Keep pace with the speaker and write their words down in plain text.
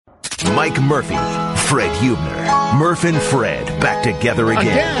Mike Murphy, Fred Huebner. Murph and Fred back together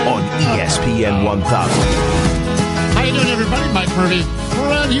again. On ESPN 1000. How you doing, everybody? Mike Murphy,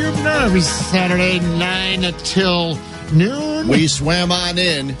 Fred Huebner. Every Saturday, 9 till noon. We swam on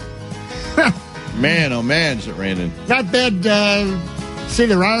in. Man, oh man, is it raining. Not bad. See,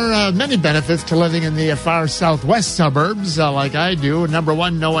 there are many benefits to living in the far southwest suburbs like I do. Number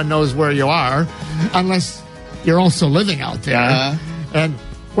one, no one knows where you are unless you're also living out there. And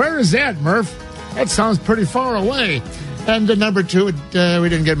where is that, Murph? That sounds pretty far away. And number two, we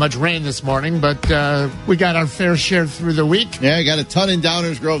didn't get much rain this morning, but we got our fair share through the week. Yeah, I got a ton in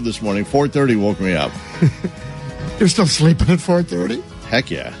Downers Grove this morning. 4:30 woke me up. You're still sleeping at 4:30?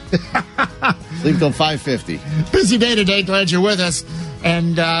 Heck yeah. Sleep till 5:50. Busy day today. Glad you're with us.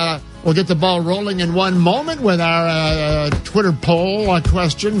 And we'll get the ball rolling in one moment with our Twitter poll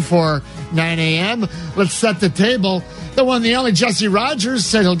question for 9 a.m. Let's set the table. The one, the only Jesse Rogers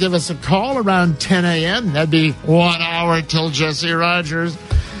said he'll give us a call around 10 a.m. That'd be 1 hour till Jesse Rogers.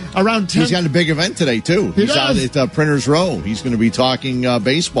 Around 10. He's got a big event today, too. He's out at Printers Row. He's going to be talking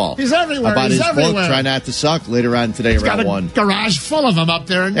baseball. He's everywhere. About He's his everywhere. book, Try Not to Suck, later on today around 1. He's got a garage full of them up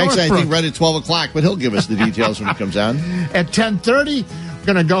there in Northbrook. Actually, I think right at 12 o'clock, but he'll give us the details when he comes on. At 10:30,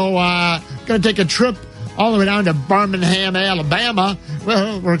 we're going to take a trip all the way down to Birmingham, Alabama.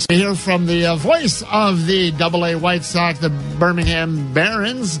 Well, we're going to hear from the voice of the AA White Sox, the Birmingham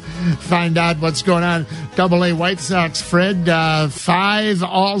Barons. Find out what's going on. AA White Sox, Fred, 5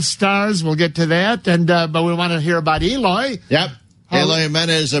 All-Stars. We'll get to that. And but we want to hear about Eloy. Yep. Eloy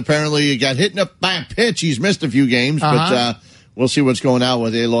Jimenez apparently got hit up by a pitch. He's missed a few games, but we'll see what's going on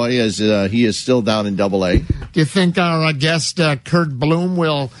with Eloy as he is still down in AA. Do you think our guest, Curt Bloom,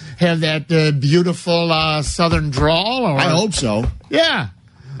 will have that beautiful southern drawl? Or? I hope so. Yeah.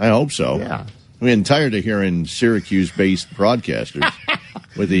 I hope so. Yeah. I'm getting tired of hearing Syracuse-based broadcasters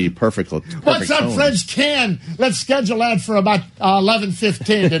with the perfect What's up, tones. French Can? Let's schedule that for about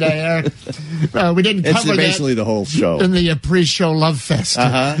 11:15 today, Eric. We didn't cover that. It's basically the whole show. In the pre-show Love Fest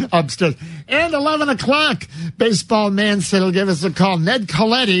upstairs. And 11 o'clock, Baseball Man said he'll give us a call. Ned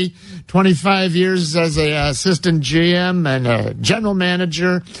Colletti, 25 years as a assistant GM and a general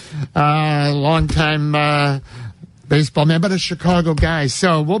manager, longtime baseball man, but a Chicago guy.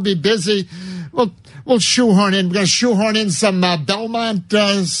 So we'll be busy. We'll shoehorn in. We're going to shoehorn in some Belmont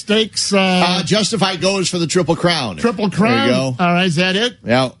steaks. Justified goes for the Triple Crown. Triple Crown? There you go. All right, is that it?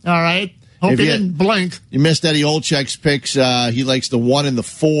 Yeah. All right. Hope you didn't blink. You missed Eddie Olczyk's picks. He likes the 1 and the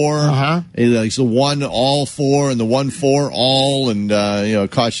 4. He likes the 1 all 4 and the 1 4 all, and it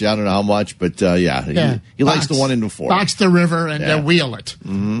costs you I don't know how much, but he likes the 1 and the 4. Box the river and wheel it.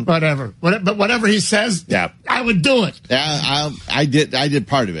 Mm-hmm. Whatever. But whatever he says, I would do it. Yeah, I did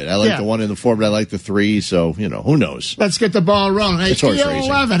part of it. I like the 1 and the 4, but I like the 3. So who knows? Let's get the ball rolling. Hey, it's horse racing.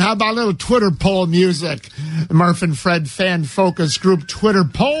 11. How about a little Twitter poll music? Murph and Fred Fan Focus Group Twitter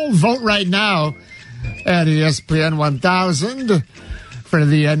poll. Vote right now at ESPN 1000 for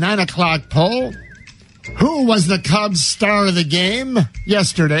the 9 o'clock poll. Who was the Cubs' star of the game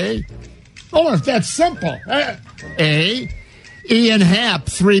yesterday? Or if that's simple. A, Ian Happ,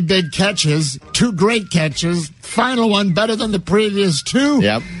 3 big catches, 2 great catches, final one better than the previous 2.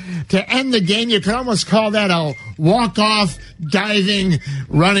 Yep. To end the game, you could almost call that a walk-off, diving,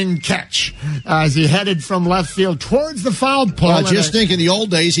 running catch as he headed from left field towards the foul pole. Well, just think in the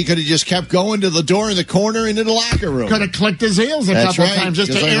old days, he could have just kept going to the door in the corner into the locker room. Could have clicked his heels a couple times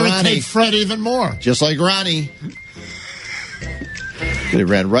just to irritate Ronnie. Fred even more. Just like Ronnie. They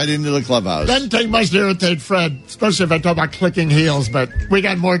ran right into the clubhouse. Doesn't take much to irritate Fred, especially if I talk about clicking heels. But we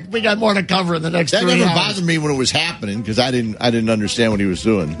got more to cover in the next 3 hours. That never bothered me when it was happening because I didn't understand what he was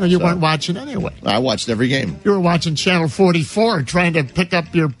doing. No, you weren't watching anyway. I watched every game. You were watching Channel 44, trying to pick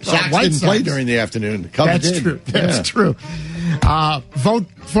up your Sox White didn't Sox. play during the afternoon. The Cubs did. True. That's true. Vote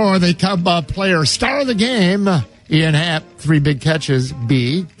for the Cub player star of the game. Ian Happ, 3 big catches.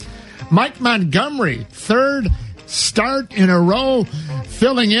 B. Mike Montgomery, 3rd start in a row,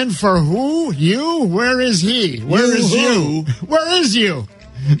 filling in for who? You? Where is he? Where is you? Where is you?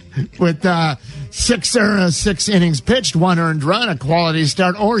 With 6 innings pitched, 1 earned run, a quality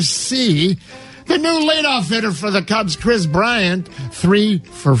start. Or C, the new leadoff hitter for the Cubs, Chris Bryant, 3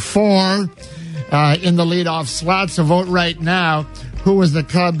 for 4 in the leadoff slot. So vote right now. Who was the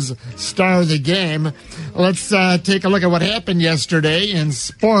Cubs' star of the game? Let's take a look at what happened yesterday in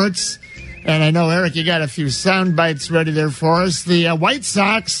sports. And I know, Eric, you got a few sound bites ready there for us. The White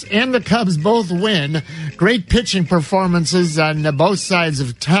Sox and the Cubs both win. Great pitching performances on both sides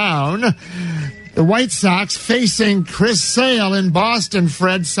of town. The White Sox facing Chris Sale in Boston.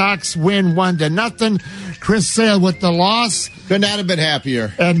 Fred Sox win 1-0. Chris Sale with the loss. Could not have been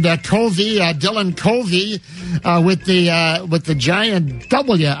happier. And Dylan Covey with the giant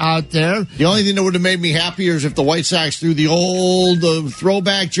W out there. The only thing that would have made me happier is if the White Sox threw the old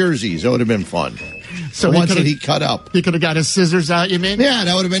throwback jerseys. That would have been fun. So the ones that he cut up. He could have got his scissors out, you mean? Yeah,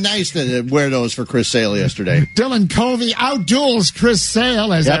 that would have been nice to wear those for Chris Sale yesterday. Dylan Covey outduels Chris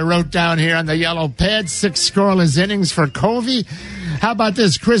Sale, as I wrote down here on the yellow pad. 6 scoreless innings for Covey. How about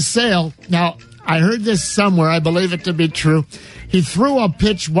this? Chris Sale. Now, I heard this somewhere. I believe it to be true. He threw a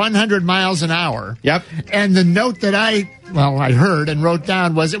pitch 100 miles an hour. Yep. And the note that I heard and wrote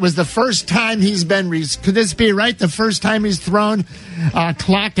down was it was the first time he's been, could this be right? The first time he's thrown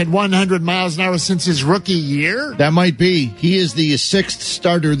clocked at 100 miles an hour since his rookie year? That might be. He is the 6th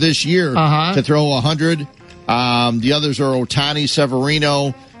starter this year to throw 100. The others are Ohtani,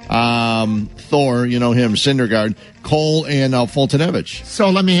 Severino, Thor, you know him, Syndergaard, Cole, and Fultonevich. So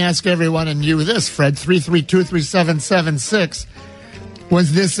let me ask everyone and you this, Fred, 332-3776.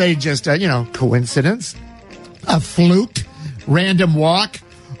 Was this just a coincidence? A fluke? Random walk?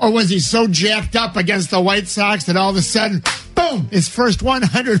 Or was he so jacked up against the White Sox that all of a sudden, boom, his first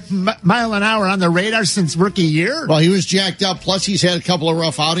 100 mile an hour on the radar since rookie year? Well, he was jacked up. Plus, he's had a couple of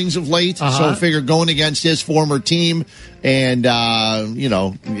rough outings of late. So I figured going against his former team, and,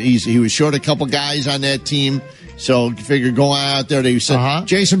 he was short a couple guys on that team. So figured going out there, they said,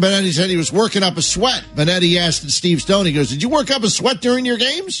 Jason Benetti said he was working up a sweat. Benetti asked Steve Stone, he goes, did you work up a sweat during your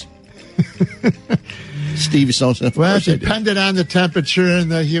games? Steve Stone said, well, it depended on the temperature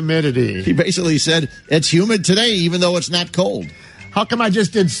and the humidity. He basically said, it's humid today, even though it's not cold. How come I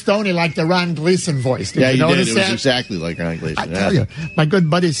just did Stoney like the Ron Gleason voice? Did you notice did. It was exactly like Ron Gleason. I tell you, my good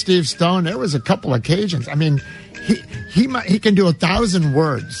buddy Steve Stone, there was a couple occasions. I mean, he can do 1,000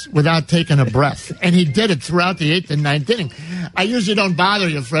 words without taking a breath, and he did it throughout the 8th and 9th inning. I usually don't bother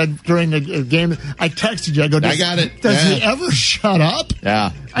you, Fred, during the game. I texted you. I go, I got it. Does he ever shut up? Yeah.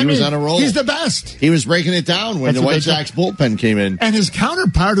 He was on a roll. He's the best. He was breaking it down when the White Sox bullpen came in. And his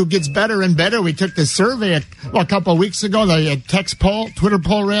counterpart, who gets better and better, we took the survey a couple of weeks ago, the Twitter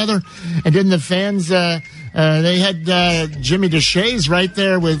poll, rather, and didn't the fans... they had Jimmy DeShays right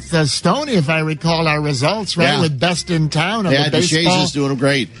there with Stoney, if I recall our results, right? Yeah. With best in town of the baseball. DeShays is doing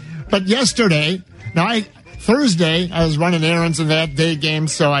great. But yesterday, Thursday, I was running errands in that day game,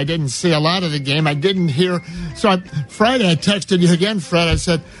 so I didn't see a lot of the game. I didn't hear. So Friday, I texted you again, Fred. I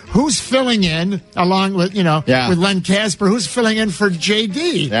said, who's filling in along with, with Len Casper? Who's filling in for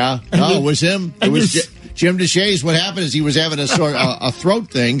JD? Yeah. It was him. It was Jim DeShays. What happened is he was having a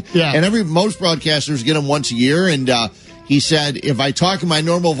throat thing. Yeah. And most broadcasters get him once a year, and he said, if I talk in my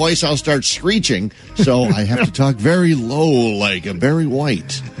normal voice, I'll start screeching. So I have to talk very low, like a Barry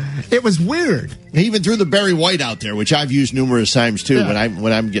White. It was weird. He even threw the Barry White out there, which I've used numerous times too when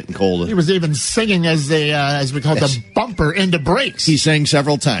I'm getting cold. He was even singing as we call the bumper into breaks. He sang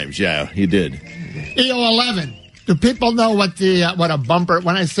several times. Yeah, he did. EO11. Do people know what a bumper?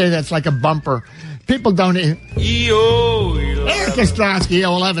 When I say that's like a bumper. People don't even... Eric Ostrowski,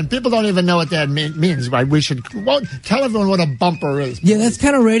 EO11. People don't even know what that means. Why we should tell everyone what a bumper is. Yeah, that's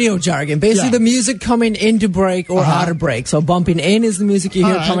kind of radio jargon. Basically, the music coming into break or out of break. So bumping in is the music you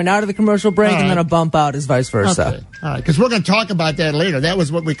hear coming out of the commercial break, and then a bump out is vice versa. Okay. All right, because we're going to talk about that later. That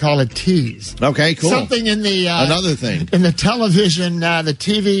was what we call a tease. Okay, cool. Something in the... another thing. In the television, the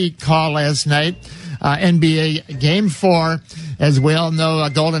TV call last night, NBA Game 4... As we all know,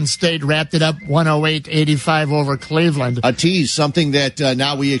 Golden State wrapped it up 108-85 over Cleveland. A tease, something that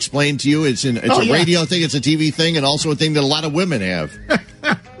now we explained to you. It's a radio thing, it's a TV thing, and also a thing that a lot of women have.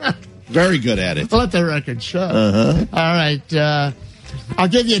 Very good at it. Let the record show. All right. I'll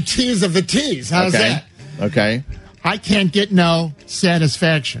give you a tease of the tease. How's that? Okay. I Can't Get No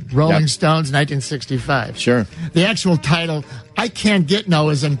Satisfaction. Rolling Stones, 1965. Sure. The actual title, I Can't Get No,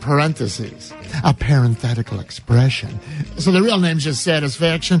 is in parentheses. A parenthetical expression. So the real name's just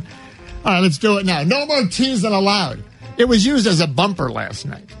Satisfaction. All right, let's do it now. No more teasing allowed. It was used as a bumper last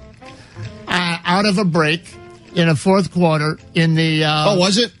night. Out of a break in a fourth quarter in the...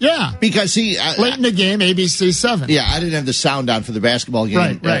 was it? Yeah. Because late in the game, ABC 7. Yeah, I didn't have the sound on for the basketball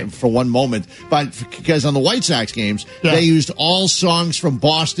game for one moment. But because on the White Sox games, they used all songs from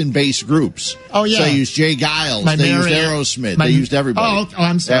Boston-based groups. Oh, yeah. So they used Jay Giles. They used Aerosmith. They used everybody. Oh,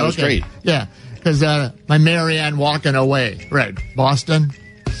 I'm sorry. That was great. Yeah, because my Marianne walking away. Right. Boston,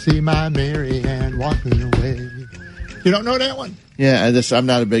 see my Marianne walking away. You don't know that one? Yeah, I'm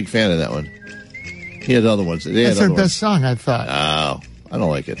not a big fan of that one. He had other ones. That's their best song, I thought. Oh, I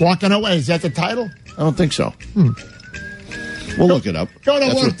don't like it. Walking Away, is that the title? I don't think so. We'll look it up. Go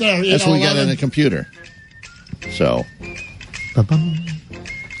to work there. That's what we got on the computer. So.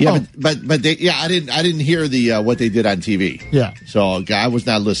 Yeah, but I didn't hear the what they did on TV. Yeah. So I was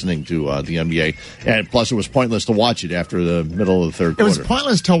not listening to the NBA, and plus it was pointless to watch it after the middle of the third quarter. It was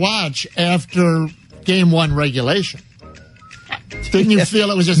pointless to watch after Game 1 regulation. Didn't you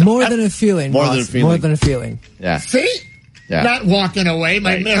feel it was just more than a feeling? More than a feeling. More than a feeling. Yeah. See? Yeah. Not walking away.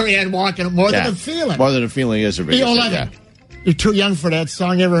 My right. Marianne walking. More than a feeling. More than a feeling is a big thing. Yeah. You're too young for that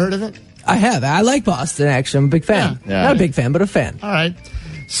song. You ever heard of it? I have. I like Boston, actually. I'm a big fan. Yeah. Not a big fan, but a fan. All right.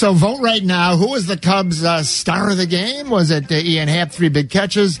 So vote right now. Who was the Cubs' star of the game? Was it Ian Happ, 3 big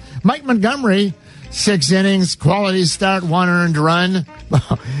catches? Mike Montgomery, 6 innings, quality start, 1 earned run.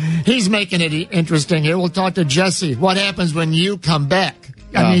 He's making it interesting here. We'll talk to Jesse. What happens when you come back?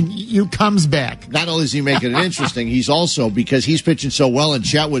 You comes back. Not only is he making it interesting, he's also, because he's pitching so well and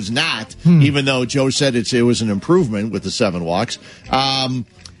Chatwood's not, even though Joe said it was an improvement with the 7 walks,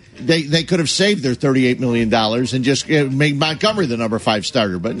 They could have saved their $38 million and just made Montgomery the number 5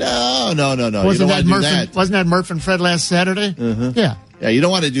 starter. But no. Wasn't that Murph and Fred last Saturday? Uh-huh. Yeah. Yeah, you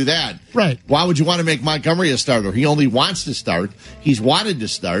don't want to do that. Right. Why would you want to make Montgomery a starter? He only wants to start. He's wanted to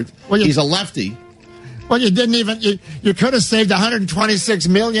start. He's a lefty. Well, you didn't even. You could have saved $126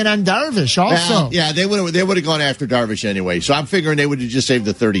 million on Darvish. Also, yeah, they would have gone after Darvish anyway. So I'm figuring they would have just saved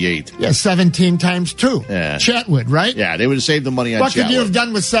the 38. Yeah, 17 times 2. Yeah. Chatwood, right? Yeah, they would have saved the money on Chatwood. What could you have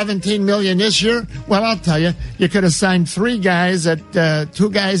done with $17 million this year? Well, I'll tell you. You could have signed 3 guys at 2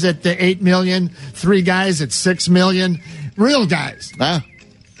 guys at $8 million, 3 guys at $6 million, real guys.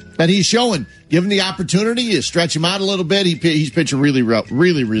 And he's showing. Give him the opportunity. You stretch him out a little bit. He's pitching really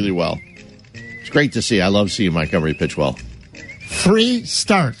well. It's great to see. I love seeing Montgomery pitch well. 3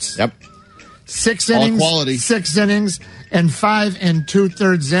 starts. Yep. 6 innings. All quality. 6 innings and 5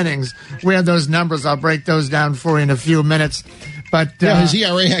 2/3 innings. We have those numbers. I'll break those down for you in a few minutes. But his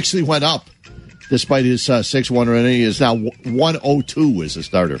ERA actually went up, despite his 6-1 inning. He is now 1.02 as a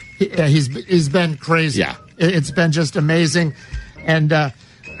starter. Yeah, he's been crazy. Yeah, it's been just amazing. And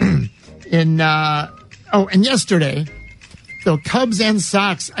and yesterday. So Cubs and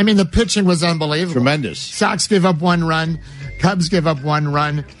Sox, the pitching was unbelievable. Tremendous. Sox give up 1 run. Cubs give up 1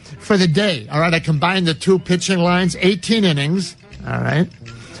 run for the day. All right, I combined the 2 pitching lines, 18 innings. All right.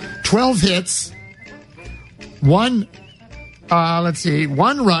 12 hits. 1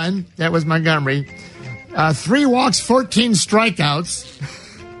 run. That was Montgomery. 3 walks, 14 strikeouts.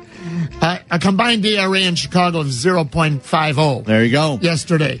 A combined ERA in Chicago of 0.50. There you go.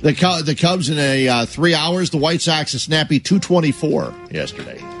 Yesterday. The Cubs in 3 hours. The White Sox a snappy 224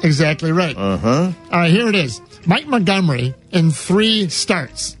 yesterday. Exactly right. Uh-huh. All right, here it is. Mike Montgomery in 3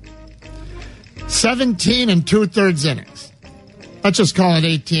 starts. 17 2/3 innings. Let's just call it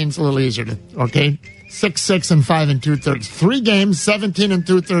 18. It's a little easier to, okay? 6 and 5 2/3. 3 games, 17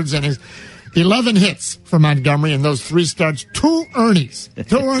 2/3 innings. 11 hits for Montgomery in those 3 starts. 2 earnings,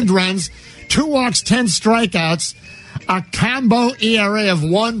 2 earned runs, 2 walks, 10 strikeouts, a combo ERA of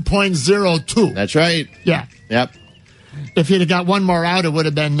 1.02. That's right. Yeah. Yep. If he'd have got 1 more out, it would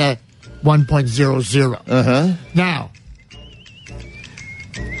have been 1.00. Uh-huh. Now,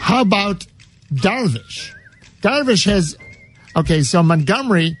 how about Darvish? Darvish has, so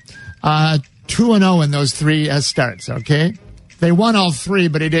Montgomery, 2-0 in those 3 starts, okay? They won all 3,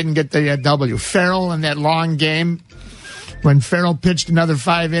 but he didn't get the W. Farrell in that long game, when Farrell pitched another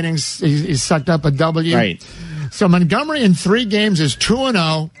 5 innings, he sucked up a W. Right. So Montgomery in 3 games is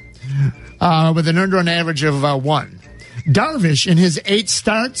 2-0 with an earned run average of 1. Darvish in his 8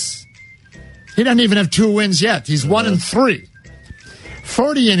 starts, he doesn't even have 2 wins yet. He's 1-3.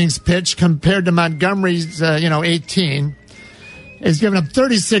 40 innings pitched compared to Montgomery's 18. He's given up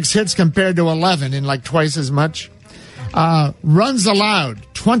 36 hits compared to 11 in like twice as much. Runs allowed,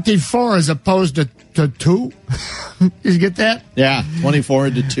 24 as opposed to 2. You get that? Yeah,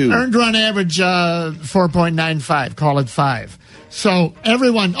 24 to 2. Earned run average 4.95, call it 5. So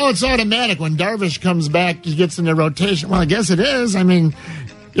everyone, it's automatic. When Darvish comes back, he gets in the rotation. Well, I guess it is.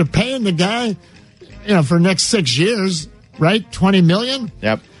 You're paying the guy, for the next 6 years, right? $20 million?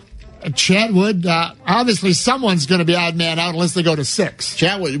 Yep. Chatwood, obviously someone's going to be odd man out unless they go to 6.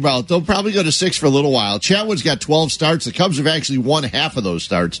 Chatwood, well, they'll probably go to 6 for a little while. Chatwood's got 12 starts. The Cubs have actually won half of those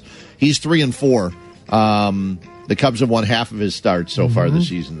starts. He's 3-4. The Cubs have won half of his starts so far this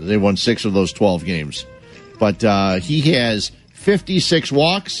season. They won 6 of those 12 games. But he has 56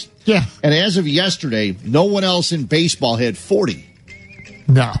 walks. Yeah. And as of yesterday, no one else in baseball had 40.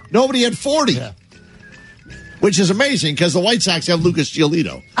 No. Nobody had 40. Yeah. Which is amazing because the White Sox have Lucas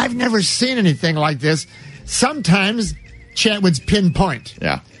Giolito. I've never seen anything like this. Sometimes Chatwood's pinpoint.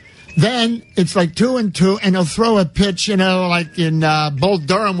 Yeah. Then it's like 2-2, and he'll throw a pitch, like in Bull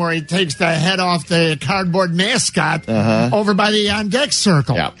Durham, where he takes the head off the cardboard mascot over by the on-deck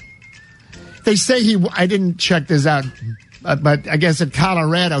circle. Yeah. They say I didn't check this out, but I guess at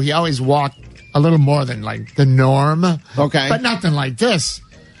Colorado, he always walked a little more than like the norm. Okay. But nothing like this.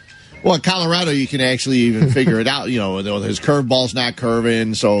 Well, at Colorado, you can actually even figure it out. His curveball's not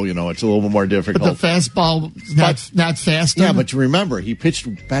curving, so, it's a little bit more difficult. But the fastball not fast. Yeah, but remember, he pitched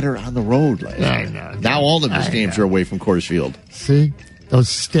better on the road last year. Now all of his games are away from Coors Field. See? Those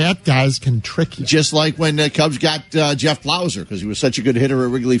stat guys can trick you. Just like when the Cubs got Jeff Blauser, because he was such a good hitter at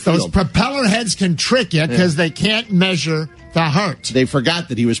Wrigley Field. Those propeller heads can trick you because they can't measure the heart. They forgot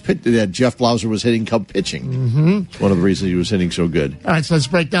that that Jeff Blauser was hitting Cub pitching. Mm-hmm. One of the reasons he was hitting so good. All right, so let's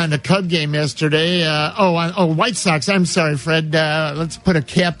break down the Cub game yesterday. White Sox. I'm sorry, Fred. Let's put a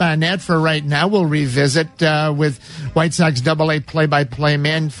cap on that for right now. We'll revisit with White Sox AA play-by-play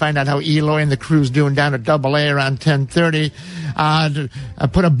man. Find out how Eloy and the crew's doing down at AA around 10:30.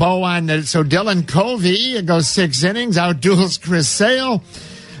 Put a bow on it. So Dylan Covey goes 6 innings, outduels Chris Sale.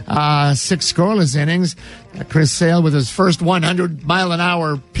 6 scoreless innings. Chris Sale with his first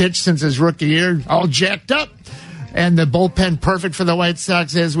 100-mile-an-hour pitch since his rookie year, all jacked up. And the bullpen perfect for the White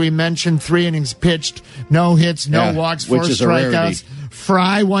Sox, as we mentioned. 3 innings pitched, no hits, no walks, 4 strikeouts.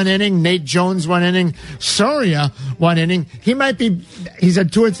 Fry 1 inning, Nate Jones 1 inning, Soria 1 inning. He's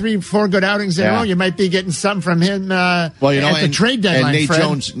had 2 or 3, 4 good outings in a row. You might be getting something from him at the trade deadline.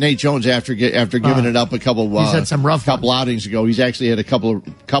 And Nate Jones, after giving it up a couple, he's had some rough outings ago, he's actually had a couple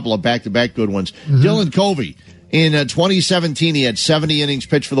of back-to-back good ones. Mm-hmm. Dylan Covey in 2017, he had 70 innings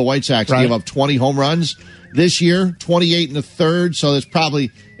pitched for the White Sox. He gave up 20 home runs. This year, 28 1/3, so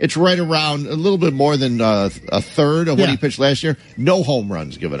it's right around a little bit more than a third of what he pitched last year. No home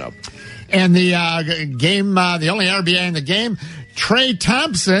runs given up. And the game, the only RBI in the game, Trey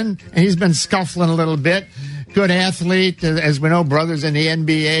Thompson, and he's been scuffling a little bit. Good athlete, as we know, brothers in the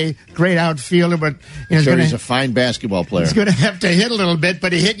NBA, great outfielder, but he's a fine basketball player. He's going to have to hit a little bit,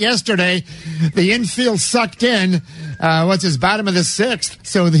 but he hit yesterday. The infield sucked in. What's his bottom of the 6th?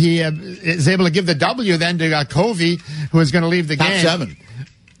 So he is able to give the W then to Covey, who is going to leave the game.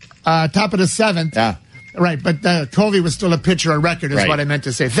 Top of the 7th. Yeah. Right, but Covey was still a pitcher on record, is what I meant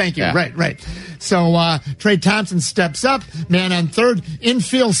to say. Thank you. Yeah. Right. So Trey Thompson steps up, man on third.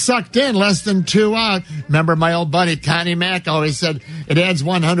 Infield sucked in, less than 2 out. Remember my old buddy Connie Mack always said it adds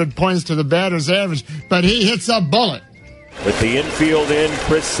 100 points to the batter's average, but he hits a bullet. With the infield in,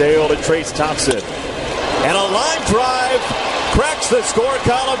 Chris Sale to Trace Thompson. And a line drive cracks the score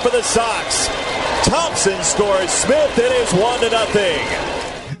column for the Sox. Thompson scores. Smith, it is 1-0.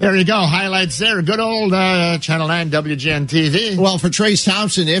 There you go. Highlights there. Good old Channel 9 WGN TV. Well, for Trace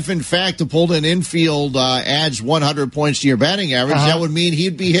Thompson, if in fact the pulled-in infield adds 100 points to your batting average, that would mean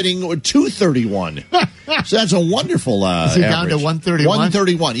he'd be hitting 231. So that's a wonderful Is he average. Down to 131?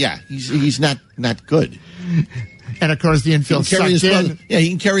 131, yeah. He's not good. And, of course, the infield sucked in. He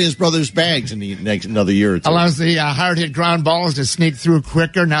can carry his brother's bags in the next another year or two. Allows the hard-hit ground balls to sneak through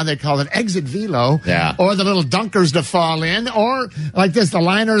quicker. Now they call it exit velo. Yeah. Or the little dunkers to fall in. Or, like this, the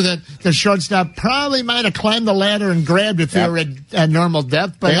liner that the shortstop probably might have climbed the ladder and grabbed if they were at normal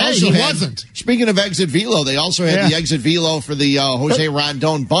depth. But he wasn't. Speaking of exit velo, they also had the exit velo for the Jose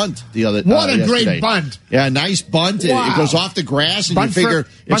Rondon bunt the other What a yesterday. great bunt. Yeah, nice bunt. Wow. It goes off the grass, and bunt you figure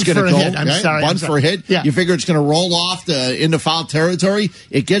it's going to go. Hit. I'm sorry. For a hit. Yeah. You figure it's going to roll off into foul territory.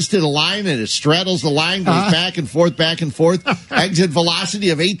 It gets to the line, and it straddles the line, goes back and forth. Exit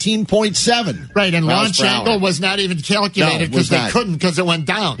velocity of 18.7. Right, and launch angle was not even calculated because they couldn't because it went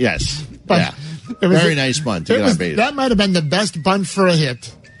down. Yes. But it was very nice bunt. That might have been the best bunt for a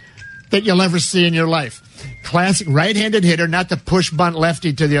hit that you'll ever see in your life. Classic right-handed hitter, not the push bunt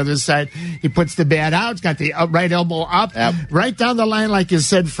lefty to the other side. He puts the bat out, got the right elbow up, right down the line, like you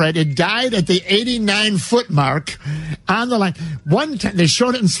said, Fred. It died at the 89-foot mark on the line. One time, they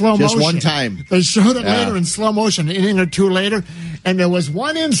showed it in slow motion. Just one time. They showed it later in slow motion, an inning or two later, and there was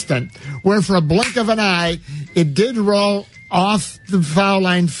one instant where, for a blink of an eye, it did roll off the foul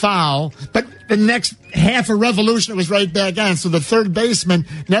line foul, but the next half a revolution it was right back on, so the third baseman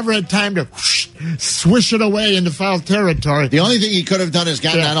never had time to swish it away into foul territory. The only thing he could have done is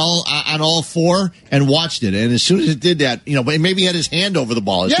gotten on all 4 and watched it, and as soon as it did that, maybe he had his hand over the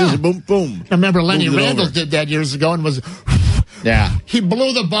ball. As soon as it boom, boom. I remember Lenny Randall did that years ago and was... Yeah. He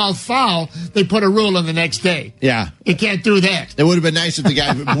blew the ball foul. They put a rule in the next day. Yeah. You can't do that. It would have been nice if the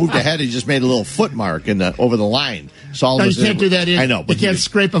guy moved ahead and just made a little foot mark over the line. So you can't do that either. I know. But you can't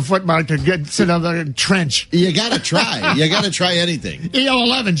scrape a foot mark to sit on the trench. You got to try. You got to try anything.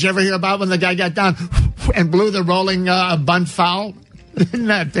 EO11, did you ever hear about when the guy got down and blew the rolling bunt foul?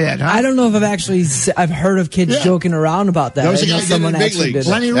 Not bad, huh? I don't know if I've heard of kids joking around about that. There was a guy someone actually did.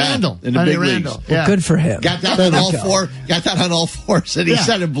 Lenny Randall. In the big leagues. Well, good for him. Got that on all four. Got that on all fours, and he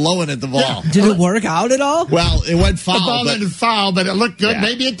started blowing at the ball. Yeah. Did it work out at all? Well, it went foul. The ball didn't foul, but it looked good. Yeah.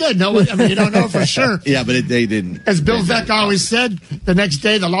 Maybe it did. No, I mean, you don't know for sure. Yeah, but they didn't. As Bill Veeck always said, the next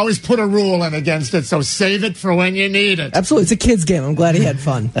day they'll always put a rule in against it, so save it for when you need it. Absolutely. It's a kid's game. I'm glad he had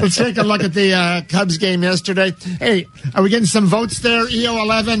fun. Let's take a look at the Cubs game yesterday. Hey, are we getting some votes there?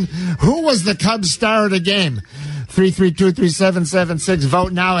 EO11. Who was the Cubs star of the game? 332-3776.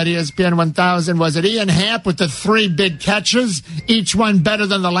 Vote now at ESPN 1000. Was it Ian Happ with the 3 big catches? Each one better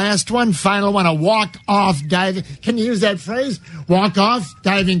than the last one. Final one, a walk-off diving. Can you use that phrase? Walk-off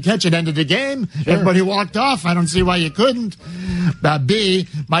diving catch. It ended the game. Sure. Everybody walked off. I don't see why you couldn't. B,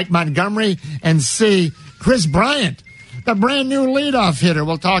 Mike Montgomery. And C, Chris Bryant, the brand new leadoff hitter.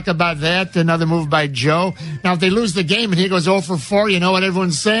 We'll talk about that. Another move by Joe. Now, if they lose the game and he goes 0 for 4, you know what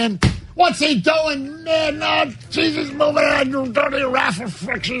everyone's saying? What's he doing? Man, no, Jesus, moving on. Dirty raffle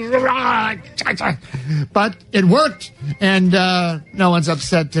fixes. But it worked, and no one's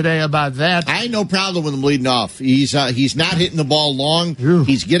upset today about that. I had no problem with him leading off. He's not hitting the ball long. Ew.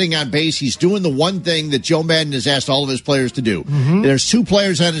 He's getting on base. He's doing the one thing that Joe Madden has asked all of his players to do. Mm-hmm. There's 2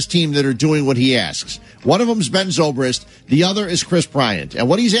 players on his team that are doing what he asks. One of them is Ben Zobrist. The other is Chris Bryant. And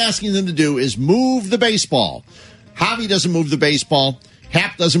what he's asking them to do is move the baseball. Javi doesn't move the baseball.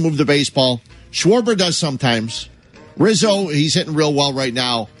 Happ doesn't move the baseball. Schwarber does sometimes. Rizzo, he's hitting real well right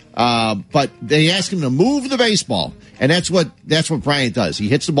now. But they ask him to move the baseball. And that's what Bryant does. He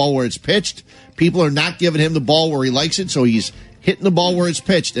hits the ball where it's pitched. People are not giving him the ball where he likes it, so he's hitting the ball where it's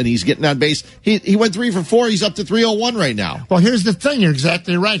pitched, and he's getting on base. He went 3 for 4. He's up to 301 right now. Well, here's the thing. You're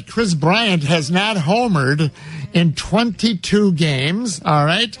exactly right. Chris Bryant has not homered in 22 games, all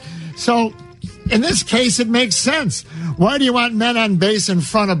right? So in this case, it makes sense. Why do you want men on base in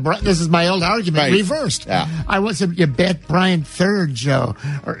front of Bryant? This is my old argument, right. Reversed. Yeah. I wasn't, you bet Bryant third, Joe,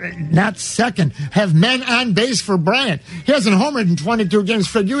 or not second. Have men on base for Bryant. He hasn't homered in 22 games.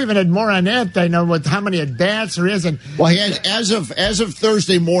 Fred, you even had more on that. I know with how many at bats or isn't. Well, he had, as of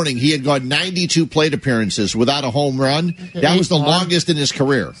Thursday morning, he had gone 92 plate appearances without a home run. That was the longest in his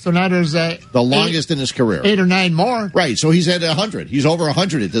career. So now there's the longest in his career. 8 or 9 more. Right. So he's at 100. He's over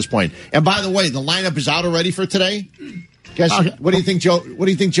 100 at this point. And by the way, the lineup is out already for today. Guys, okay. What do you think, Joe? What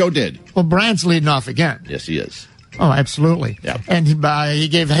do you think Joe did? Well, Bryant's leading off again. Yes, he is. Oh, absolutely. Yeah. And he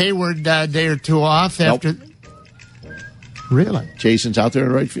gave Hayward a day or 2 off after. Nope. Really? Jason's out there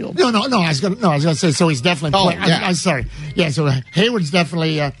in right field. No. I was going to say. So he's definitely. Oh, yeah. I'm sorry. Yeah. So Hayward's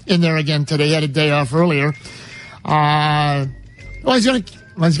definitely in there again today. He had a day off earlier. He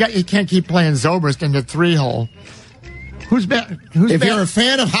can't keep playing Zobrist in the 3-hole. If you're a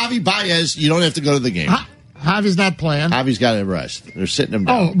fan of Javi Baez, you don't have to go to the game. Javi's not playing. Javi's got to rest. They're sitting him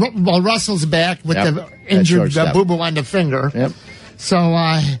down. Oh, well, Russell's back with the injured boo-boo on the finger. Yep. So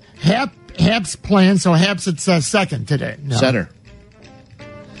Happ's playing, so Happ's at second today. No. Center.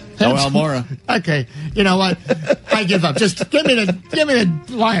 No Almora. Okay, you know what? I give up. Just give me the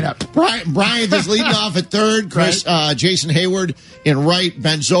lineup. Bryant is leading off at third. Jason Hayward in right.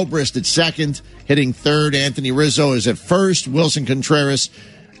 Ben Zobrist at second, hitting third. Anthony Rizzo is at first. Wilson Contreras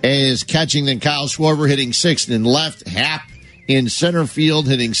is catching. Then Kyle Schwarber hitting sixth and left. Happ in center field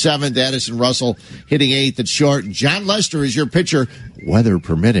hitting seventh. Addison Russell hitting eighth at short. John Lester is your pitcher, weather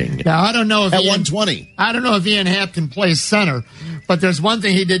permitting. Now I don't know if at 120. I don't know if Ian Happ can play center, but there's one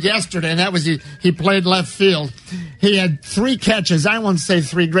thing he did yesterday, and that was he played left field. He had 3 catches. I won't say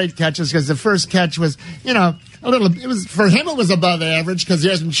 3 great catches because the first catch was, it was for him. It was above average because he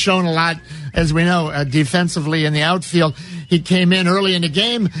hasn't shown a lot, as we know, defensively in the outfield. He came in early in the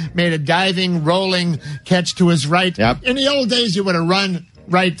game, made a diving, rolling catch to his right. Yep. In the old days, you would have run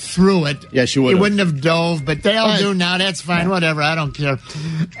right through it. Yes, you would. You wouldn't have dove, but they all do now. That's fine. Whatever. I don't care.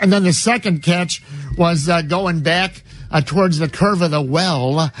 And then the second catch was going back towards the curve of the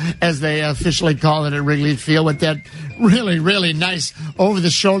well, as they officially call it at Wrigley Field, with that really, really nice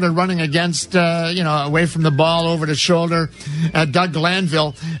over-the-shoulder running against, away from the ball, over the shoulder. Doug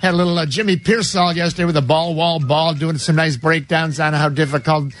Glanville had a little Jimmy Pearsall yesterday with a ball, doing some nice breakdowns on how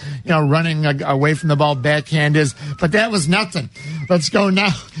difficult, running away from the ball backhand is. But that was nothing. Let's go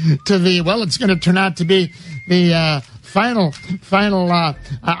now to it's going to turn out to be the final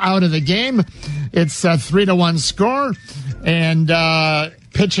out of the game. It's a 3-1 score, and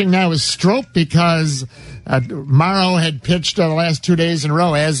pitching now is Strop because Morrow had pitched the last 2 days in a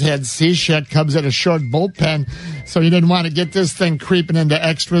row, as had Cishek. Cubs had a short bullpen. so you didn't want to get this thing creeping into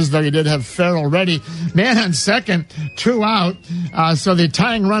extras, though you did have Farrell ready. Man on second, 2 out. So the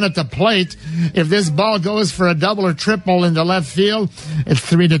tying run at the plate. If this ball goes for a double or triple into left field, it's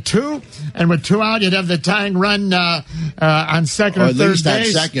 3-2. And with 2 out, you'd have the tying run on second or third base. At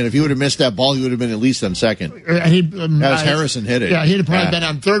least on second. If he would have missed that ball, he would have been at least on second. As Harrison hit it. Yeah, he'd have probably been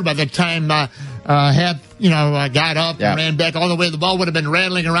on third by the time Hap, got up and ran back all the way. The ball would have been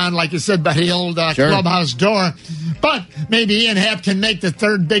rattling around, like you said, by the old clubhouse door. But maybe Ian Happ can make the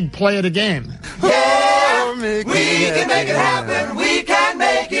third big play of the game. Yeah, we can make it happen. We can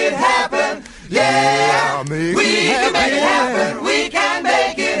make it happen. Yeah, we can make it happen. We can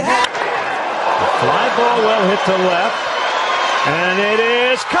make it happen. Fly ball well hit to left. And it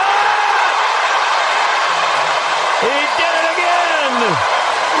is caught! He did it again!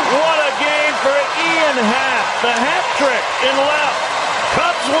 What a game for Ian Happ. The hat trick in left.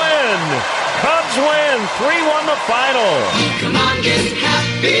 Cubs win. Cubs win. 3-1 the final. Come on, get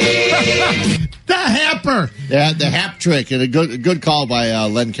happy. The Happer. Yeah, the Hap trick. And a good call by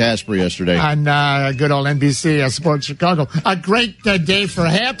Len Casper yesterday. On good old NBC Sports Chicago. A great day for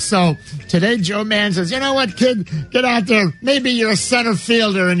Hap. So today Joe Mann says, you know what, kid? Get out there. Maybe you're a center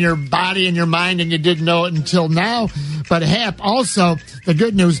fielder in your body and your mind and you didn't know it until now. But Hap also, the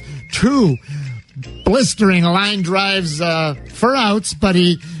good news, 2 blistering line drives for outs, but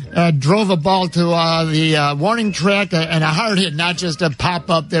he drove a ball to the warning track and a hard hit, not just a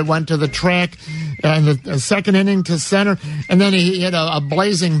pop-up that went to the track in the second inning to center. And then he hit a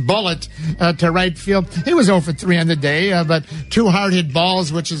blazing bullet to right field. He was 0 for 3 on the day, but 2 hard-hit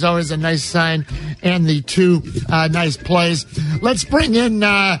balls, which is always a nice sign, and the 2 nice plays. Let's bring in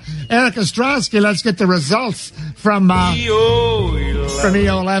Eric Ostrowski. Let's get the results from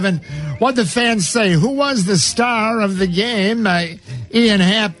EO11. What the fans say? Who was the star of the game? Ian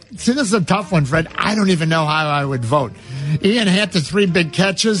Happ. See, this is a tough one, Fred. I don't even know how I would vote. Ian Happ, the 3 big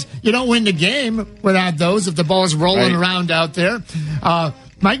catches. You don't win the game without those if the ball's rolling around out there.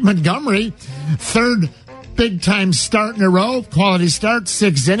 Mike Montgomery, 3rd big-time start in a row. Quality start,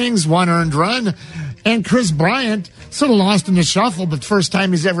 6 innings, 1 earned run. And Chris Bryant, sort of lost in the shuffle, but first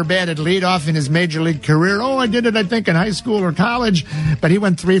time he's ever batted leadoff in his major league career. I did it, I think, in high school or college, but he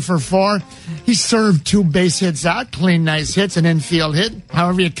went 3 for 4. He served 2 base hits out, clean, nice hits, an infield hit.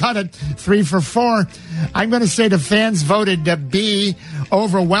 However you cut it, 3 for 4. I'm going to say the fans voted B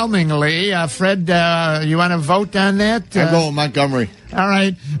overwhelmingly. Fred, you want to vote on that? I'm going with Montgomery. All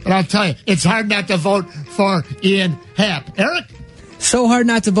right, but I'll tell you, it's hard not to vote for Ian Happ. Eric? So hard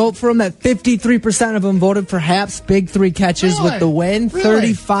not to vote for him that 53% of them voted for Happ's big 3 catches with the win.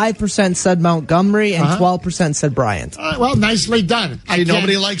 Really? 35% said Montgomery and 12% said Bryant. Well, nicely done. See,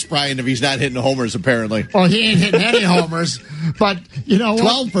 nobody likes Bryant if he's not hitting homers, apparently. Well, he ain't hitting any homers, but you know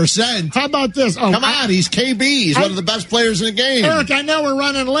what? 12%. How about this? Come on, he's KB. He's one of the best players in the game. Eric, I know we're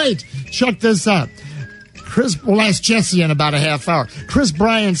running late. Check this out. We'll ask Jesse in about a half hour. Chris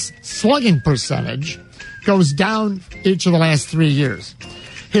Bryant's slugging percentage goes down each of the last 3 years.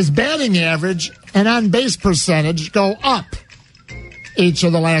 His batting average and on-base percentage go up each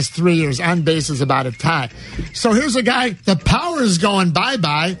of the last 3 years. On-base is about a tie. So here's a guy, the power is going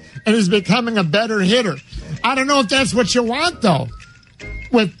bye-bye, and he's becoming a better hitter. I don't know if that's what you want, though,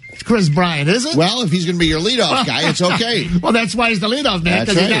 with Chris Bryant, is it? Well, if he's going to be your leadoff guy, it's okay. Well, that's why he's the leadoff man,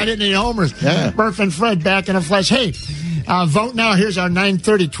 because he's not hitting any homers. Yeah. Murph and Fred back in a flash. Hey, vote now. Here's our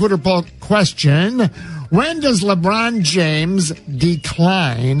 9:30 Twitter poll question. When does LeBron James'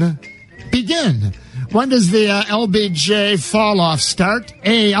 decline begin? When does the LBJ fall-off start?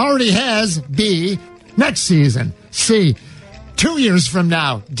 A, already has. B, next season. C, 2 years from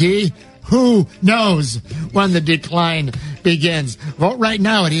now. D, who knows when the decline begins? Vote right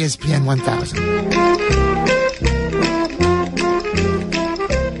now at ESPN 1000.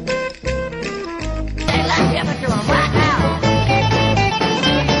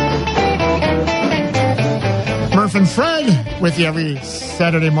 Murph and Fred with you every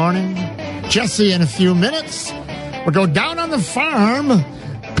Saturday morning. Jesse in a few minutes. We'll go down on the farm.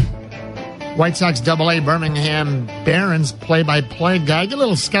 White Sox AA Birmingham Barons play-by-play guy. Get a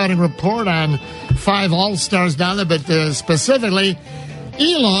little scouting report on 5 All-Stars down there, but specifically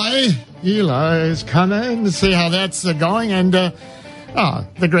Eli's coming to see how that's going. And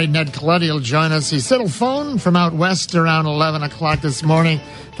the great Ned Colletti will join us. He said he'll phone from out west around 11 o'clock this morning.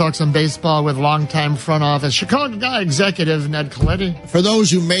 Talk some baseball with longtime front office Chicago guy executive Ned Colletti. For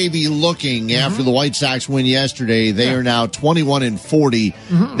those who may be looking after the White Sox win yesterday, they are now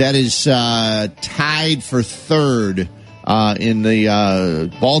 21-40. That is tied for third in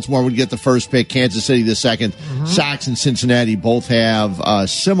the Baltimore would get the first pick, Kansas City the second. Sox and Cincinnati both have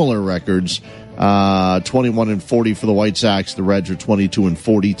similar records. 21-40 for the White Sox. The Reds are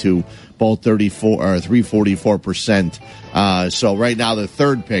 22-42, both 344%. So right now the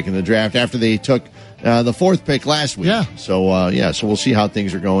third pick in the draft after they took the fourth pick last week. Yeah. So so we'll see how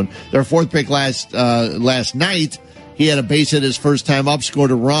things are going. Their fourth pick last night, he had a base hit his first time up, scored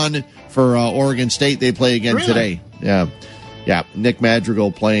a run for Oregon State. They play again today. Yeah. Nick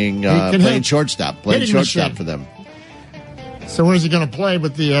Madrigal playing shortstop, for them. So where's he going to play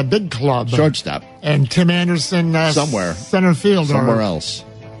with the big club? Shortstop. And Tim Anderson somewhere. Center field. Somewhere else.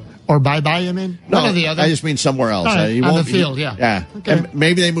 Or bye-bye, you mean? No, one or the other? I just mean somewhere else. Right, on the field, yeah. Yeah. Okay. And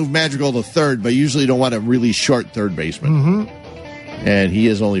maybe they move Madrigal to third, but usually don't want a really short third baseman. Mm-hmm. And he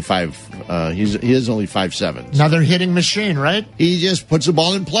is only 5'7". Another hitting machine, right? He just puts the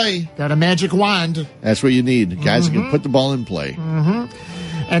ball in play. Got a magic wand. That's what you need. Guys who can put the ball in play. Mm-hmm.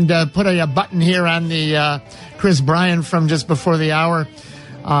 And put a button here on the Chris Bryan from just before the hour.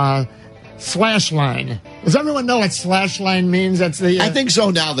 Slash line. Does everyone know what slash line means? That's the. I think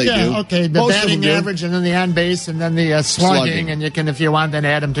so now. They do. Okay. The Most batting average, and then the on base, and then the slugging, and you can, if you want, then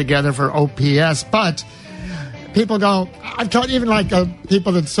add them together for OPS. But people go. I've taught even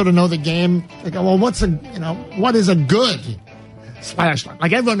people that sort of know the game. They go, well, what is a good slash line?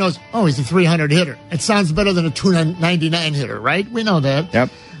 Like everyone knows. Oh, he's a 300 hitter. It sounds better than a 299 hitter, right? We know that.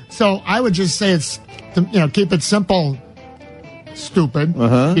 Yep. So I would just say it's keep it simple. Stupid,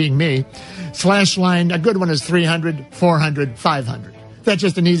 being me. Slash line, a good one is 300, 400, 500. That's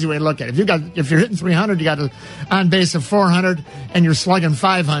just an easy way to look at it. If you're hitting 300, you got an on base of 400, and you're slugging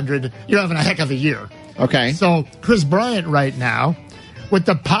 500, you're having a heck of a year. Okay. So Chris Bryant right now, with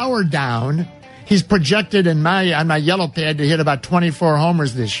the power down, he's projected on my yellow pad to hit about 24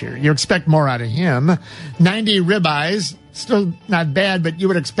 homers this year. You expect more out of him. 90 ribeyes. Still not bad, but you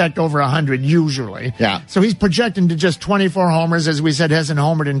would expect over 100 usually. Yeah. So he's projecting to just 24 homers, as we said, hasn't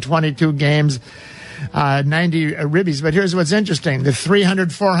homered in 22 games, 90 ribbies. But here's what's interesting. The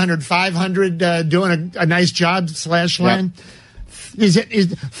 300, 400, 500 doing a nice job, slash line. Yep.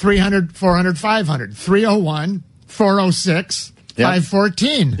 He's 300, 400, 500. 301, 406,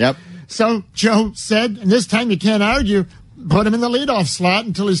 514. Yep. So Joe said, and this time you can't argue, put him in the leadoff slot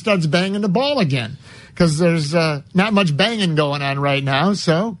until he starts banging the ball again. Because there's not much banging going on right now,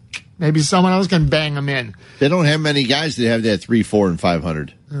 so maybe someone else can bang them in. They don't have many guys that have that 3, 4, and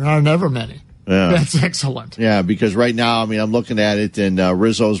 500. There are never many. Yeah. That's excellent. Yeah, because right now, I'm looking at it, and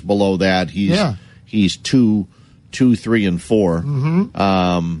Rizzo's below that. He's 2, 3, and 4.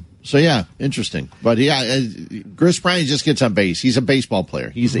 Mm-hmm. So yeah, interesting. But Chris Bryant just gets on base. He's a baseball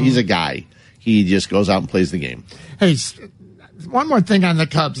player. He's a guy. He just goes out and plays the game. Hey, one more thing on the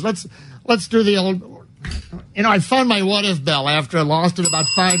Cubs. Let's do the old. I found my what if bell after I lost it about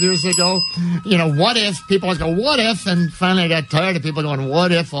 5 years ago. What if? People always go, what if? And finally I got tired of people going,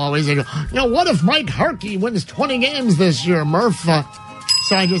 what if always? They go, what if Mike Harkey wins 20 games this year, Murph?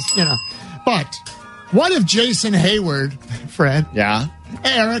 So I just, But what if Jason Hayward, Fred? Yeah.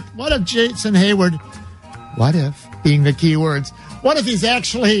 Eric, what if Jason Hayward, what if, being the key words, what if he's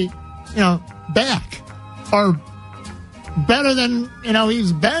actually, back? Or better than,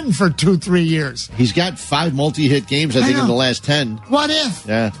 he's been for 2-3 years. He's got 5 multi-hit games, I think, in the last 10. What if?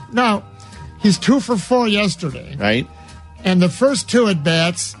 Yeah. No, he's 2 for 4 yesterday. Right. And the first 2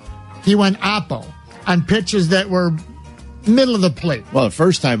 at-bats, he went oppo on pitches that were middle of the plate. Well, the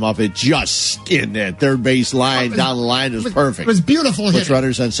first time up, it just skinned that third base line down the line. It was perfect. It was beautiful hitting. Puts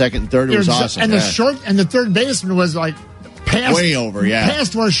runners on second and third. It was awesome. And the third baseman was like past, way over,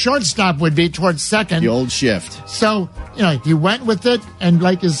 past where shortstop would be towards second. The old shift. So, he went with it, and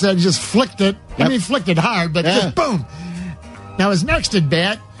like you said, just flicked it. Yep. I mean, he flicked it hard, but just boom. Now, his next at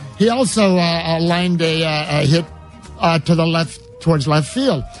bat, he also lined a hit to the left, towards left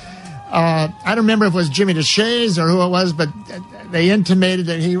field. I don't remember if it was Jimmy DeShays or who it was, but they intimated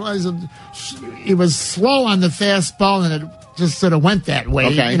that he was slow on the fastball, and it just sort of went that way.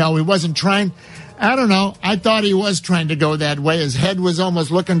 Okay. He wasn't trying. I don't know. I thought he was trying to go that way. His head was almost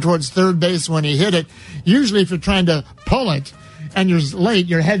looking towards third base when he hit it. Usually if you're trying to pull it and you're late,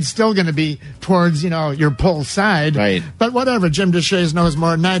 your head's still going to be towards, your pull side. Right. But whatever. Jim DeShays knows more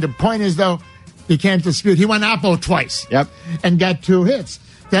than I. The point is, though, you can't dispute. He went oppo twice. Yep. And got 2 hits.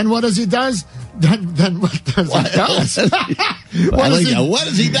 Then what does he does? Then what does he does? What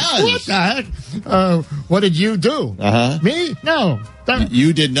does he does? What the heck? What did you do? Me? No.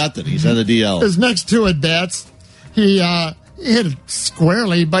 You did nothing. He's on the DL. His next 2 at-bats, he hit it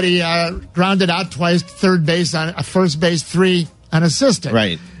squarely, but he grounded out twice, third base on first base, 3 unassisted.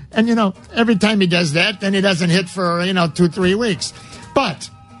 Right. And, every time he does that, then he doesn't hit for, 2-3 weeks. But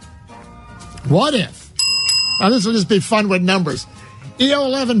what if? Now, this will just be fun with numbers.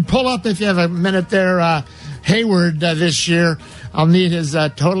 EO11, pull up if you have a minute there. Hayward this year. I'll need his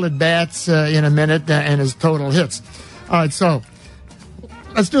total at-bats in a minute and his total hits. All right, so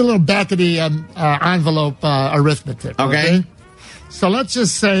let's do a little back of the envelope arithmetic. Okay? So let's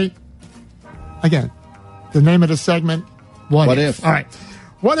just say, again, the name of the segment, What If? All right.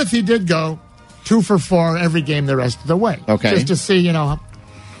 What if he did go 2 for 4 every game the rest of the way? Okay. Just to see, All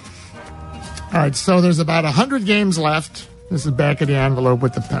right, so there's about 100 games left. This is back of the envelope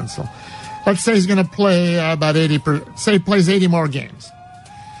with the pencil. Let's say he's going to play about 80%. Say he plays 80 more games.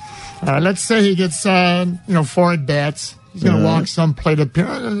 Let's say he gets, 4 at-bats. He's going to walk some plate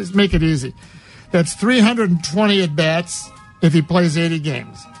appearance. Let's make it easy. That's 320 at-bats if he plays 80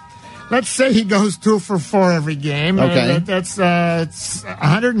 games. Let's say he goes 2 for 4 every game. Okay. That's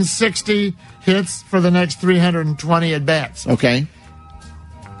 160 hits for the next 320 at-bats. Okay.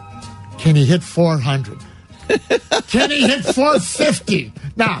 Can he hit 400? Can he hit 450?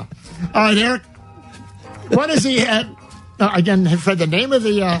 Now, all right, Eric, what is he at? Again, Fred, the name of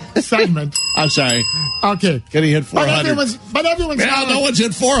the segment. I'm sorry. Okay. Can he hit 400? But everyone's no one's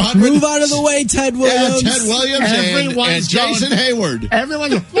hit 400. Move out of the way, Ted Williams. Yeah, Ted Williams and Jason Hayward.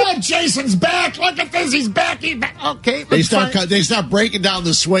 Everyone's, look, Jason's back. Look at this. He's back. He's back. Okay. They start breaking down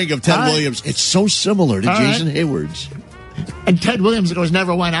the swing of Ted Williams. It's so similar to Jason Hayward's. And Ted Williams goes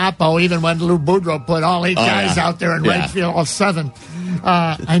never went oppo, even when Lou Boudreau put all 8 guys out there in right field, all 7.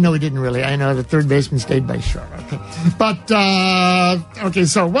 I know he didn't really. I know the third baseman stayed by short. Okay, but okay.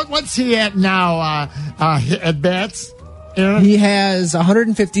 So what's he at now? At bats, Aaron? He has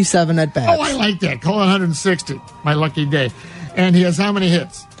 157 at bats. Oh, I like that. Call it 160. My lucky day. And he has how many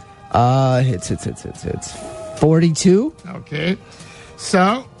hits? Hits. 42. Okay,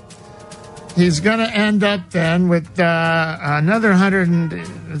 so he's going to end up then with another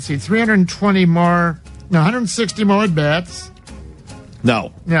 320 more. No, 160 more at bats.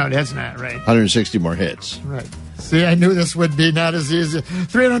 No, that's not right. 160 more hits. Right. See, I knew this would be not as easy.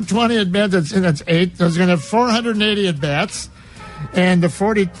 320 at bats, that's 8. So he's going to have 480 at bats. And the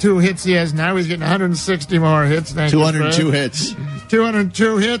 42 hits he has now, he's getting 160 more hits. 202 hits.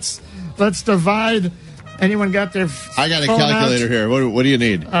 202 hits. Let's divide. Anyone got their I got a calculator here. What do you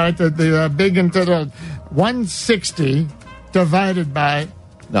need? All right, the big into the 160 divided by.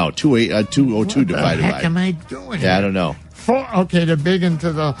 No, 202 divided by. What the heck am I doing? Yeah, I don't know. The big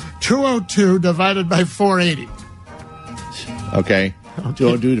into the 202 divided by 480. Okay.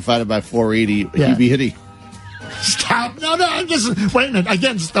 202 divided by 480. Yeah. He'd be hitting. Stop. No, I'm just. Wait a minute.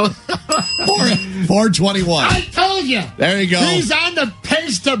 Against the. 421. I told you. There you go. He's on the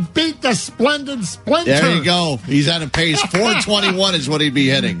pace to beat the splendid Splinter. There you go. He's on a pace. 421 is what he'd be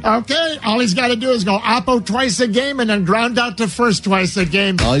hitting. Okay. All he's got to do is go oppo twice a game and then ground out to first twice a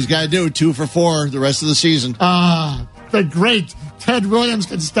game. All he's got to do, 2 for 4 the rest of the season. The great Ted Williams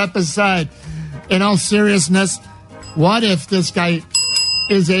can step aside. In all seriousness, what if this guy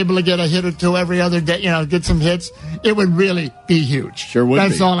is able to get a hit or two every other day, get some hits? It would really be huge. Sure would.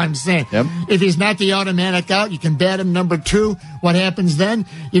 That's all I'm saying. Yep. If he's not the automatic out, you can bat him number 2. What happens then?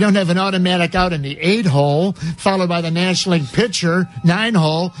 You don't have an automatic out in the 8 hole, followed by the National League pitcher, 9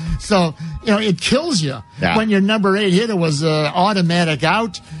 hole. So, it kills you when your number 8 hitter was automatic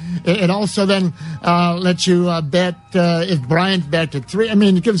out. It also then lets you bet if Bryant back to 3. I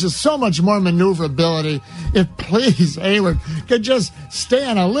mean, it gives us so much more maneuverability. If, please, Hayward could just stay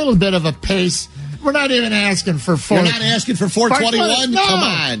on a little bit of a pace. We're not even asking for 4. You're not asking for 421? No. Come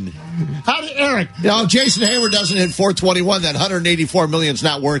on. How did Eric? Jason Hayward doesn't hit 421. That $184 million is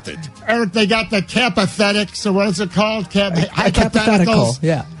not worth it. Eric, they got the capathetic. So what is it called? Hypotheticals.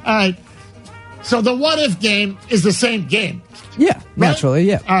 Yeah. All right. So the what-if game is the same game. Yeah, naturally,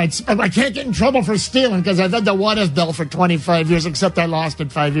 yeah. All right, so I can't get in trouble for stealing because I've had the what-if bill for 25 years, except I lost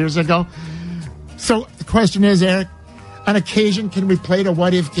it 5 years ago. So the question is, Eric, on occasion, can we play the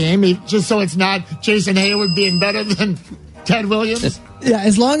what-if game just so it's not Jason Hayward being better than Ted Williams? Yeah,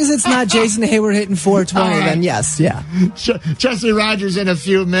 as long as it's not Jason Hayward hitting 420, then yes, yeah. Jesse Rogers in a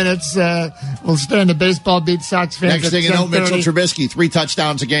few minutes. We'll stay on the baseball beat. Sox fans. Next thing you know, Mitchell Trubisky, 3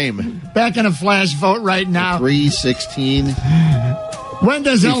 touchdowns a game. Back in a flash vote right now. 316. When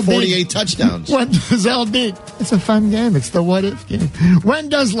does LB 48 touchdowns? When does LB? It's a fun game. It's the what if game. When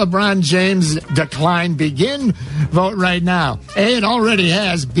does LeBron James' decline begin? Vote right now. A, it already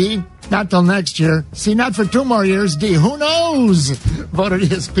has. B, not till next year. C, not for 2 more years. D, who knows? Vote at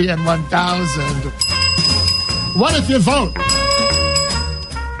ESPN 1000. What if you vote?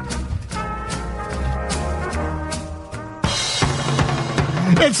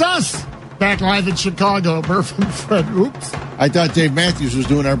 It's us. Back live in Chicago. Murph and Fred. Oops. I thought Dave Matthews was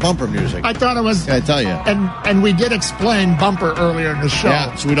doing our bumper music. I thought it was. I tell you. And we did explain bumper earlier in the show.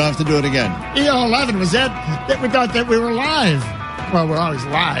 Yeah, so we don't have to do it again. EO11 was that we thought that we were live. Well, we're always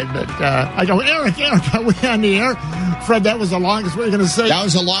live, but I go, Eric, are we on the air? Fred, that was the longest. What are you going to say? That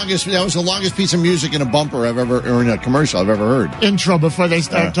was the longest piece of music in a bumper or in a commercial I've ever heard. Intro before they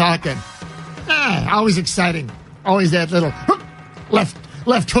start talking. Always exciting. Always that little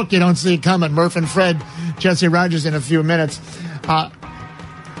left hook you don't see coming. Murph and Fred, Jesse Rogers in a few minutes. While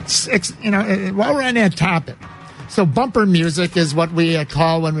we're on that topic, so bumper music is what we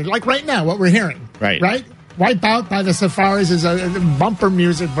call when we, like right now, what we're hearing. Right. Right? Wipe Out by the Safaris is a bumper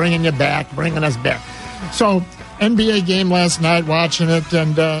music bringing us back. So, NBA game last night, watching it,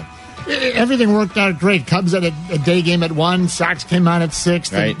 and everything worked out great. Cubs had a day game at 1, Sox came on at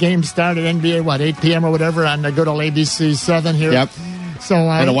 6. Right. The game started NBA, 8 p.m. or whatever on the good old ABC 7 here. Yep. So,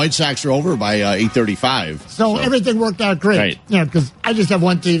 and the White Sox are over by 8:35. So everything worked out great. Right. You know, because I just have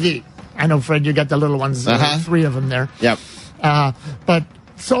one TV. I know, Fred, you got the little ones, 3 of them there. Yep. But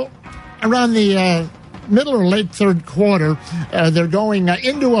so around the middle or late third quarter, they're going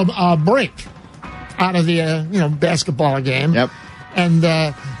into a break out of the basketball game. Yep. And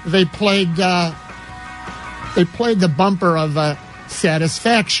they played the bumper of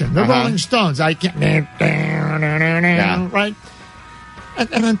Satisfaction. The Rolling Stones. I can't. Right.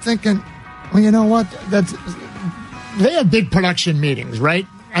 And I'm thinking, well, you know what? They have big production meetings, right?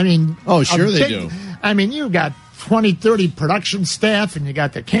 I mean, oh, sure they do. I mean, you got 20, 30 production staff, and you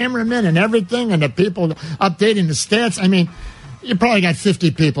got the cameramen and everything, and the people updating the stats. I mean, you probably got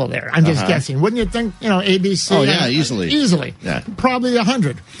 50 people there. I'm just guessing. Wouldn't you think, ABC? Oh, yeah, easily. Easily. Yeah. Probably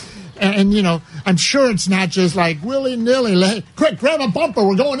 100. And, I'm sure it's not just like willy-nilly. Quick, grab a bumper.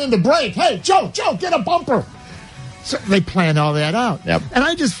 We're going into break. Hey, Joe, get a bumper. So they planned all that out. Yep. And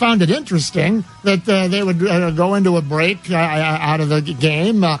I just found it interesting that they would go into a break out of the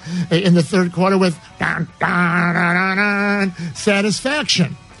game in the third quarter with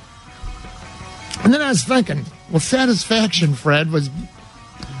Satisfaction. And then I was thinking, well, Satisfaction, Fred, was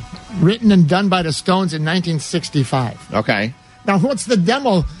written and done by the Stones in 1965. Okay. Now, what's the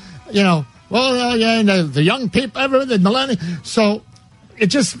demo? The young people, the millennium. So it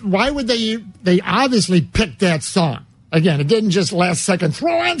just, why would they obviously picked that song. Again, it didn't just last second,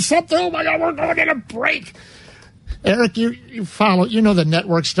 throw on something, oh my God, we're going in a break. Eric, you follow, the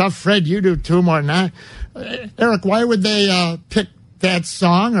network stuff. Fred, you do too, more than I. Eric, why would they pick that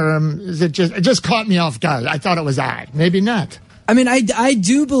song? Or is it just caught me off guard? I thought it was odd. Maybe not. I mean, I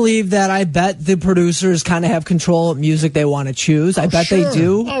do believe that I bet the producers kind of have control of music they want to choose. I bet they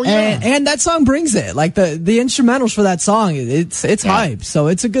do. Oh, yeah. And that song brings it. Like the instrumentals for that song, it's hype. So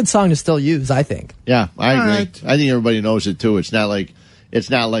it's a good song to still use, I think. Yeah, I agree. Right. I think everybody knows it too. It's not like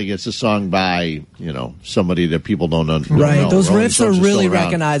it's a song by, somebody that people don't know. Right. Those Rolling riffs are Stones really still around.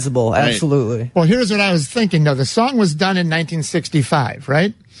 recognizable. Right. Absolutely. Well, here's what I was thinking, though. The song was done in 1965,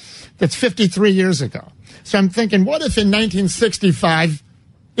 right? That's 53 years ago. So I'm thinking, what if in 1965,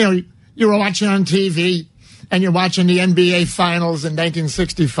 you were watching on TV and you're watching the NBA Finals in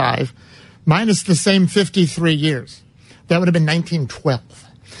 1965, minus the same 53 years. That would have been 1912.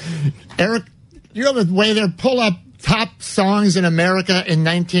 Eric, you have a way there, pull up top songs in America in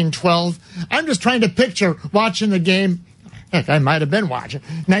 1912. I'm just trying to picture watching the game. Heck, I might have been watching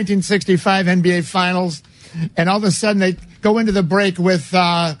 1965 NBA Finals, and all of a sudden they go into the break with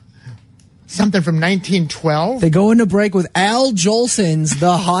something from 1912. They go into break with Al Jolson's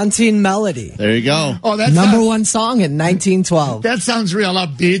 "The Haunting Melody." There you go. Oh, that's number one song in 1912. That sounds real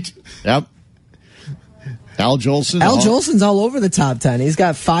upbeat. Yep. Al Jolson. Al Jolson's all over the top 10. He's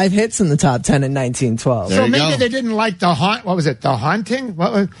got 5 hits in the top 10 in 1912. There So you maybe go. they didn't like the haunt. What was it? The Haunting?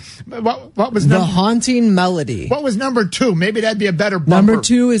 What was The number? Haunting Melody. What was number 2? Maybe that'd be a better bumper. Number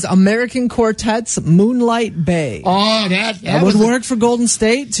 2 is American Quartet's "Moonlight Bay." Oh, that would was work for Golden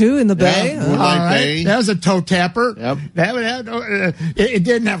State too in the Bay. Moonlight All right. Bay. That was a toe tapper. Yep. It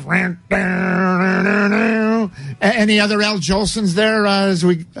didn't have any other Al Jolsons there as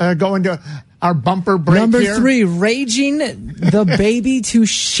we go into our bumper break Number here. 3, "Raging the Baby to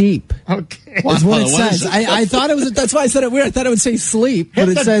Sheep." Okay. Is what it What says. is it? I thought it was. That's why I said it weird. I thought it would say "sleep," but Hit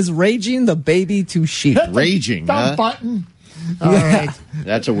it the- says "Raging the Baby to Sheep." Raging, Dumb huh? button. All right.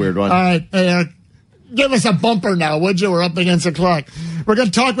 That's a weird one. All right. Give us a bumper now, would you? We're up against the clock. We're going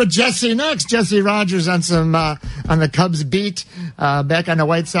to talk with Jesse next. Jesse Rogers on some on the Cubs beat, back on the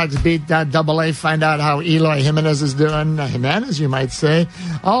White Sox beat. AA. Find out how Eloy Jimenez is doing. Jimenez, you might say.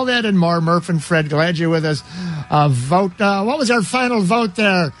 All that and more. Murph and Fred, glad you're with us. Vote. What was our final vote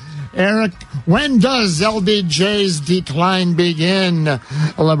there, Eric? When does LBJ's decline begin?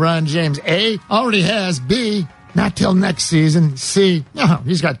 LeBron James, A, already has. B, not till next season. C,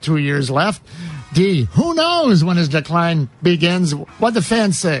 he's got 2 years left. D, who knows when his decline begins. What'd the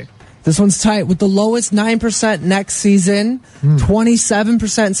fans say? This one's tight with the lowest 9% next season.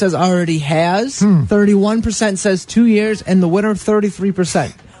 27% says already has. 31% says 2 years, and the winner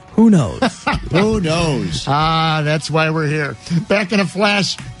 33%. Who knows? Who knows? That's why we're here. Back in a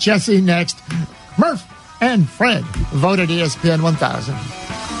flash. Jesse next. Murph and Fred voted ESPN 1000.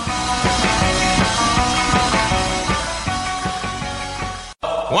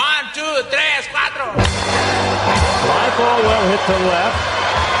 One, two, tres, cuatro. Fly ball well hit to left.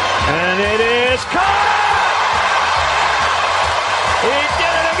 And it is caught! He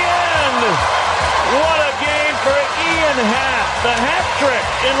did it again! What a game for Ian Happ. The hat trick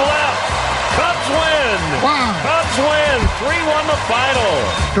in left. Cubs win. Wow. Cubs win. 3-1 the final.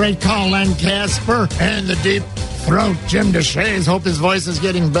 Great call, Len Casper. And the deep throat, Jim DeShays. Hope his voice is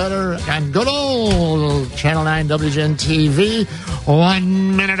getting better. And good old Channel 9 WGN TV.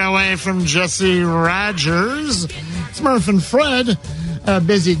 1 minute away from Jesse Rogers. It's Murph and Fred. A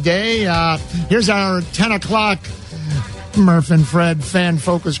busy day. Here's our 10 o'clock Murph and Fred fan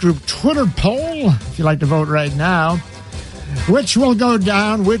focus group Twitter poll. If you'd like to vote right now. Which will go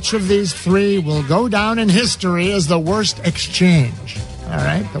down? Which of these three will go down in history as the worst exchange? All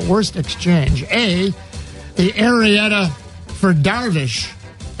right, the worst exchange. A, the Arrieta for Darvish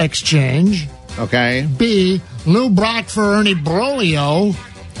exchange. Okay. B, Lou Brock for Ernie Broglio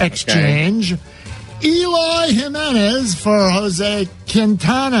exchange. Okay. Eloy Jimenez for Jose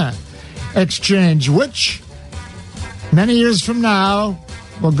Quintana exchange, which many years from now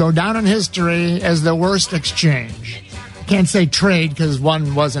will go down in history as the worst exchange. Can't say trade because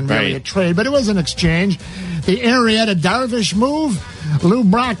one wasn't really a trade, but it was an exchange. The Arrieta Darvish move, Lou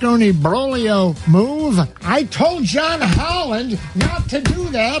Brock Ernie Broglio move. I told John Holland not to do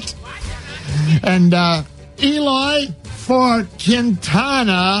that. And Eloy for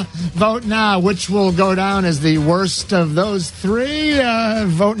Quintana. Vote now. Which will go down as the worst of those three?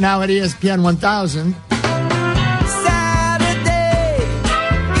 Vote now at ESPN 1000. Saturday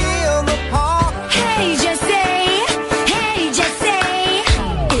in the park. Hey, Jesse. Hey, Jesse.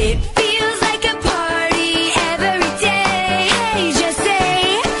 It feels like a party every day. Hey,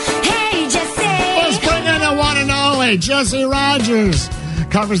 Jesse. Hey, Jesse. Let's bring in the one and only Jesse Rogers.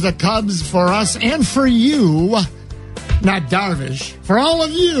 Covers the Cubs for us and for you. Not Darvish. For all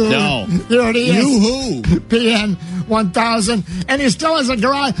of you. No. Here it is. You who? PN 1000. And he still has a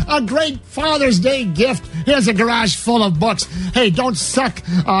garage, a great Father's Day gift. He has a garage full of books. Hey, don't suck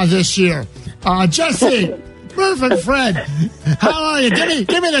this year. Jesse, Murph and Fred, how are you?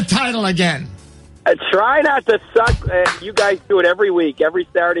 Give me the title again. Try not to suck. You guys do it every week, every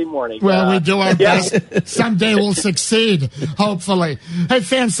Saturday morning. Well, we do our best. Someday we'll succeed, hopefully. Hey,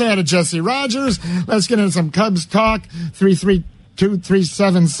 fans, say hi to Jesse Rogers. Let's get into some Cubs talk.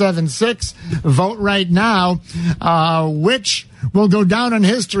 332-3776. Vote right now. Which will go down in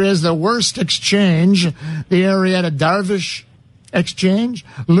history as the worst exchange? The Arrieta Darvish exchange?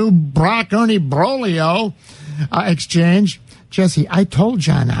 Lou Brock Ernie Broglio exchange? Jesse, I told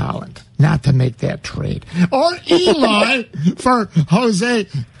John Holland not to make that trade. Or Eloy for Jose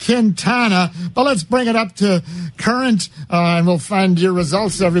Quintana. But let's bring it up to current, and we'll find your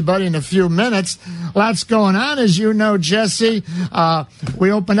results, everybody, in a few minutes. Lots going on, as you know, Jesse.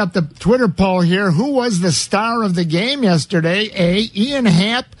 We opened up the Twitter poll here. Who was the star of the game yesterday? A, Ian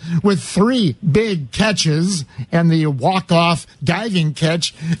Happ with 3 big catches and the walk-off diving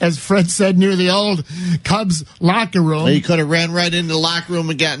catch, as Fred said, near the old Cubs locker room. Well, he could have ran right into the locker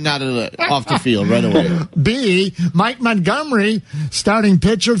room and gotten out of off the field right away. B, Mike Montgomery, starting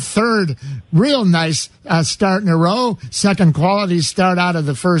pitcher, 3rd real nice start in a row. 2nd quality start out of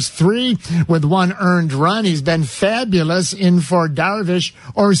the first 3 with 1 earned run. He's been fabulous in for Darvish.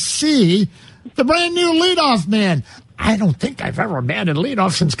 Or C, the brand new leadoff man. I don't think I've ever batted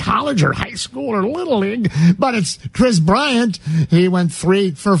leadoff since college or high school or Little League, but it's Chris Bryant. He went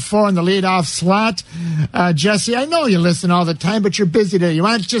 3 for 4 in the leadoff slot. Jesse, I know you listen all the time, but you're busy today. You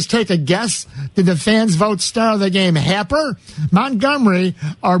want to just take a guess? Did the fans vote star of the game Happer, Montgomery,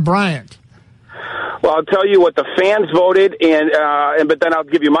 or Bryant? Well, I'll tell you what the fans voted, but then I'll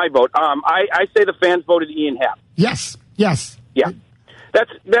give you my vote. I say the fans voted Ian Happ. Yes. Yeah.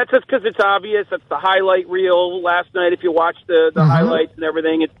 That's just because it's obvious. That's the highlight reel last night. If you watch the highlights and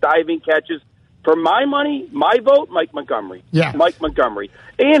everything, it's diving catches. For my money, my vote, Mike Montgomery. Yeah. Mike Montgomery.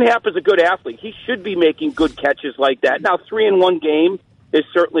 Ian Happ is a good athlete. He should be making good catches like that. Now, 3-in-1 game is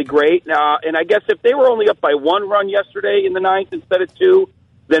certainly great. And I guess if they were only up by 1 run yesterday in the 9th instead of 2,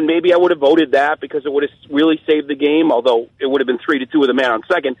 then maybe I would have voted that because it would have really saved the game, although it would have been 3-2 with a man on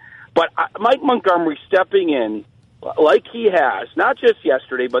second. But Mike Montgomery stepping in like he has, not just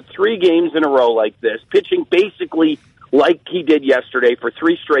yesterday, but 3 games in a row like this, pitching basically like he did yesterday for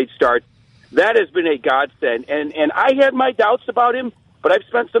 3 straight starts, that has been a godsend. And I had my doubts about him, but I've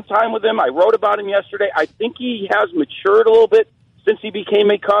spent some time with him. I wrote about him yesterday. I think he has matured a little bit since he became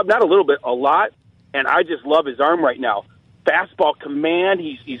a Cub. Not a little bit, a lot. And I just love his arm right now. Fastball command.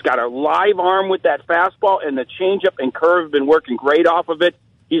 He's got a live arm with that fastball, and the changeup and curve have been working great off of it.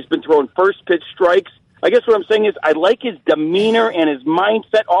 He's been throwing first pitch strikes. I guess what I'm saying is I like his demeanor and his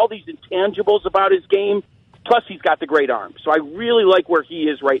mindset, all these intangibles about his game. Plus, he's got the great arm. So I really like where he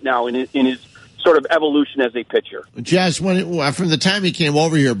is right now in his sort of evolution as a pitcher. Jess, from the time he came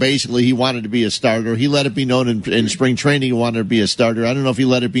over here, basically he wanted to be a starter. He let it be known in spring training he wanted to be a starter. I don't know if he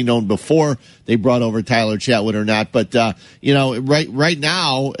let it be known before they brought over Tyler Chatwood or not, but right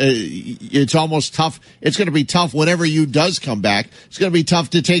now it's almost tough. It's going to be tough whenever you does come back. It's going to be tough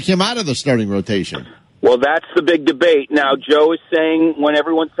to take him out of the starting rotation. Well, that's the big debate. Now, Joe is saying when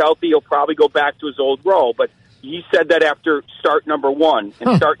everyone's healthy, he'll probably go back to his old role, but he said that after start number 1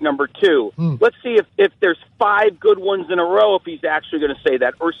 and start number 2. Let's see if there's 5 good ones in a row, if he's actually going to say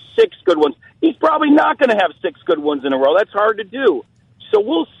that, or 6 good ones. He's probably not going to have 6 good ones in a row. That's hard to do. So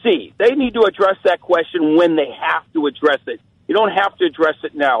we'll see. They need to address that question when they have to address it. You don't have to address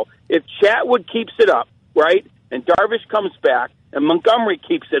it now. If Chatwood keeps it up, right, and Darvish comes back, and Montgomery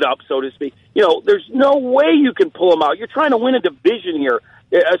keeps it up, so to speak, there's no way you can pull him out. You're trying to win a division here.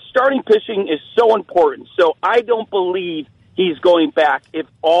 Starting pitching is so important. So I don't believe he's going back if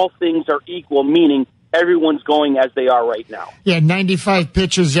all things are equal, meaning everyone's going as they are right now. Yeah, 95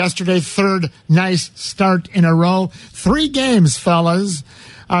 pitches yesterday, 3rd nice start in a row. 3 games, fellas.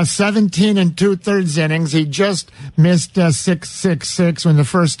 17 2/3 innings. He just missed 6.66 when the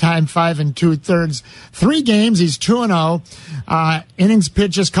first time 5 2/3. 3 games. He's 2-0. Innings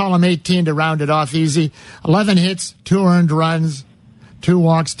pitches, column 18 to round it off easy. 11 hits, 2 earned runs, 2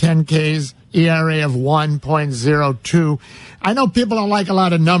 walks, 10 Ks, ERA of 1.02. I know people don't like a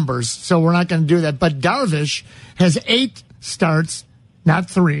lot of numbers, so we're not going to do that. But Darvish has 8 starts, not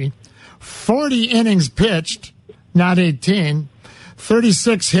 3. 40 innings pitched, not 18.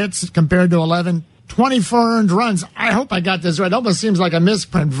 36 hits compared to 11. 24 earned runs. I hope I got this right. It almost seems like a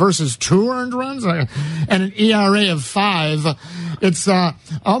misprint versus 2 earned runs and an ERA of 5. It's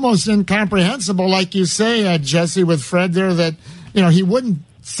almost incomprehensible, like you say, Jesse, with Fred there, that he wouldn't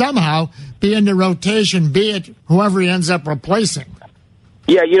somehow be in the rotation, be it whoever he ends up replacing.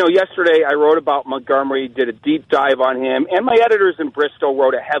 Yeah, yesterday I wrote about Montgomery, did a deep dive on him, and my editors in Bristol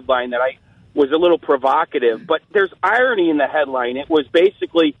wrote a headline that I was a little provocative, but there's irony in the headline. It was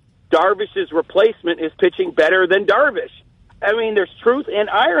basically Darvish's replacement is pitching better than Darvish. I mean, there's truth and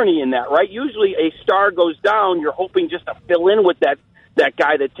irony in that, right? Usually a star goes down, you're hoping just to fill in with that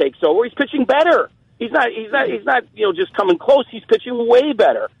guy that takes over. He's pitching better. He's not just coming close. He's pitching way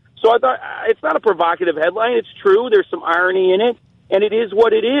better. So I thought it's not a provocative headline. It's true. There's some irony in it, and it is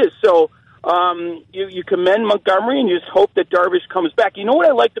what it is. So you commend Montgomery and you just hope that Darvish comes back. You know what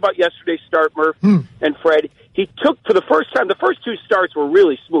I liked about yesterday's start, Murph and Fred? He took, for the first time, the first 2 starts were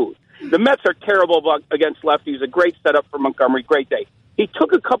really smooth. The Mets are terrible against lefties. A great setup for Montgomery. Great day. He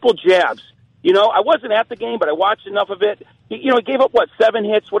took a couple jabs. I wasn't at the game, but I watched enough of it. He gave up, 7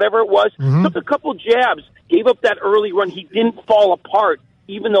 hits, whatever it was. Took a couple jabs, gave up that early run. He didn't fall apart,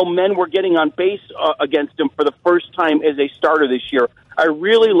 even though men were getting on base against him for the first time as a starter this year. I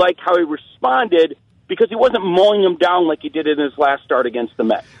really like how he responded because he wasn't mowing him down like he did in his last start against the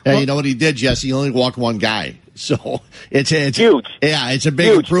Mets. Hey, you know what he did, Jesse? He only walked 1 guy. So it's huge. Yeah, it's a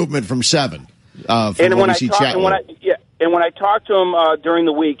big improvement from 7. And when I talked to him during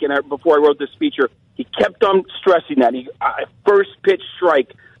the week and before I wrote this feature, he kept on stressing that. First pitch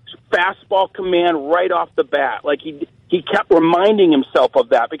strike, fastball command right off the bat. Like he kept reminding himself of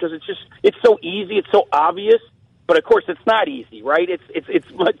that because it's so easy, it's so obvious. But of course, it's not easy, right?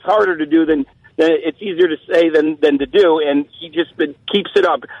 It's much harder to do than it's easier to say than to do. And he just keeps it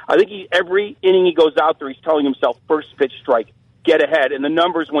up. I think every inning he goes out there, he's telling himself first pitch strike, get ahead. And the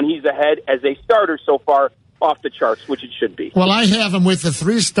numbers when he's ahead as a starter so far, off the charts, which it should be. Well, I have him with the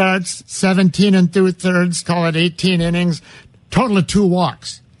 3 starts, 17 2/3, call it 18 innings, total of 2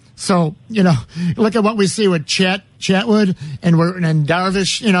 walks. So, look at what we see with Chatwood and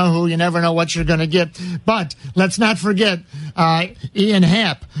Darvish, who you never know what you're going to get. But let's not forget Ian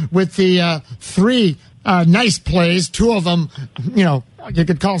Happ with the 3 nice plays, 2 of them, you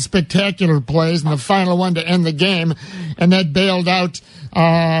could call spectacular plays, and the final one to end the game. And that bailed out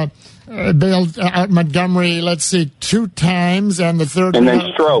bailed out Montgomery, let's see, 2 times, and the third and then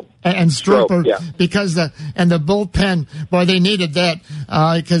one, Strope. And Stroper, yeah. because the bullpen, boy, they needed that,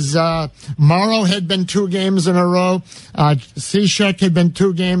 because Morrow had been 2 games in a row, Cishek had been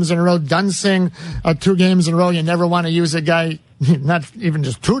 2 games in a row, Dunsing 2 games in a row. You never want to use a guy, not even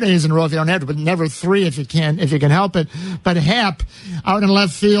just 2 days in a row if you don't have to, but never 3 if you can help it. But Happ out in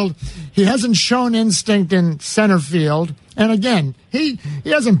left field, he hasn't shown instinct in center field. And again, he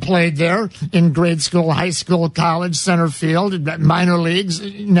hasn't played there in grade school, high school, college, center field, minor leagues,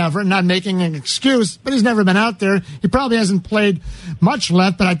 never, not making an excuse, but he's never been out there. He probably hasn't played much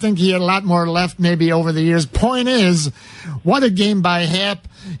left, but I think he had a lot more left maybe over the years. Point is, what a game by Happ,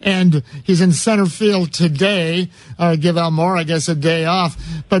 and he's in center field today. Give Elmore, I guess, a day off.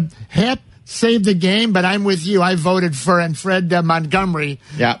 But Happ saved the game, but I'm with you. I voted for Fred Montgomery.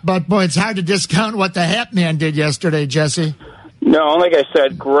 Yeah. But, boy, it's hard to discount what the Happ man did yesterday, Jesse. No, like I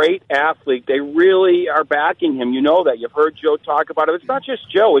said, great athlete. They really are backing him. You know that. You've heard Joe talk about it. It's not just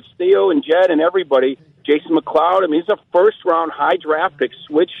Joe. It's Theo and Jed and everybody. Jason McLeod. I mean, he's a first-round high draft pick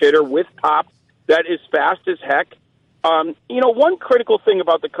switch hitter with pop that is fast as heck. One critical thing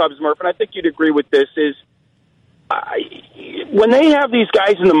about the Cubs, Murph, and I think you'd agree with this, is when they have these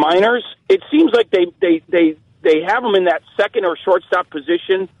guys in the minors, it seems like they have them in that second or shortstop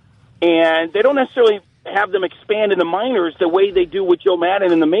position, and they don't necessarily have them expand in the minors the way they do with Joe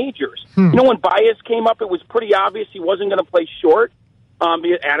Madden in the majors. When Baez came up, it was pretty obvious he wasn't going to play short.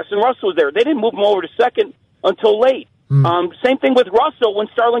 Addison Russell was there. They didn't move him over to second until late. Same thing with Russell. When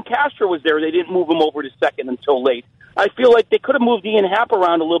Starlin Castro was there, they didn't move him over to second until late. I feel like they could have moved Ian Happ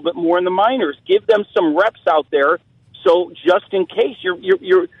around a little bit more in the minors. Give them some reps out there, so just in case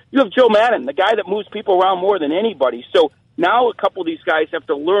you have Joe Madden, the guy that moves people around more than anybody. So now a couple of these guys have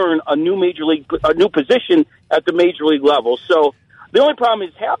to learn a new position at the major league level. So the only problem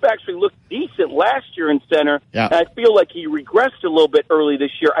is Happ actually looked decent last year in center. Yeah. And I feel like he regressed a little bit early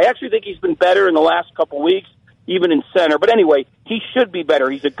this year. I actually think he's been better in the last couple of weeks, even in center. But anyway, he should be better.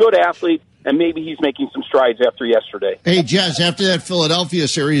 He's a good athlete, and maybe he's making some strides after yesterday. Hey, Jess, after that Philadelphia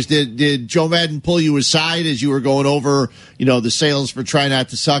series, did Joe Madden pull you aside as you were going over, the sales for Try Not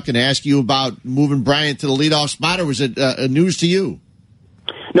to Suck and ask you about moving Bryant to the leadoff spot, or was it news to you?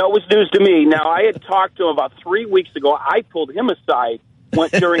 No, it was news to me. Now, I had talked to him about 3 weeks ago. I pulled him aside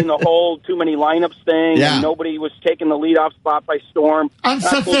during the whole too many lineups thing, and nobody was taking the leadoff spot by storm.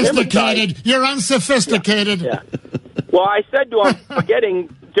 Unsophisticated. You're unsophisticated. Yeah. Well, I said to him, forgetting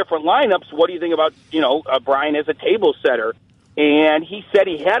different lineups, what do you think about, Brian as a table setter? And he said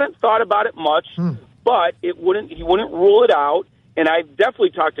he hadn't thought about it much, but he wouldn't rule it out. And I've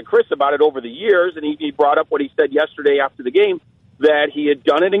definitely talked to Chris about it over the years, and he brought up what he said yesterday after the game, that he had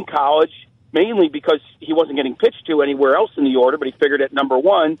done it in college, mainly because he wasn't getting pitched to anywhere else in the order, but he figured at number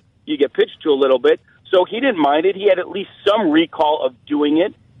 1, you get pitched to a little bit. So he didn't mind it. He had at least some recall of doing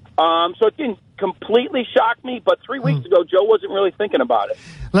it. So it didn't completely shock me, but 3 weeks ago, Joe wasn't really thinking about it.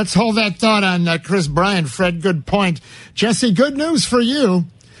 Let's hold that thought on Chris Bryant. Fred, good point. Jesse, good news for you.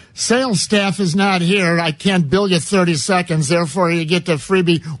 Sales staff is not here. I can't bill you 30 seconds, therefore you get the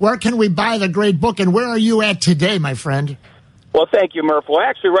freebie. Where can we buy the great book, and where are you at today, my friend? Well, thank you, Murph. Well,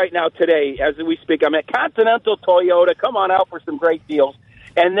 actually, right now, today, as we speak, I'm at Continental Toyota. Come on out for some great deals.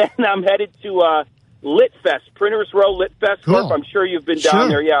 And then I'm headed to Litfest, Printers Row Litfest. Cool. Murph, I'm sure you've been down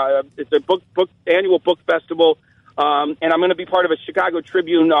there. Yeah, it's a annual book festival. And I'm going to be part of a Chicago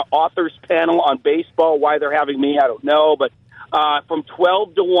Tribune authors panel on baseball. Why they're having me, I don't know. But from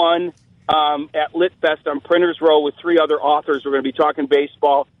 12 to 1 at Litfest on Printers Row with 3 other authors, we're going to be talking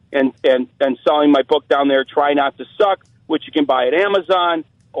baseball and selling my book down there, Try Not to Suck, which you can buy at Amazon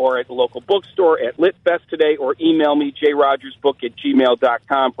or at the local bookstore at Litfest today, or email me,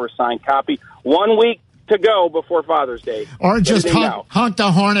 jrogersbook@gmail.com for a signed copy. 1 week to go before Father's Day. Or just honk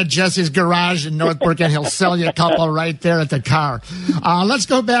the horn at Jesse's garage in Northbrook, and he'll sell you a couple right there at the car. Let's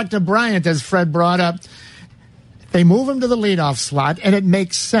go back to Bryant, as Fred brought up. They move him to the leadoff slot, and it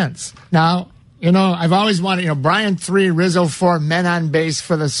makes sense. Now, I've always wanted, Bryant 3, Rizzo 4, men on base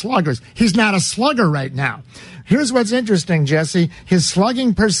for the sluggers. He's not a slugger right now. Here's what's interesting, Jesse. His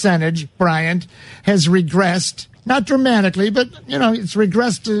slugging percentage, Bryant, has regressed, not dramatically, but, it's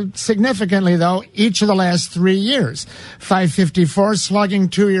regressed significantly, though, each of the last 3 years. 554 slugging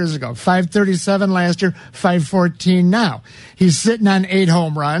 2 years ago, 537 last year, 514 now. He's sitting on 8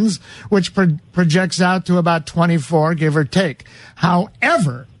 home runs, which projects out to about 24, give or take.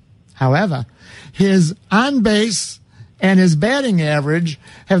 However, his on-base and his batting average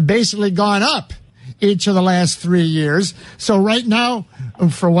have basically gone up each of the last 3 years. So right now,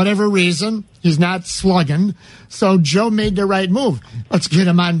 for whatever reason, He's not slugging. So Joe made the right move. Let's get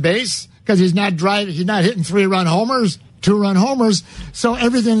him on base because he's not driving. He's not hitting 3-run homers, 2-run homers. So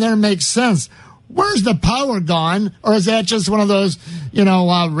everything there makes sense. Where's the power gone? Or is that just one of those,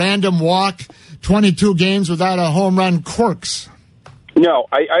 random walk 22 games without a home run quirks? No,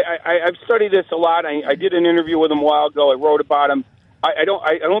 I've studied this a lot. I did an interview with him a while ago. I wrote about him. I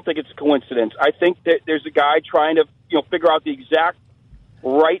don't think it's a coincidence. I think that there's a guy trying to figure out the exact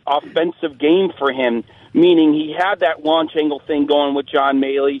right offensive game for him. Meaning he had that launch angle thing going with John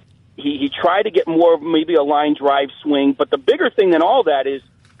Maley. He tried to get more of maybe a line drive swing. But the bigger thing than all that is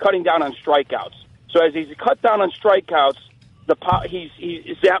cutting down on strikeouts. So as he's cut down on strikeouts,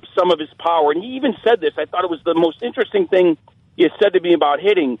 he zapped some of his power. And he even said this. I thought it was the most interesting thing he has said to me about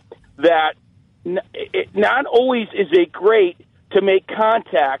hitting, that it not always is it great to make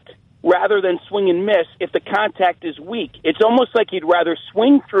contact rather than swing and miss if the contact is weak. It's almost like he'd rather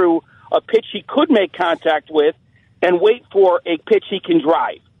swing through a pitch he could make contact with and wait for a pitch he can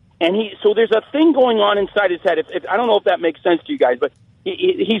drive. And so there's a thing going on inside his head. If I don't know if that makes sense to you guys, but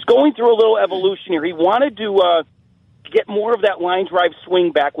he's going through a little evolution here. He wanted to get more of that line drive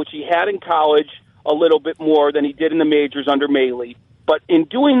swing back, which he had in college a little bit more than he did in the majors under Maley. But in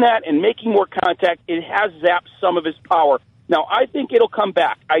doing that and making more contact, it has zapped some of his power. Now, I think it'll come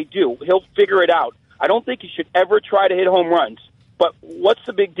back. I do. He'll figure it out. I don't think he should ever try to hit home runs. But what's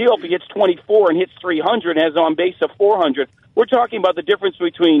the big deal if he hits 24 and hits 300 and has on base of 400? We're talking about the difference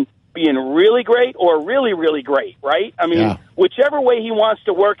between being really great or really, really great, right? I mean, whichever way he wants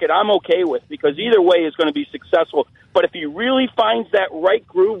to work it, I'm okay with, because either way is going to be successful. But if he really finds that right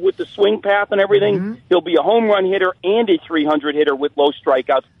groove with the swing path and everything, he'll be a home run hitter and a 300 hitter with low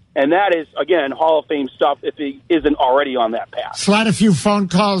strikeouts. And that is, again, Hall of Fame stuff if he isn't already on that path. Slide a few phone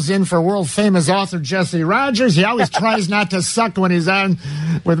calls in for world-famous author Jesse Rogers. He always tries not to suck when he's on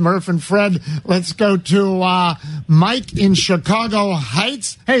with Murph and Fred. Let's go to Mike in Chicago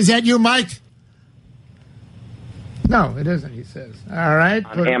Heights. Hey, is that you, Mike? No, it isn't, he says. All right.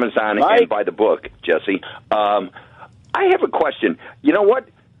 On Amazon and buy the book, Jesse. I have a question. You know what?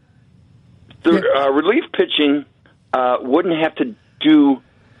 The relief pitching wouldn't have to do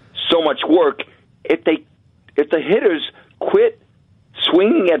so much work if the hitters quit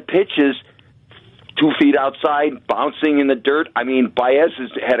swinging at pitches 2 feet outside, bouncing in the dirt. I mean, Baez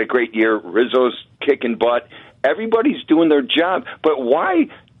has had a great year. Rizzo's kicking butt. Everybody's doing their job. But why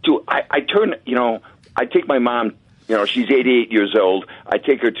do I take my mom, she's 88 years old. I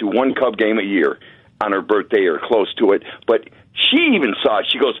take her to one Cub game a year on her birthday or close to it. But she even saw it.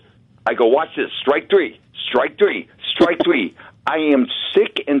 She goes, I go, watch this. Strike three, strike three, strike three. I am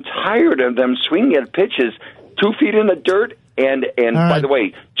sick and tired of them swinging at pitches 2 feet in the dirt. And by the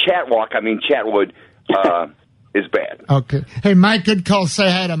way, Chatwood is bad. Okay. Hey, Mike, good call. Say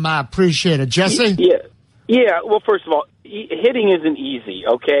hi to Ma. Appreciate it. Jesse? Yeah. Well, first of all, hitting isn't easy,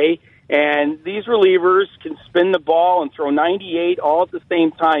 okay? And these relievers can spin the ball and throw 98 all at the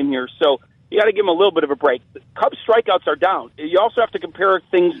same time here. So you got to give them a little bit of a break. The Cubs strikeouts are down. You also have to compare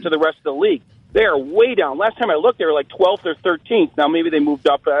things to the rest of the league. They are way down. Last time I looked, they were like 12th or 13th. Now, maybe they moved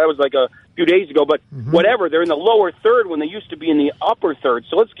up. That was like a few days ago. But whatever, they're in the lower third when they used to be in the upper third.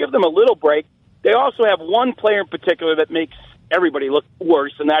 So let's give them a little break. They also have one player in particular that makes everybody look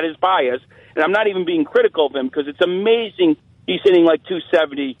worse, and that is Baez. And I'm not even being critical of him because it's amazing he's hitting like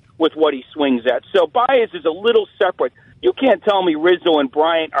 270 with what he swings at. So Baez is a little separate. You can't tell me Rizzo and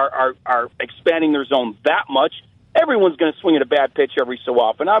Bryant are expanding their zone that much. Everyone's going to swing at a bad pitch every so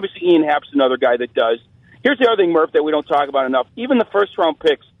often. Obviously, Ian Happ's another guy that does. Here's the other thing, Murph, that we don't talk about enough. Even the first-round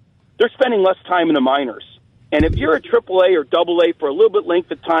picks, they're spending less time in the minors. And if you're a AAA or AA for a little bit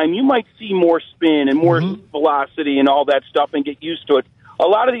length of time, you might see more spin and more velocity and all that stuff and get used to it. A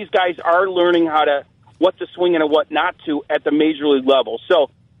lot of these guys are learning what to swing and what not to at the major league level. So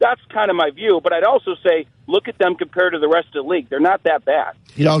that's kind of my view. But I'd also say look at them compared to the rest of the league. They're not that bad.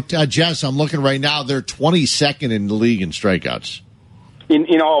 Jess, I'm looking right now. They're 22nd in the league in strikeouts.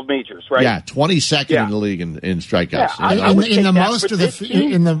 In all majors, right? Yeah, 22nd in the league in strikeouts. Yeah, in the most or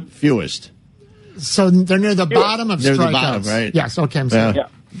in the fewest. So they're near the bottom of strikeouts. Near the bottom, right? Yes, okay, I'm sorry. Yeah.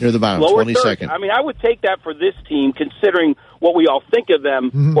 Near the bottom, Lower 22nd. third. I mean, I would take that for this team, considering what we all think of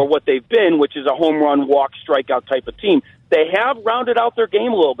them or what they've been, which is a home run, walk, strikeout type of team. They have rounded out their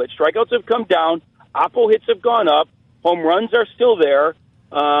game a little bit. Strikeouts have come down. Oppo hits have gone up. Home runs are still there.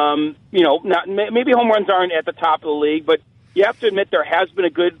 Maybe home runs aren't at the top of the league, but you have to admit there has been a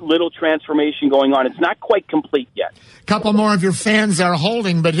good little transformation going on. It's not quite complete yet. A couple more of your fans are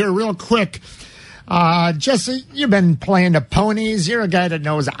holding, but here real quick. Jesse, you've been playing the ponies. You're a guy that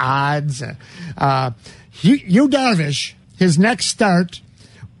knows odds. Darvish, his next start,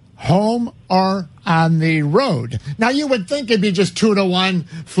 home or on the road. Now, you would think it'd be just 2-1,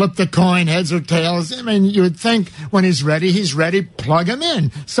 flip the coin, heads or tails. I mean, you would think when he's ready, plug him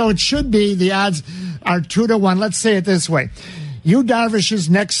in. So it should be, the odds are 2-1. Let's say it this way. Yu Darvish's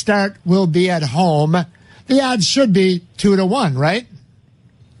next start will be at home. The odds should be 2-1, right?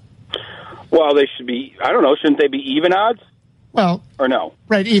 Well, they should be, I don't know, shouldn't they be even odds? Well, or no?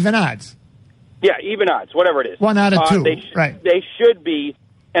 Right, even odds. Yeah, even odds, whatever it is. 1 out of 2, right. They should be,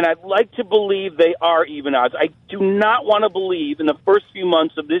 and I'd like to believe they are even odds. I do not want to believe in the first few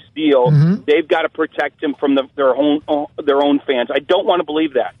months of this deal they've got to protect him from their own fans. I don't want to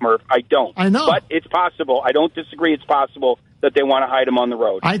believe that, Murph. I don't. I know. But it's possible. I don't disagree. It's possible that they want to hide him on the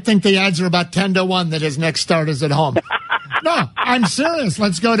road. I think the odds are about 10-1 that his next start is at home. No, I'm serious.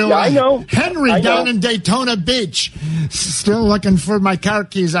 Let's go to I know. Henry down in Daytona Beach. Still looking for my car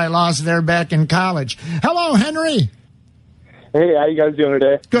keys I lost there back in college. Hello, Henry. Hey, how you guys doing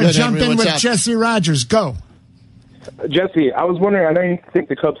today? Good. Jump in with Jesse Rogers. Go. Jesse, I was wondering, I know you think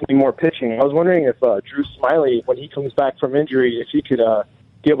the Cubs need more pitching. I was wondering if Drew Smyly, when he comes back from injury, if he could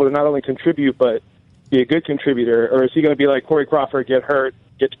be able to not only contribute, but be a good contributor, or is he going to be like Corey Crawford, get hurt,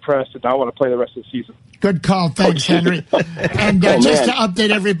 get depressed, and not want to play the rest of the season? Good call. Thanks, Henry. And just to update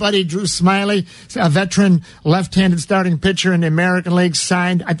everybody, Drew Smyly, a veteran left-handed starting pitcher in the American League,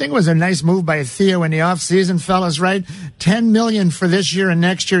 signed, I think it was a nice move by Theo in the offseason, fellas, right? $10 million for this year and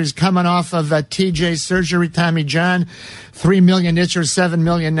next year. He's coming off of TJ surgery, Tommy John. $3 million this year, $7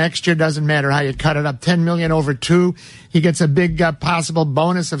 million next year. Doesn't matter how you cut it up. $10 million over 2. He gets a big possible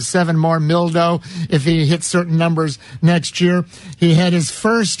bonus of 7 more Mildo if he hits certain numbers next year. He had his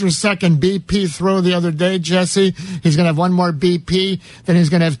first or second BP throw the other day, Jesse. He's going to have 1 more BP. Then he's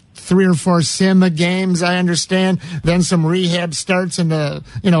going to have 3 or 4 sim games, I understand. Then some rehab starts in the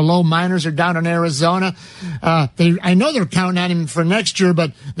low minors or down in Arizona. I know they're counting on him for next year,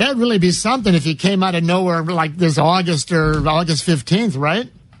 but that'd really be something if he came out of nowhere like this August or August 15th, right?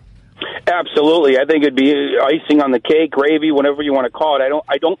 Absolutely. I think it'd be icing on the cake, gravy, whatever you want to call it.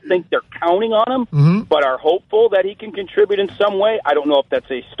 I don't think they're counting on him, but are hopeful that he can contribute in some way. I don't know if that's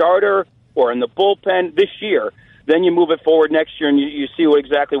a starter or in the bullpen this year. Then you move it forward next year and you see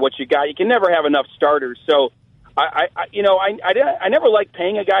exactly what you got. You can never have enough starters. So, I never liked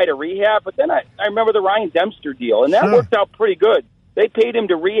paying a guy to rehab, but then I remember the Ryan Dempster deal, and that worked out pretty good. They paid him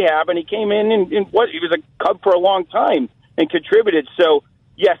to rehab, and he came in and he was a Cub for a long time and contributed. So,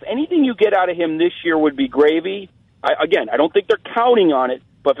 yes, anything you get out of him this year would be gravy. I don't think they're counting on it,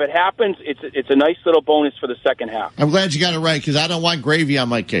 but if it happens, it's a nice little bonus for the second half. I'm glad you got it right, because I don't want gravy on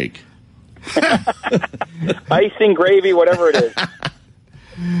my cake. Icing, gravy, whatever it is.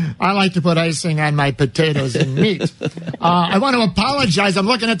 I like to put icing on my potatoes and meat. I want to apologize. I'm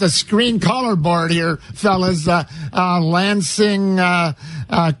looking at the screen caller board here, fellas. Lansing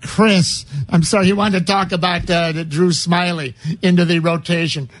Chris. I'm sorry, he wanted to talk about Drew Smyly into the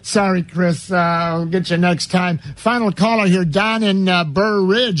rotation. Sorry, Chris. I'll get you next time. Final caller here, Don in Burr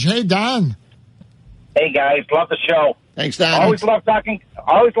Ridge. Hey, Don. Hey, guys. Love the show. Thanks, Don. Always love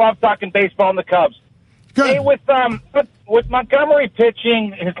talking baseball and the Cubs. Good. Hey, with Montgomery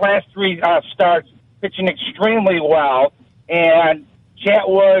pitching his last 3 starts, pitching extremely well, and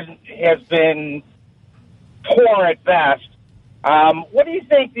Chatwood has been poor at best. What do you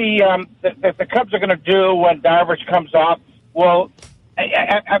think the Cubs are going to do when Darvish comes off? Well,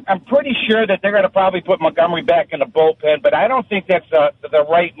 I'm pretty sure that they're going to probably put Montgomery back in the bullpen, but I don't think that's the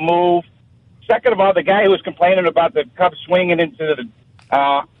right move. Second of all, the guy who was complaining about the Cubs swinging into the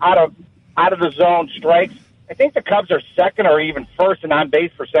out of the zone strikes, I think the Cubs are second or even first in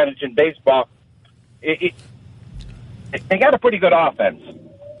on-base percentage in baseball. They got a pretty good offense.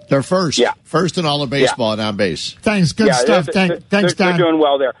 They're first. Yeah. First in all of baseball and on base. Thanks. Good stuff. Thanks, Don. They're doing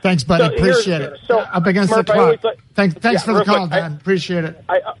well there. Thanks, buddy. Appreciate it. Up against Murph, the clock. Thanks for the call, Don. Appreciate it.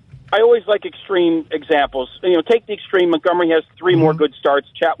 I always like extreme examples. Take the extreme. Montgomery has 3 more good starts.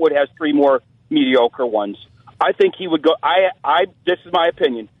 Chatwood has 3 more mediocre ones. I think he would go. This is my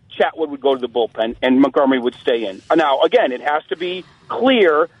opinion. Chatwood would go to the bullpen, and Montgomery would stay in. Now, again, it has to be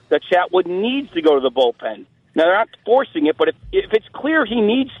clear that Chatwood needs to go to the bullpen. Now, they're not forcing it, but if it's clear he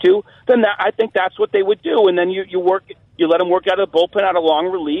needs to, then I think that's what they would do. And then you let him work out of the bullpen out of long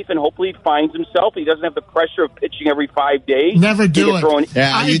relief, and hopefully he finds himself. He doesn't have the pressure of pitching every 5 days. Never do it. You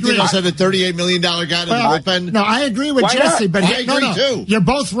think I'll send a $38 million guy to the bullpen? No, I agree with Jesse, but I agree too. You're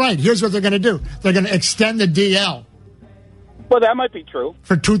both right. Here's what they're going to do. They're going to extend the DL. Well, that might be true.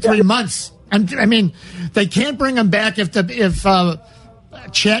 For 2-3 months. I mean, they can't bring him back if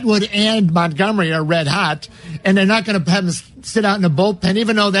Chatwood and Montgomery are red hot, and they're not going to have him sit out in the bullpen,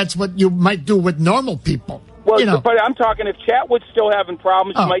 even though that's what you might do with normal people. Well, but I'm talking if Chatwood's still having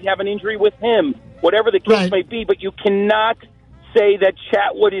problems, you might have an injury with him, whatever the case may be. But you cannot say that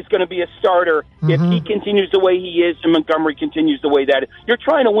Chatwood is going to be a starter if he continues the way he is and Montgomery continues the way that is. You're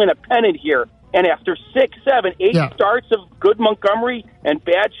trying to win a pennant here, and after 6, 7, 8 starts of good Montgomery and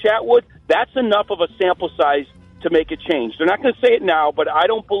bad Chatwood, that's enough of a sample size to make a change. They're not going to say it now, but I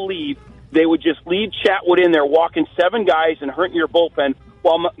don't believe they would just leave Chatwood in there walking 7 guys and hurting your bullpen.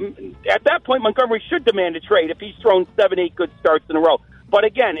 Well, at that point, Montgomery should demand a trade if he's thrown 7, 8 good starts in a row. But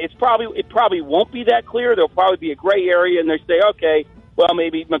again, it probably won't be that clear. There'll probably be a gray area, and they say, okay, well,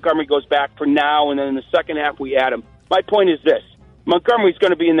 maybe Montgomery goes back for now, and then in the second half we add him. My point is this. Montgomery's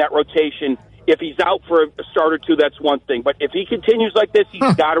going to be in that rotation. If he's out for a start or two, that's one thing. But if he continues like this,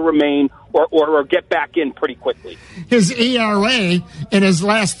 he's got to remain or get back in pretty quickly. His ERA in his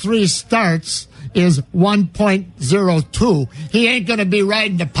last 3 starts is 1.02. He ain't going to be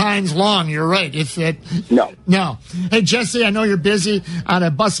riding the pines long. You're right. No. Hey, Jesse, I know you're busy on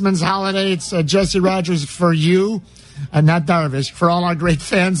a busman's holiday. It's Jesse Rogers for you. Not Darvish, for all our great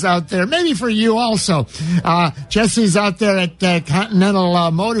fans out there. Maybe for you also. Jesse's out there at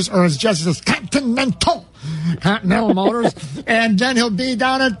Continental Motors, or as Jesse says, Continental Motors. And then he'll be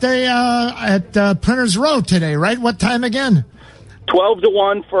down at Printers Row today, right? What time again? 12 to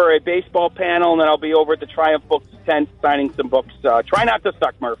 1 for a baseball panel, and then I'll be over at the Triumph Books tent signing some books. Try not to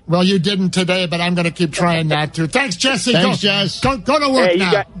suck, Murph. Well, you didn't today, but I'm going to keep trying not to. Thanks, Jesse. Thanks, Jess. Go to work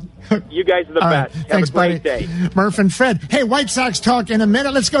now. You guys are the best. Have Thanks, a great buddy. day. Murph and Fred. Hey, White Sox talk in a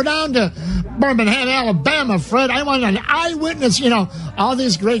minute. Let's go down to Birmingham, Alabama, Fred. I want an eyewitness. All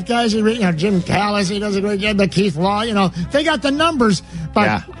these great guys. Jim Callis, he does a great job. Keith Law, they got the numbers.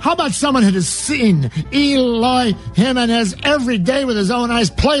 But how about someone who has seen Eloy Jimenez every day with his own eyes,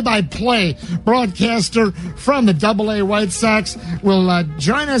 play-by-play broadcaster from the AA White Sox will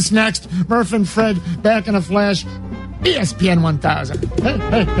join us next. Murph and Fred back in a flash. ESPN 1000. Hey,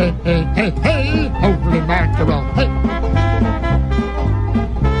 hey, hey, hey, hey, hey. Holy mackerel. Hey.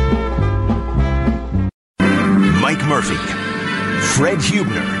 Mike Murphy, Fred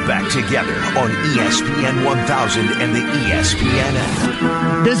Huebner back together on ESPN 1000 and the ESPN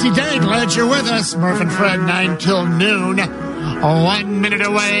app. Busy day. Glad you're with us. Murph and Fred, 9 till noon. 1 minute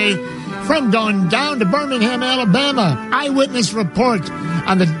away from going down to Birmingham, Alabama. Eyewitness report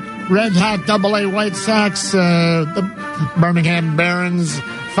on the Red Hot AA White Sox, the Birmingham Barons,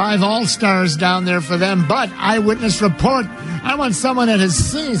 5 All-Stars down there for them. But eyewitness report, I want someone that has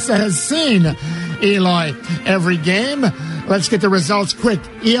seen Eloy every game. Let's get the results quick.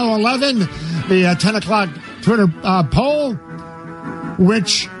 EL11, the 10 o'clock Twitter poll,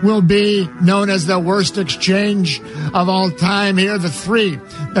 which will be known as the worst exchange of all time here. The 3,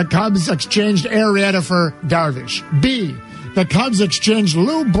 the Cubs exchanged Arrieta for Darvish. B, the Cubs exchanged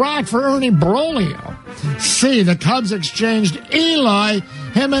Lou Brock for Ernie Broglio. C, the Cubs exchanged Eloy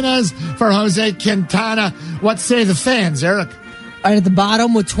Jimenez for Jose Quintana. What say the fans, Eric? Right at the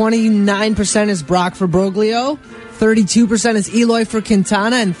bottom with 29% is Brock for Broglio, 32% is Eloy for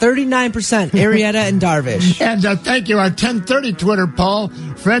Quintana, and 39% Arrieta and Darvish. And thank you, our 10:30 Twitter poll.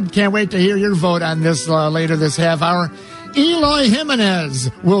 Fred, can't wait to hear your vote on this later this half hour. Eloy Jimenez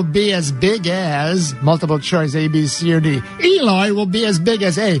will be as big as, multiple choice, A, B, C, or D. Eloy will be as big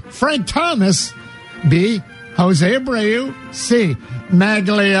as A, Frank Thomas, B, Jose Abreu, C,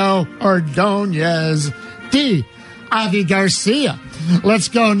 Maglio Ordonez, D, Avi Garcia. Let's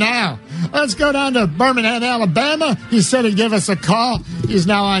go now. Let's go down to Birmingham, Alabama. He said he'd give us a call. He's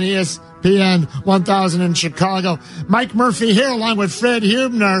now on ESPN 1000 in Chicago. Mike Murphy here along with Fred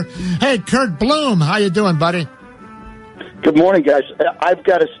Huebner. Hey, Curt Bloom, how you doing, buddy? Good morning, guys. I've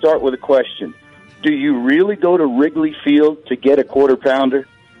got to start with a question. Do you really go to Wrigley Field to get a quarter pounder?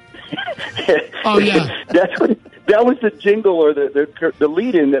 Oh, yeah. That was the jingle or the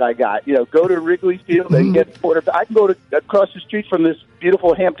lead-in that I got. Go to Wrigley Field and get a quarter pounder. I can go across the street from this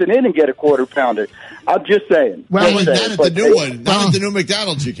beautiful Hampton Inn and get a quarter pounder. I'm just saying. Well, not at the new one. Not at the new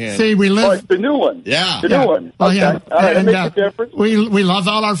McDonald's you can. See, we live... Oh, it's the new one. Yeah. The new one. Oh, okay. yeah. All right, And, that makes a difference. We love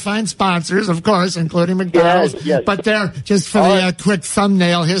all our fine sponsors, of course, including McDonald's. Yes. But there, just for the quick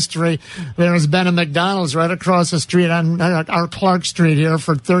thumbnail history, there has been a McDonald's right across the street on our Clark Street here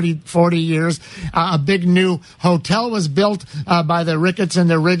for 30, 40 years. A big new hotel was built by the Ricketts and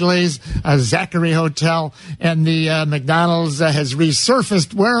the Wrigleys, Zachary Hotel, and the McDonald's has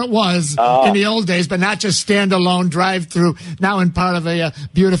resurfaced where it was in the old days, but not just standalone drive-through, now in part of a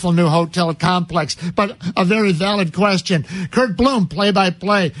beautiful new hotel complex. But a very valid question. Curt Bloom,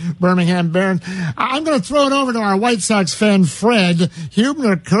 play-by-play, Birmingham Barons. I'm going to throw it over to our White Sox fan, Fred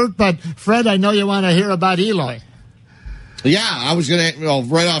Huebner. Curt, but Fred, I know you want to hear about Eloy. Yeah, I was going to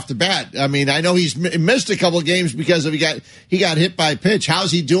right off the bat. I mean, I know he's missed a couple of games because he got hit by a pitch.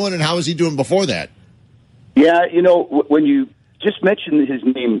 How's he doing, and how was he doing before that? Yeah, when you just mention his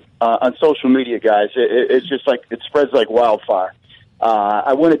name on social media, guys, it's just like it spreads like wildfire.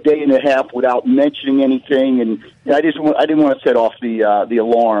 I went a day and a half without mentioning anything, and I didn't want to set off the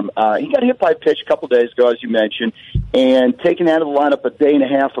alarm. He got hit by a pitch a couple of days ago, as you mentioned, and taken out of the lineup a day and a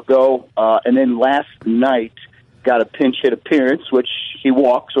half ago, and then last night got a pinch hit appearance, which he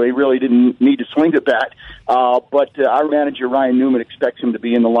walked, so he really didn't need to swing the bat. But our manager, Ryan Newman, expects him to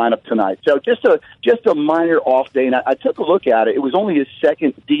be in the lineup tonight. So just a minor off day, and I took a look at it. It was only his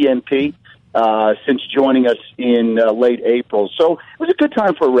second DNP since joining us in late April. So it was a good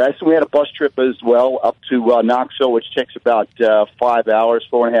time for a rest. And we had a bus trip as well up to Knoxville, which takes about 5 hours,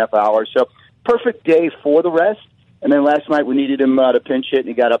 4.5 hours. So perfect day for the rest. And then last night we needed him to pinch hit, and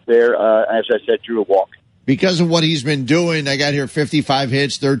he got up there, as I said, drew a walk. Because of what he's been doing, I got here 55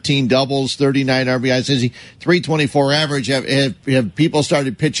 hits, 13 doubles, 39 RBIs, 324 average. Have people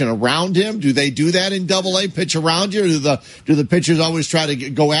started pitching around him? Do they do that in Double-A, pitch around you, or do the pitchers always try to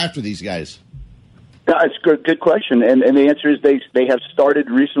go after these guys? It's a good question, and the answer is they have started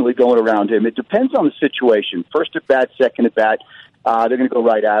recently going around him. It depends on the situation. First at bat, second at bat, they're going to go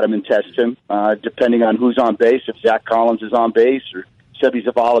right at him and test him, depending on who's on base. If Zach Collins is on base or Sebi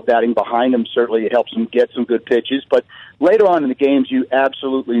Zavala batting behind him, certainly it helps him get some good pitches. But later on in the games, you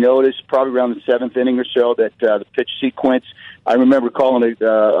absolutely notice, probably around the seventh inning or so, that the pitch sequence, I remember calling it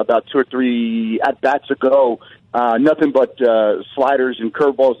about 2 or 3 at-bats ago, nothing but sliders and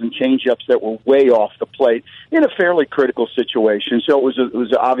curveballs and changeups that were way off the plate in a fairly critical situation. So it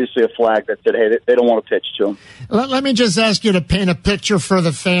was obviously a flag that said, hey, they don't want to pitch to him. Let me just ask you to paint a picture for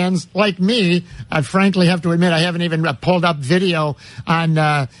the fans. Like me, I frankly have to admit I haven't even pulled up video on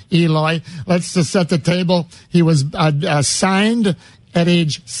Eloy. Let's just set the table. He was signed at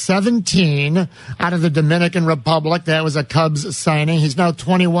age 17 out of the Dominican Republic. That was a Cubs signing. He's now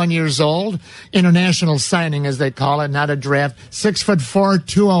 21 years old. International signing, as they call it, not a draft. 6'4",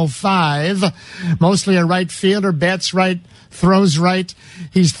 205. Mostly a right fielder, bats right, throws right.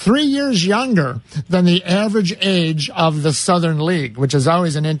 He's 3 years younger than the average age of the Southern League, which is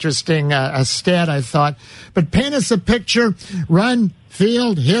always an interesting stat, I thought. But paint us a picture. Run,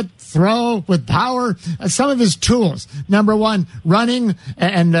 field, hit, throw with power. Some of his tools. Number one, running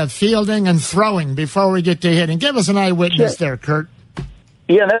and fielding and throwing before we get to hitting. Give us an eyewitness there, Curt.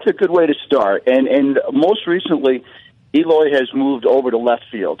 Yeah, that's a good way to start. And most recently, Eloy has moved over to left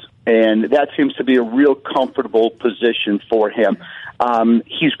field, and that seems to be a real comfortable position for him.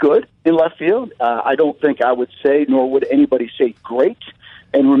 He's good in left field. I don't think I would say, nor would anybody say great.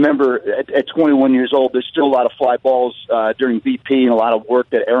 And remember, at 21 years old, there's still a lot of fly balls during BP and a lot of work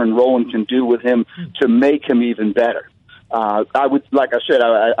that Aaron Rowland can do with him to make him even better. I would, like I said,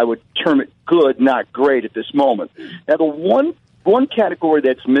 I would term it good, not great at this moment. Now, the one category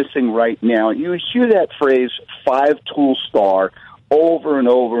that's missing right now, you hear that phrase, 5-tool star, over and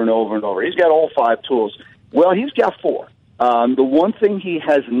over and over and over. He's got all 5 tools. Well, he's got 4. The one thing he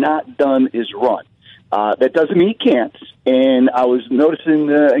has not done is run. That doesn't mean he can't. And I was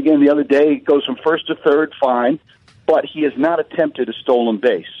noticing, again, the other day, he goes from first to third, fine, but he has not attempted a stolen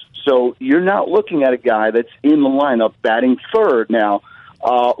base. So you're not looking at a guy that's in the lineup batting third now,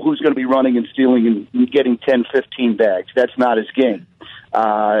 who's going to be running and stealing and getting 10, 15 bags. That's not his game.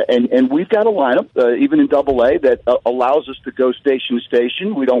 And we've got a lineup, even in Double-A, that allows us to go station to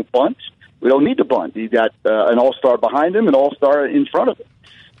station. We don't bunt. We don't need to bunt. You've got an all-star behind him, an all-star in front of him.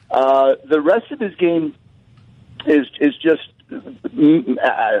 The rest of his game is just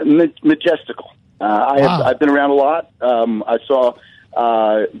majestical. I've been around a lot. I saw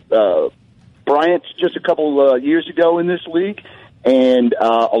Bryant just a couple years ago in this league, and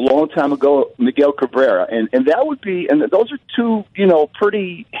a long time ago, Miguel Cabrera, and that would be, and those are 2,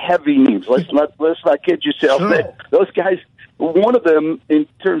 pretty heavy names. Let's not kid yourself. Sure. Those guys, one of them, in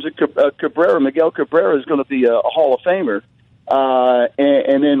terms of Cabrera, Miguel Cabrera, is going to be a Hall of Famer.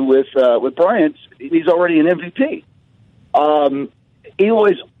 And then with Bryant, he's already an MVP.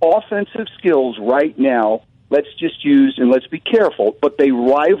 Eloy's offensive skills right now, let's just use, and let's be careful, but they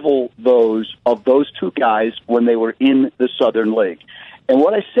rival those of those 2 guys when they were in the Southern League. And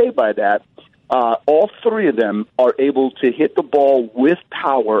what I say by that, all 3 of them are able to hit the ball with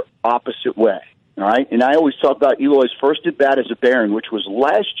power opposite way. All right? And I always talk about Eloy's first at-bat as a Baron, which was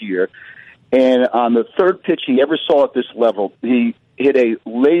last year. And on the third pitch he ever saw at this level, he hit a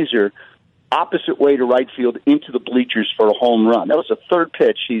laser opposite way to right field into the bleachers for a home run. That was the third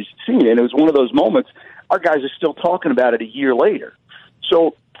pitch he's seen, and it was one of those moments our guys are still talking about it a year later.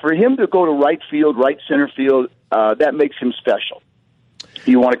 So for him to go to right field, right center field, that makes him special.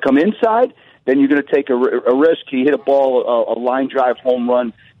 You want to come inside, then you're going to take a risk. He hit a ball, a line drive home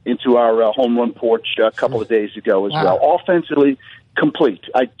run into our home run porch a couple of days ago as well. Offensively, complete.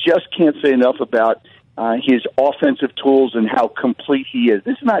 I just can't say enough about his offensive tools and how complete he is.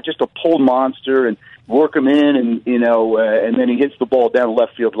 This is not just a pull monster and work him in and then he hits the ball down the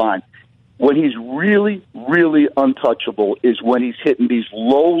left field line. When he's really, really untouchable is when he's hitting these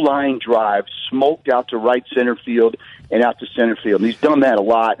low-line drives, smoked out to right center field and out to center field. And he's done that a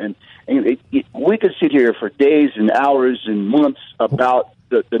lot. And we could sit here for days and hours and months about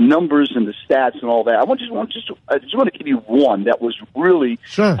the numbers and the stats and all that. I just want to give you one that was really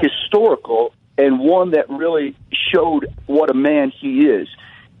historical and one that really showed what a man he is.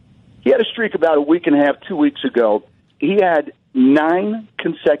 He had a streak about a week and a half, 2 weeks ago. He had 9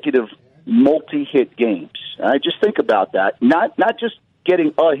 consecutive multi-hit games. Just think about that. Not just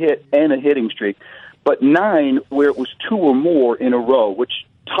getting a hit and a hitting streak, but 9 where it was 2 or more in a row, which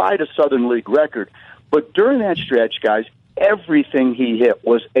tied a Southern League record. But during that stretch, guys, everything he hit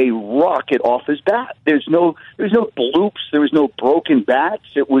was a rocket off his bat. There's no bloops. There was no broken bats.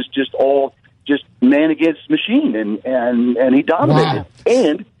 It was just all just man against machine, and he dominated. Wow.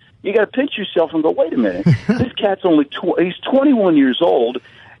 And you got to pinch yourself and go, wait a minute, this cat's he's 21 years old,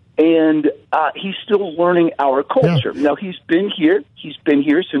 and he's still learning our culture. Yeah. Now, he's been here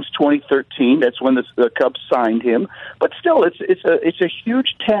since 2013. That's when the Cubs signed him. But still, it's a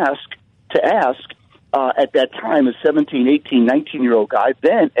huge task to ask at that time, a 17, 18, 19-year-old guy.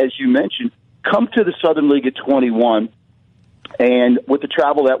 Then, as you mentioned, come to the Southern League at 21, and with the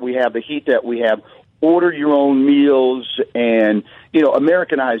travel that we have, the heat that we have, order your own meals and,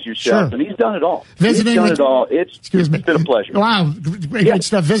 Americanize yourself. Sure. And he's done it all. It's been a pleasure. Wow. Great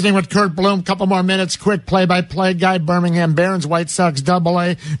stuff. Visiting with Curt Bloom. Couple more minutes. Quick play-by-play guy. Birmingham Barons, White Sox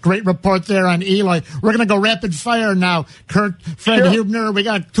AA. Great report there on Eloy. We're going to go rapid fire now. Curt, Fred Huebner. We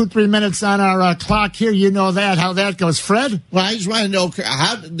got 2-3 minutes on our clock here. You know how that goes. Fred? Well, I just want to know,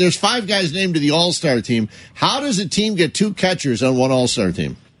 there's 5 guys named to the All-Star team. How does a team get 2 catchers on one All-Star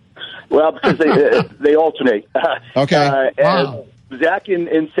team? Well, because they alternate. Okay. Wow. Zach and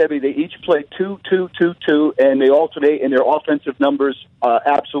Sebi, they each play 2-2-2-2, and they alternate, and their offensive numbers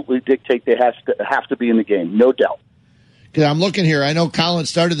absolutely dictate they have to be in the game, no doubt. Because I'm looking here. I know Collins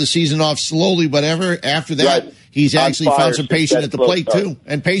started the season off slowly, but after that, he's actually found some patience at the plate, too.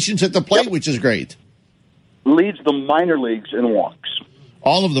 And patience at the plate, which is great. Leads the minor leagues in walks.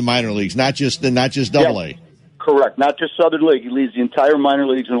 All of the minor leagues, not just AA. Correct. Not just Southern League. He leads the entire minor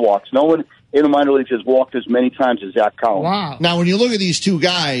leagues in walks. No one in the minor leagues has walked as many times as Zach Collins. Wow. Now, when you look at these 2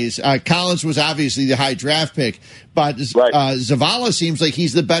 guys, Collins was obviously the high draft pick, but Zavala seems like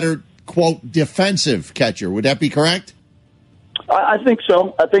he's the better, quote, defensive catcher. Would that be correct? I think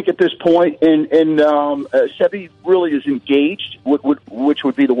so. I think at this point, and Sebi really is engaged, which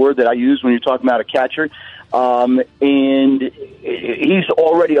would be the word that I use when you're talking about a catcher. And he's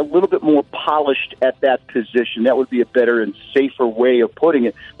already a little bit more polished at that position. That would be a better and safer way of putting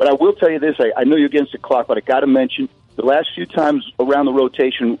it. But I will tell you this. I know you're against the clock, but I got to mention the last few times around the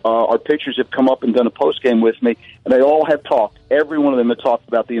rotation, our pitchers have come up and done a postgame with me, and they all have talked. Every one of them have talked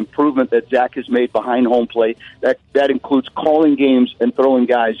about the improvement that Zach has made behind home plate. That includes calling games and throwing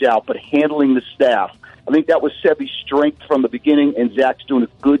guys out, but handling the staff. I think that was Sebi's strength from the beginning, and Zach's doing a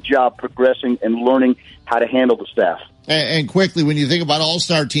good job progressing and learning how to handle the staff. And quickly, when you think about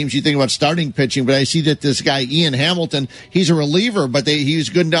all-star teams, you think about starting pitching, but I see that this guy, Ian Hamilton, he's a reliever, but he was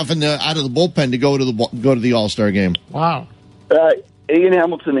good enough out of the bullpen to go to the all-star game. Wow. Ian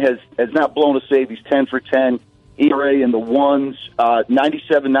Hamilton has not blown a save. He's 10 for 10. ERA in the ones,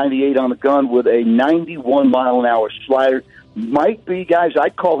 97, 98 on the gun with a 91-mile-an-hour slider. Might be, guys,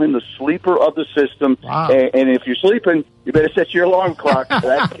 I'd call him the sleeper of the system. Wow. And if you're sleeping, you better set your alarm clock.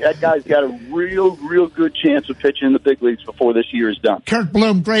 that guy's got a real good chance of pitching in the big leagues before this year is done. Curt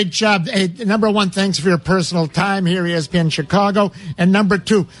Bloom, great job. Hey, number 1, thanks for your personal time here, ESPN Chicago. And number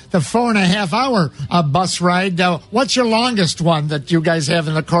 2, the 4.5-hour bus ride. What's your longest one that you guys have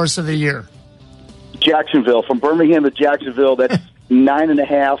in the course of the year? Jacksonville, from Birmingham to Jacksonville. That's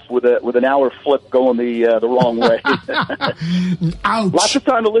 9.5 with an hour flip going the wrong way. Ouch! Lots of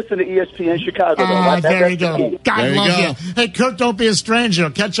time to listen to ESPN Chicago. There you go. God love you. Hey, Curt, don't be a stranger.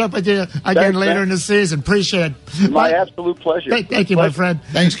 I'll catch up with you again later in the season. Appreciate it. My absolute pleasure. Thank you, my friend.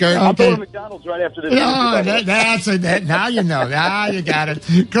 Thanks, Curt. I'm going to McDonald's right after this. That's it. Now you know. Now you got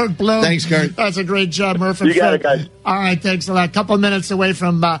it. Curt Bloom. Thanks, Curt. That's a great job, Murph and Fred. You got it, guys. All right, thanks a lot. A couple minutes away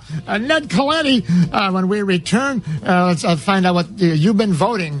from Ned Colletti. When we return, let's find out what you've been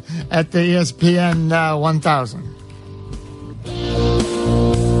voting at the ESPN 1000.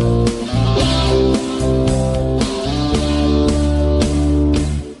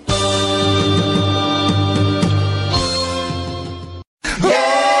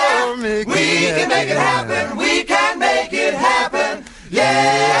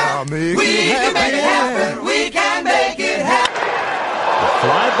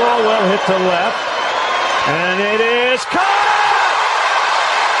 Fly ball well hit to left. And it is caught!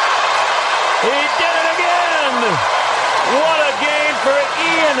 He did it again! What a game for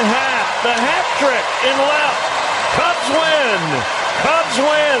Ian Happ. The hat trick in left. Cubs win. Cubs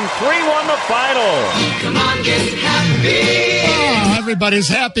win. 3-1 the final. Come on, get happy. Oh, everybody's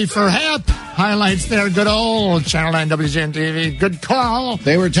happy for Happ. Highlights there. Good old Channel 9 WGN TV. Good call.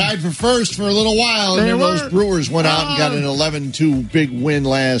 They were tied for first for a little while, and then those Brewers went out and got an 11-2 big win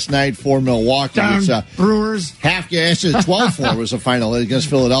last night for Milwaukee. Brewers. Actually, 12-4 was the final against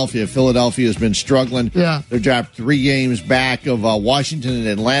Philadelphia. Philadelphia has been struggling. Yeah. They're dropped 3 games back of Washington and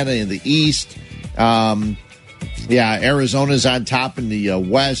Atlanta in the East. Arizona's on top in the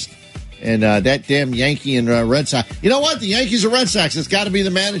West. And that damn Yankee and Red Sox. You know what? The Yankees and Red Sox, it's got to be the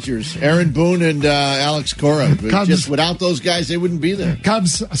managers. Aaron Boone and Alex Cora. Just without those guys, they wouldn't be there.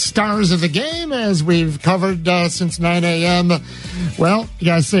 Cubs stars of the game, as we've covered since 9 a.m. Well, you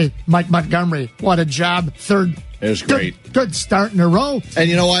got to say, Mike Montgomery, what a job. Third. It was great. Good start in a row. And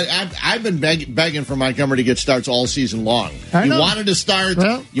you know what? I've been begging for Montgomery to get starts all season long. I know. You wanted to start.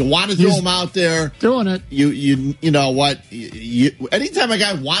 Well, you wanted to throw him out there. Doing it. You know what? Anytime a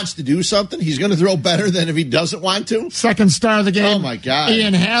guy wants to do something, he's going to throw better than if he doesn't want to. Second star of the game. Oh, my God.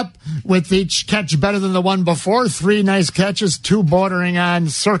 Ian Happ with each catch better than the one before. 3 nice catches, 2 bordering on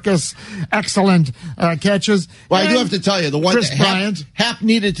circus. Excellent catches. Well, I do have to tell you, the one Chris that Bryant. Happ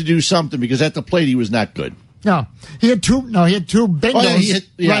needed to do something because at the plate he was not good. No, he had two bingos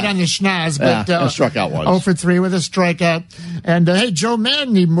right on the schnoz, but and struck out once. 0 for 3 with a strikeout. And hey, Joe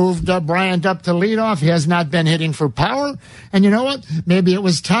Madden, he moved Bryant up to lead off. He has not been hitting for power. And you know what? Maybe it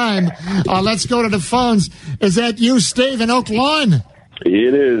was time. Let's go to the phones. Is that you, Steve, in Oak Lawn?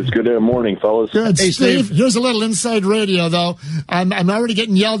 It is. Good morning, fellas. Good. Hey, Steve, here's a little inside radio, though. I'm already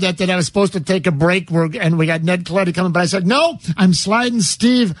getting yelled at that I was supposed to take a break, and we got Ned Colletti coming, but I said, no, I'm sliding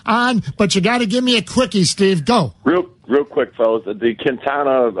Steve on, but you got to give me a quickie, Steve. Go. Real quick, fellas. The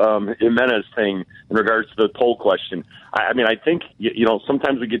Quintana Jimenez thing in regards to the poll question. I mean, I think,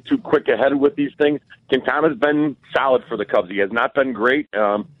 sometimes we get too quick ahead with these things. Quintana's been solid for the Cubs. He has not been great.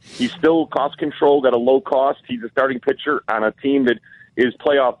 He's still cost controlled at a low cost. He's a starting pitcher on a team that is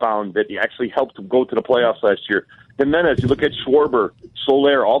playoff bound, that he actually helped to go to the playoffs last year. Jimenez, you look at Schwarber,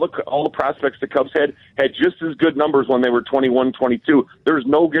 Soler, all the prospects the Cubs had just as good numbers when they were 21, 22. There's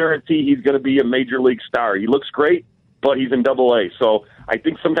no guarantee he's going to be a major league star. He looks great, but he's in Double-A. So I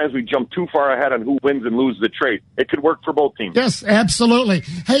think sometimes we jump too far ahead on who wins and loses the trade. It could work for both teams. Yes, absolutely.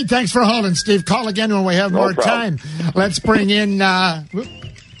 Hey, thanks for holding, Steve. Call again when we have more time. Let's bring in...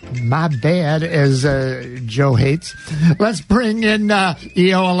 my bad, as Joe hates. Let's bring in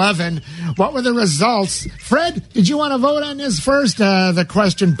EO11. What were the results? Fred, did you want to vote on this first? The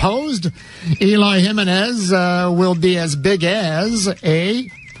question posed. Eloy Jimenez will be as big as A,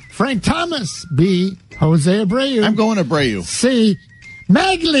 Frank Thomas, B, Jose Abreu. I'm going Abreu. C,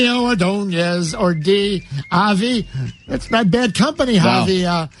 Maglio Ordonez, or D, Javi. That's not bad company, Javi.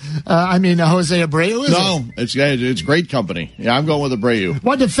 No. Jose Abreu, is it? It's great company. Yeah, I'm going with Abreu.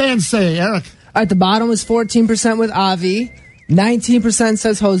 What did fans say, Eric? At the bottom was 14% with Javi, 19%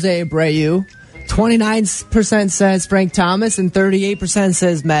 says Jose Abreu, 29% says Frank Thomas, and 38%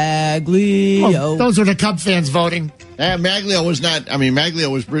 says Maglio. Oh, those are the Cub fans voting. Maglio was not. I mean, Maglio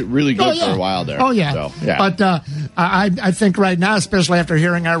was really good for a while there. Oh, yeah. So, yeah. But I think right now, especially after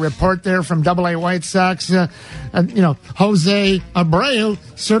hearing our report there from Double-A White Sox, Jose Abreu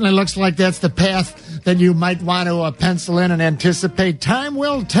certainly looks like that's the path that you might want to pencil in and anticipate. Time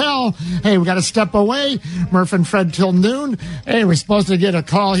will tell. Hey, we got to step away. Murph and Fred till noon. Hey, we're supposed to get a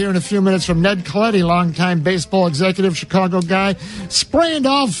call here in a few minutes from Ned Colletti, longtime baseball executive, Chicago guy. Spraying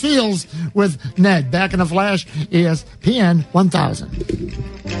all fields with Ned. Back in a flash, ESPN 1000.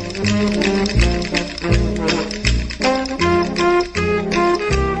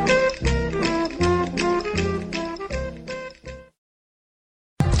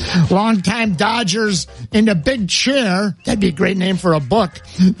 Longtime Dodgers in the big chair. That'd be a great name for a book.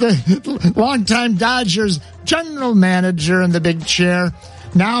 The longtime Dodgers general manager in the big chair.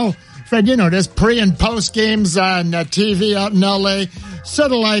 Now, Fred, there's pre- and post games on TV out in L.A.,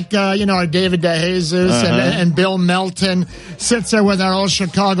 sort of like, our David DeJesus and Bill Melton sits there with our old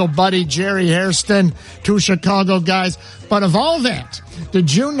Chicago buddy, Jerry Hairston, 2 Chicago guys. But of all that,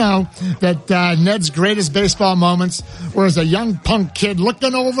 did you know that Ned's greatest baseball moments were as a young punk kid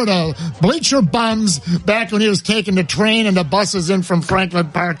looking over the bleacher bums back when he was taking the train and the buses in from Franklin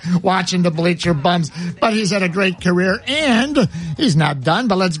Park, watching the bleacher bums. But he's had a great career, and he's not done,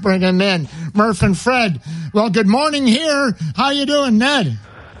 but let's bring him in. Murph and Fred. Well, good morning here. How you doing, Ned?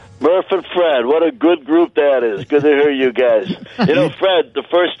 Murph and Fred, what a good group that is. Good to hear you guys. You know, Fred, the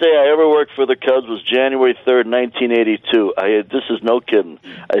first day I ever worked for the Cubs was January 3rd, 1982. This is no kidding.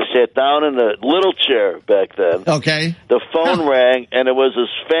 I sat down in a little chair back then. Okay. The phone rang, and it was this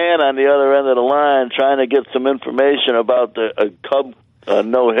fan on the other end of the line trying to get some information about a Cub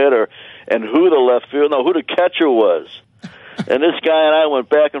no-hitter and who the catcher was. And this guy and I went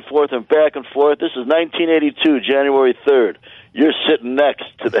back and forth and back and forth. This is 1982, January 3rd. You're sitting next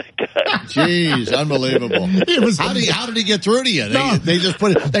to that guy. Jeez, unbelievable. How did he get through to you? They just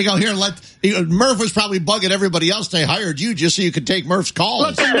put it. They go here. Murph was probably bugging everybody else. They hired you just so you could take Murph's calls.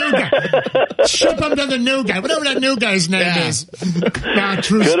 What's the new guy? Ship him to the new guy, whatever that new guy's name is.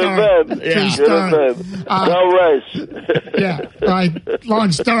 True story. True story. No Rice. Yeah,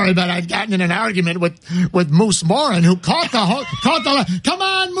 long story, but I'd gotten in an argument with Moose Morin, who caught the come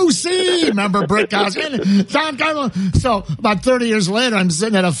on, Moosey. Remember Brickhouse? Don Carlo. So about 30 years later, I'm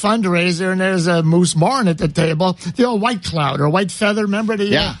sitting at a fundraiser, and there's a Moose Morin at the table, the old White Cloud or White Feather, remember? He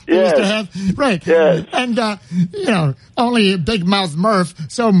used to have. Right. Yes. And, only Big Mouth Murph.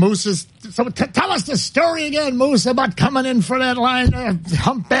 So Moose is. So tell us the story again, Moose, about coming in for that line,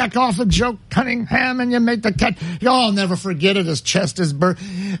 humpback off of Joe Cunningham, and you make the cut. I'll never forget it. His chest is burnt.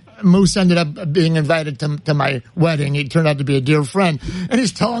 Moose ended up being invited to my wedding. He turned out to be a dear friend. And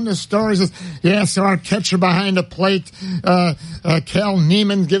he's telling the story. He says, so our catcher behind the plate, Cal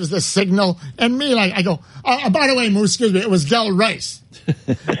Neiman gives the signal. And me, I go, by the way, Moose, excuse me, it was Del Rice.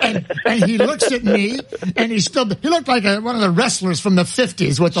 and he looks at me, and he looked like one of the wrestlers from the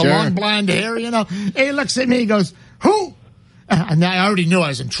 50s with the long blonde hair, And he looks at me, he goes, who? And I already knew I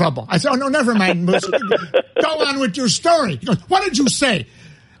was in trouble. I said, oh, no, never mind, Moose. Go on with your story. He goes, what did you say?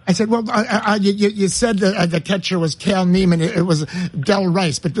 I said, well, you said the catcher was Cal Neiman. It was Del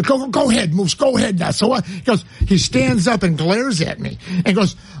Rice. But go ahead, Moose. Go ahead now. So he stands up and glares at me and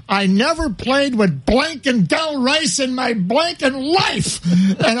goes, I never played with blank and Del Rice in my blanking life.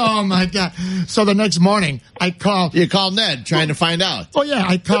 And oh, my God. So the next morning, I call. You call Ned trying to find out. Oh, yeah.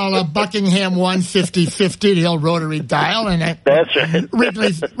 I call Buckingham 15050, the old rotary dial. And that's right.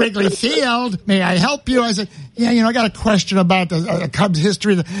 Wrigley Field, may I help you? I said, yeah, I got a question about the Cubs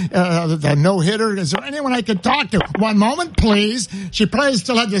history, the no-hitter. Is there anyone I could talk to? One moment, please. She probably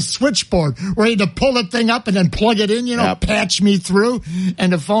still had the switchboard ready to pull the thing up and then plug it in, patch me through.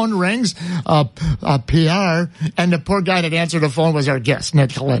 And the phone rings, PR, and the poor guy that answered the phone was our guest,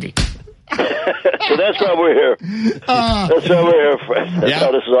 Ned Colletti. So that's why we're here. That's why we're here, Fred. That's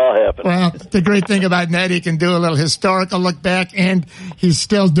how this is all happening. Well, the great thing about Ned, he can do a little historical look back, and he's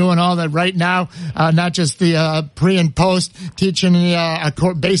still doing all that right now, not just the pre and post, teaching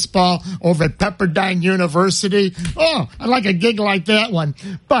baseball over at Pepperdine University. Oh, I like a gig like that one.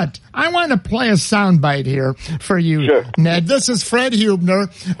 But I want to play a soundbite here for you, Ned. This is Fred Huebner.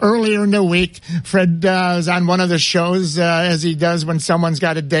 Earlier in the week, Fred was on one of the shows, as he does when someone's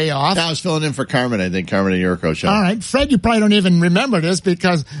got a day off. I was filling in for Carmen, I think, Carmen and Yurko show. All right. Fred, you probably don't even remember this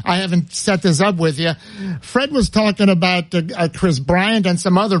because I haven't set this up with you. Fred was talking about Chris Bryant and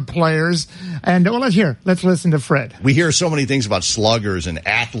some other players. And let's listen to Fred. We hear so many things about sluggers and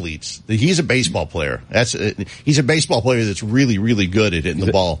athletes. He's a baseball player. He's a baseball player that's really, really good at hitting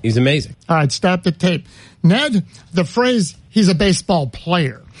the ball. He's amazing. All right. Stop the tape. Ned, the phrase, he's a baseball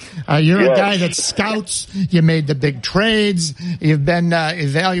player. You're a guy that scouts. You made the big trades. You've been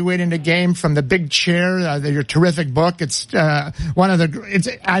evaluating the game from the big chair. Your terrific book. It's one of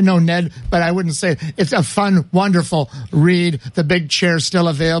the. I know Ned, but I wouldn't say it's a fun, wonderful read. The Big Chair still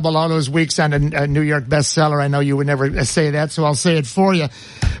available all those weeks on a New York bestseller. I know you would never say that, so I'll say it for you.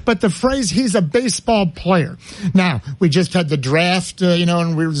 But the phrase, he's a baseball player. Now, we just had the draft,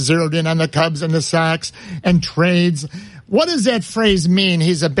 and we were zeroed in on the Cubs and the Sox and trades. What does that phrase mean,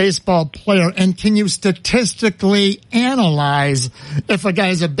 he's a baseball player? And can you statistically analyze if a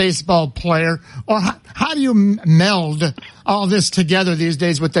guy's a baseball player? Or how do you meld all this together these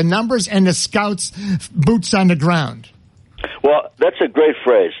days with the numbers and the scouts' boots on the ground? Well, that's a great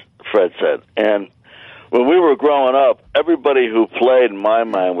phrase, Fred said. And when we were growing up, everybody who played, in my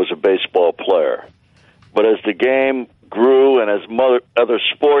mind, was a baseball player. But as the game grew and as other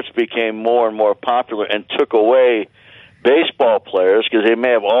sports became more and more popular and took away baseball players, because they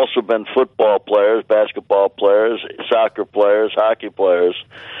may have also been football players, basketball players, soccer players, hockey players,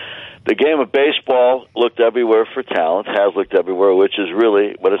 the game of baseball looked everywhere for talent, has looked everywhere, which is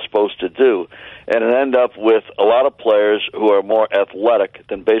really what it's supposed to do. And it ended up with a lot of players who are more athletic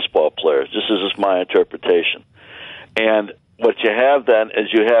than baseball players. This is just my interpretation. And what you have then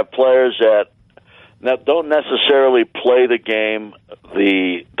is you have players that don't necessarily play the game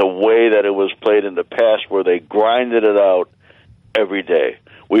the way that it was played in the past, where they grinded it out every day,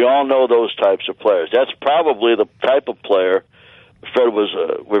 We all know those types of players. That's probably the type of player Fred was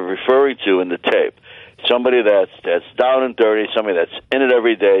referring to in the tape. Somebody that's down and dirty, somebody that's in it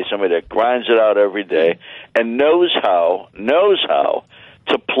every day, somebody that grinds it out every day, and knows how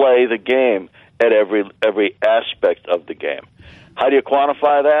to play the game at every aspect of the game. How do you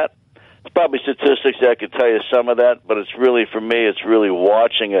quantify that? It's probably statistics that could tell you some of that, but it's really, for me, it's really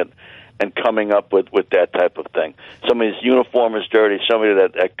watching it and coming up with that type of thing. Somebody's uniform is dirty, somebody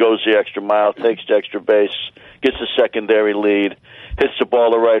that goes the extra mile, takes the extra base, gets a secondary lead, hits the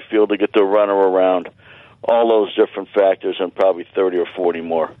ball to right field to get the runner around. All those different factors and probably 30 or 40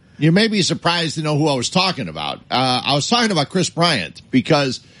 more. You may be surprised to know who I was talking about. I was talking about Chris Bryant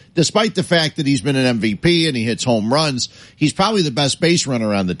because despite the fact that he's been an MVP and he hits home runs, he's probably the best base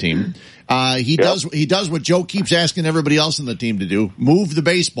runner on the team. He does what Joe keeps asking everybody else on the team to do: move the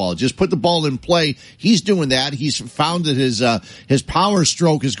baseball, just put the ball in play. He's doing that. He's found that his power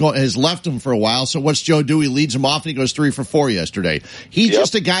stroke has left him for a while. So what's Joe do? He leads him off and he goes 3 for 4 yesterday. He's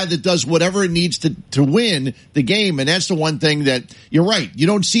just a guy that does whatever it needs to win the game, and that's the one thing that you're right. You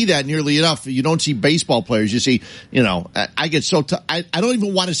don't see that nearly enough. You don't see baseball players. You see, I get so I don't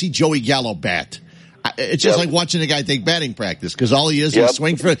even want to see Joey Gallo bat. It's just like watching a guy take batting practice because all he is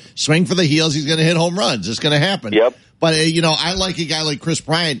swing for the heels. He's going to hit home runs. It's going to happen. But I like a guy like Chris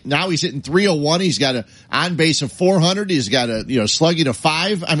Bryant. Now he's hitting 301. He's got an on base of 400. He's got a slugging of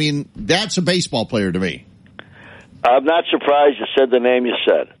 5. I mean, that's a baseball player to me. I'm not surprised you said the name you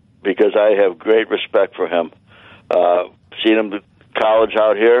said because I have great respect for him. Seen him in college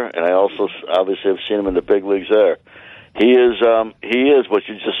out here, and I also obviously have seen him in the big leagues there. He is what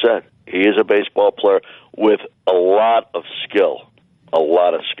you just said. He is a baseball player with a lot of skill.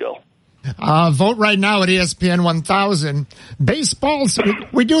 Vote right now at ESPN 1000. Baseballs,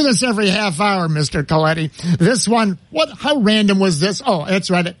 we do this every half hour, Mr. Colletti. This one, how random was this? Oh, that's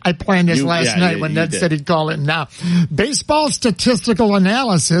right. I planned this last night when Ned said he'd call it now. Baseball statistical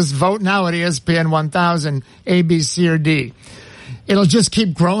analysis. Vote now at ESPN 1000, A, B, C, or D. It'll just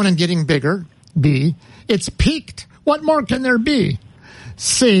keep growing and getting bigger. B, it's peaked. What more can there be?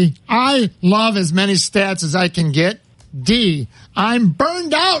 C, I love as many stats as I can get. D, I'm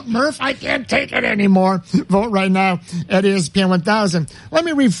burned out, Murph. I can't take it anymore. Vote right now at ESPN 1000. Let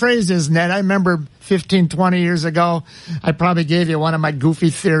me rephrase this, Ned. I remember 15, 20 years ago, I probably gave you one of my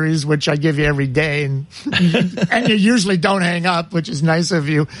goofy theories, which I give you every day, and you usually don't hang up, which is nice of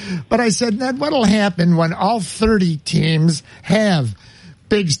you. But I said, Ned, what'll happen when all 30 teams have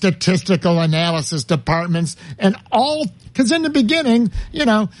big statistical analysis departments and all, because in the beginning,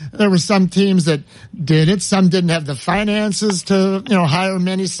 there were some teams that did it. Some didn't have the finances to, hire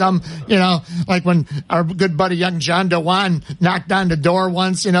many. Some, like when our good buddy young John DeWan knocked on the door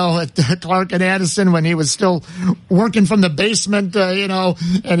once, at Clark and Addison when he was still working from the basement,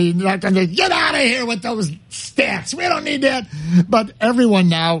 and he knocked on the, get out of here with those stats. We don't need that. But everyone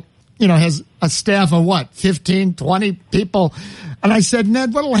now, has a staff of 15, 20 people. And I said,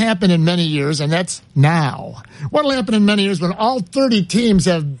 Ned, what will happen in many years, and that's now, what will happen in many years when all 30 teams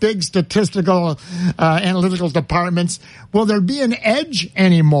have big statistical analytical departments? Will there be an edge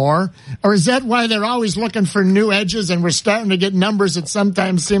anymore? Or is that why they're always looking for new edges and we're starting to get numbers that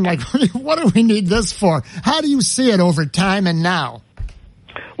sometimes seem like, what do we need this for? How do you see it over time and now?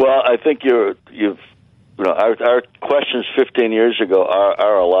 Well, I think our questions 15 years ago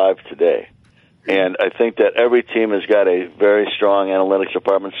are alive today. And I think that every team has got a very strong analytics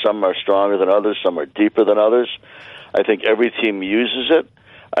department. Some are stronger than others. Some are deeper than others. I think every team uses it.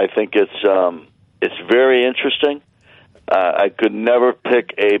 I think it's very interesting. I could never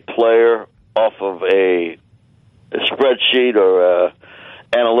pick a player off of a spreadsheet or a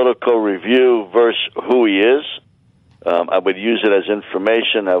analytical review versus who he is. I would use it as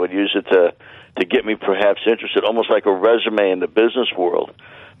information. I would use it to get me perhaps interested, almost like a resume in the business world.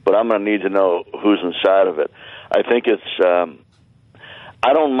 But I'm going to need to know who's inside of it. I think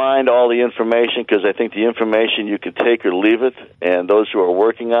I don't mind all the information because I think the information you could take or leave it, and those who are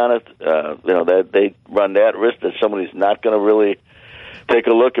working on it, that they run that risk that somebody's not going to really take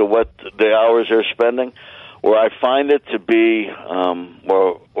a look at what the hours they're spending. Where I find it to be,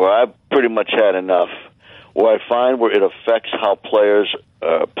 where I've pretty much had enough, where I find where it affects how players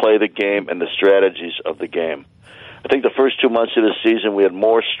play the game and the strategies of the game. I think the first 2 months of the season we had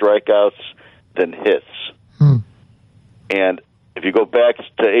more strikeouts than hits. And if you go back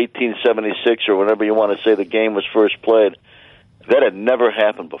to 1876 or whenever you want to say the game was first played, that had never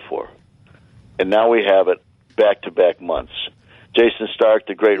happened before. And now we have it back-to-back months. Jason Stark,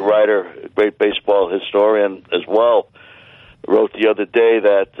 the great writer, great baseball historian as well, wrote the other day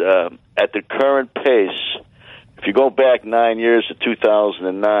that at the current pace, If you go back 9 years to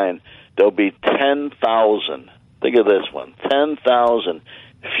 2009, there'll be 10,000. Think of this one: 10,000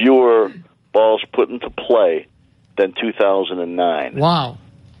 fewer balls put into play than 2009. Wow.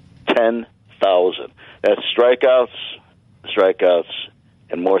 10,000. That's strikeouts,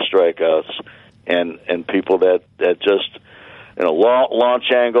 and more strikeouts, and people that just,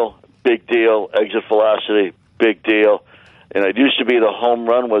 launch angle, big deal, exit velocity, big deal. And it used to be the home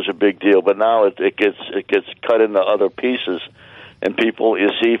run was a big deal, but now it gets cut into other pieces. And people, you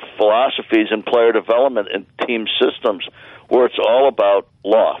see philosophies in player development and team systems where it's all about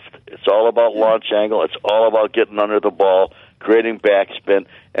loft. It's all about launch angle. It's all about getting under the ball, creating backspin,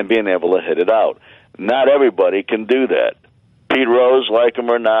 and being able to hit it out. Not everybody can do that. Pete Rose, like him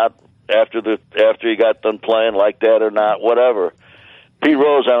or not, after he got done playing, like that or not, whatever. Pete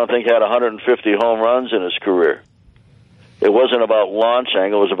Rose, I don't think, had 150 home runs in his career. It wasn't about launch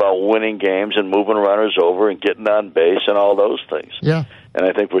angle. It was about winning games and moving runners over and getting on base and all those things. Yeah. And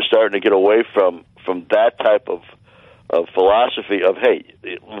I think we're starting to get away from that type of philosophy of, hey,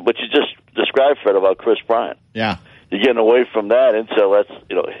 what you just described, Fred, about Chris Bryant. Yeah. You're getting away from that into let's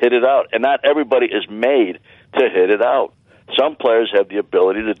hit it out. And not everybody is made to hit it out. Some players have the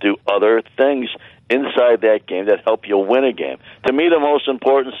ability to do other things inside that game that help you win a game. To me, the most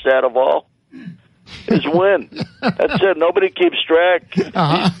important stat of all is win. That's it. Nobody keeps track.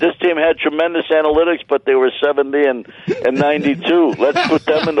 This team had tremendous analytics, but they were 70 and 92. Let's put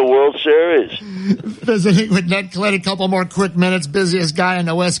them in the World Series. Visiting with Ned Colletti, a couple more quick minutes. Busiest guy on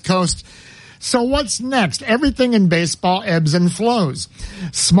the West Coast. So what's next? Everything in baseball ebbs and flows.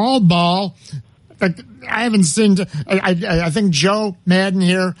 Small ball. I haven't seen. I think Joe Madden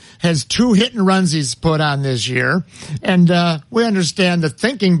here has 2 hit and runs he's put on this year, and we understand the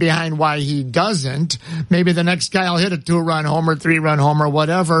thinking behind why he doesn't. Maybe the next guy will hit a 2-run homer, 3-run homer,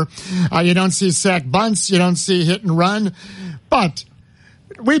 whatever. You don't see sack bunts, you don't see hit and run, but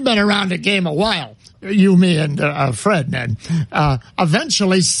we've been around the game a while. You, me, and Fred, Ned.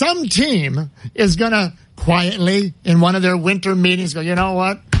 Eventually, some team is going to quietly, in one of their winter meetings, go, you know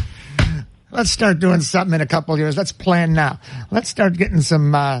what? Let's start doing something in a couple of years. Let's plan now. Let's start getting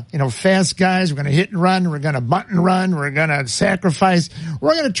some, fast guys. We're going to hit and run. We're going to bunt and run. We're going to sacrifice.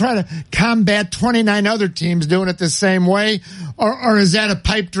 We're going to try to combat 29 other teams doing it the same way. Or is that a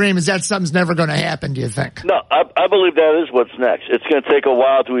pipe dream? Is that something's never going to happen, do you think? No, I believe that is what's next. It's going to take a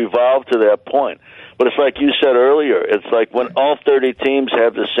while to evolve to that point. But it's like you said earlier. It's like when all 30 teams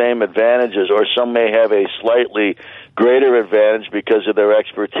have the same advantages, or some may have a slightly greater advantage because of their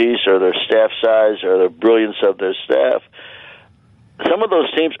expertise or their staff size or the brilliance of their staff, some of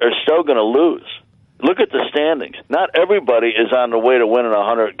those teams are still going to lose. Look at the standings. Not everybody is on the way to winning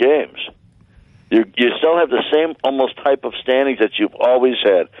 100 games. You still have the same almost type of standings that you've always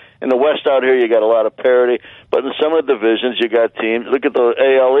had. In the West out here, you got a lot of parity, but in some of the divisions, you got teams. Look at the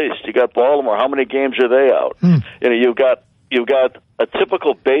AL East. You got Baltimore. How many games are they out? You've got a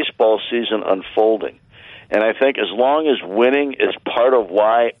typical baseball season unfolding. And I think as long as winning is part of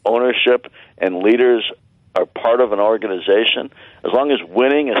why ownership and leaders are part of an organization, as long as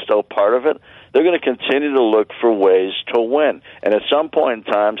winning is still part of it, they're going to continue to look for ways to win. And at some point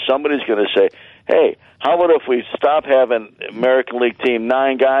in time, somebody's going to say, hey, how about if we stop having American League team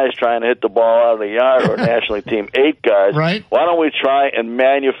 9 guys trying to hit the ball out of the yard, or National League team 8 guys? Right. Why don't we try and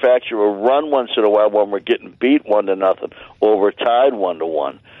manufacture a run once in a while when we're getting beat 1-0 or we're tied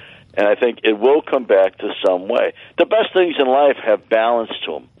 1-1? And I think it will come back to some way. The best things in life have balance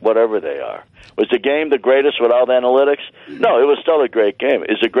to them, whatever they are. Was the game the greatest without analytics? No, it was still a great game.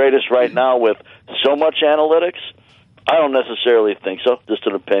 Is it greatest right now with so much analytics? I don't necessarily think so, just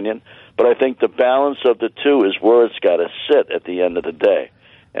an opinion. But I think the balance of the two is where it's got to sit at the end of the day.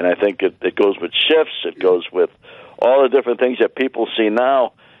 And I think it goes with shifts. It goes with all the different things that people see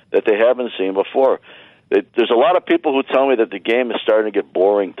now that they haven't seen before. There's a lot of people who tell me that the game is starting to get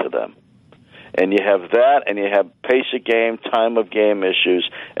boring to them. And you have that, and you have pace of game, time of game issues,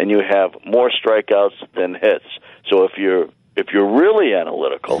 and you have more strikeouts than hits. So if you're really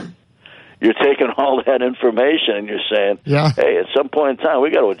analytical, you're taking all that information and you're saying, hey, at some point in time, we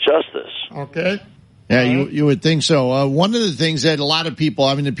got to adjust this. Okay. Yeah, you would think so. One of the things that a lot of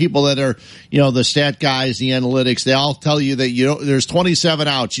people, the people that are, the stat guys, the analytics, they all tell you that there's 27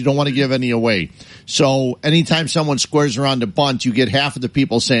 outs. You don't want to give any away. So anytime someone squares around a bunt, you get half of the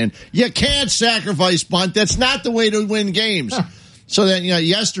people saying, you can't sacrifice bunt. That's not the way to win games. So then,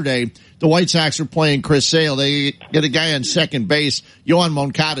 yesterday, the White Sox were playing Chris Sale. They get a guy on second base. Yohan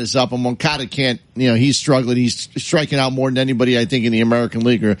Moncada's up, and Moncada can't, he's struggling. He's striking out more than anybody, I think, in the American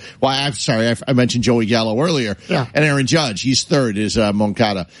League. I'm sorry, I mentioned Joey Gallo earlier. Yeah. And Aaron Judge, he's third, is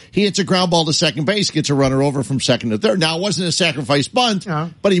Moncada. He hits a ground ball to second base, gets a runner over from second to third. Now, it wasn't a sacrifice bunt,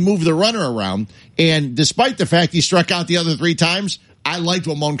 but he moved the runner around. And despite the fact he struck out the other 3 times, I liked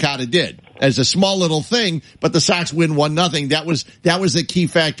what Moncada did as a small little thing, but the Sox win 1-0. That was the key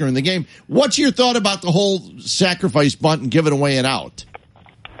factor in the game. What's your thought about the whole sacrifice bunt and giving away an out?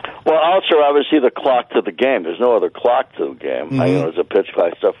 Well, outs are obviously the clock to the game. There's no other clock to the game. Mm-hmm. There's a pitch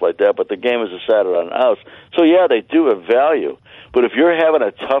clock, stuff like that, but the game is decided on outs. So, yeah, they do have value. But if you're having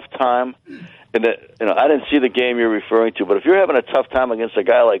a tough time, and I didn't see the game you're referring to, but if you're having a tough time against a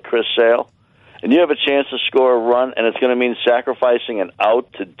guy like Chris Sale, and you have a chance to score a run, and it's going to mean sacrificing an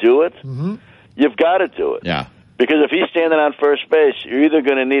out to do it, you've got to do it. Yeah. Because if he's standing on first base, you're either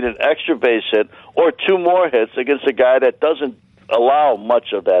going to need an extra base hit or 2 more hits against a guy that doesn't allow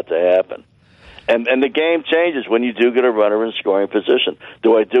much of that to happen. And the game changes when you do get a runner in scoring position.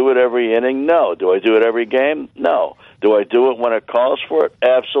 Do I do it every inning? No. Do I do it every game? No. Do I do it when it calls for it?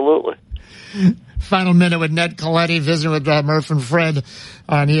 Absolutely. Final minute with Ned Colletti visiting with Murph and Fred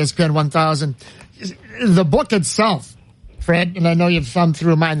on ESPN 1000. The book itself, Fred, and I know you've thumbed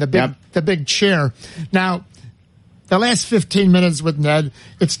through mine, the big chair. Now, the last 15 minutes with Ned,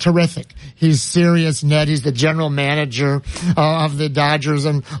 it's terrific. He's serious, Ned. He's the general manager of the Dodgers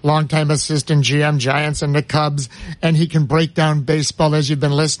and longtime assistant GM Giants and the Cubs, and he can break down baseball as you've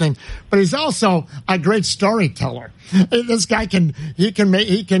been listening. But he's also a great storyteller. This guy can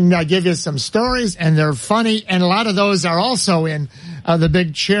give you some stories, and they're funny, and a lot of those are also in the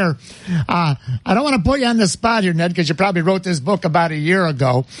big chair. I don't want to put you on the spot here, Ned, because you probably wrote this book about a year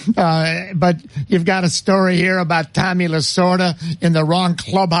ago, but you've got a story here about Tommy Lasorda in the wrong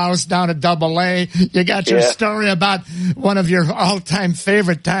clubhouse down at AA. You got your story about one of your all-time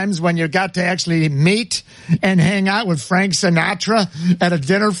favorite times when you got to actually meet and hang out with Frank Sinatra at a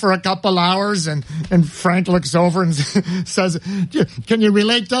dinner for a couple hours, and Frank looks over and says, can you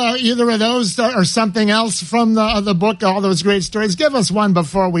relate to either of those or something else from the book, all those great stories? Give us one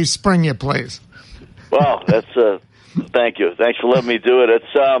before we spring you, please. Well, that's thank you. Thanks for letting me do it. It's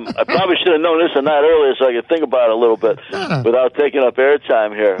I probably should have known this a night earlier so I could think about it a little bit without taking up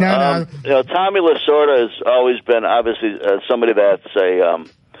airtime here. Tommy Lasorda has always been obviously somebody that's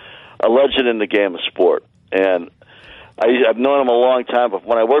a legend in the game of sport, and I've known him a long time, but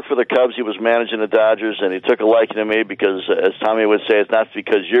when I worked for the Cubs, he was managing the Dodgers, and he took a liking to me because, as Tommy would say, it's not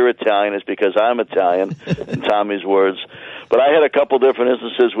because you're Italian, it's because I'm Italian, in Tommy's words. But I had a couple different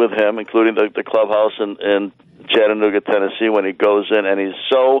instances with him, including the clubhouse in Chattanooga, Tennessee, when he goes in, and he's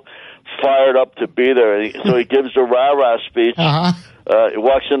so fired up to be there. So he gives the rah-rah speech. He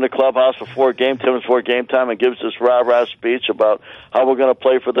walks in the clubhouse before game time and gives this rah-rah speech about how we're going to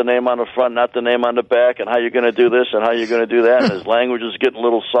play for the name on the front, not the name on the back, and how you're going to do this and how you're going to do that. And his language is getting a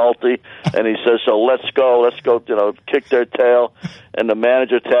little salty. And he says, so let's go, kick their tail. And the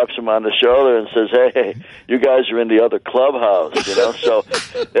manager taps him on the shoulder and says, hey, you guys are in the other clubhouse, So,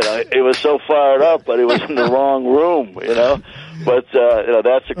 he was so fired up, but he was in the wrong room, But,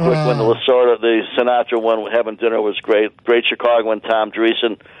 that's a quick one. The Sinatra one, having dinner was great. Great Chicago when Tom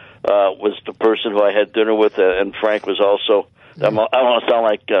Dreesen was the person who I had dinner with, and Frank was also. I don't want to sound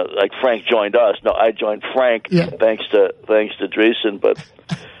like Frank joined us. No, I joined Frank thanks to Dreesen. But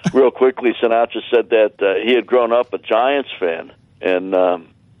real quickly, Sinatra said that he had grown up a Giants fan in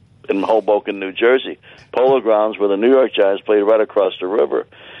Hoboken, New Jersey. Polo Grounds, where the New York Giants played right across the river.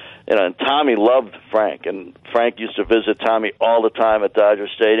 And Tommy loved Frank, and Frank used to visit Tommy all the time at Dodger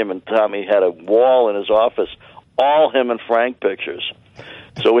Stadium, and Tommy had a wall in his office, all him and Frank pictures.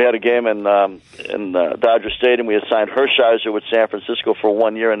 So we had a game in Dodger Stadium. We assigned Hershiser with San Francisco for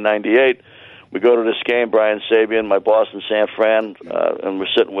 1 year in '98. We go to this game, Brian Sabian, my boss in San Fran, and we're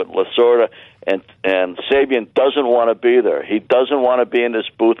sitting with Lasorda, and Sabian doesn't want to be there. He doesn't want to be in this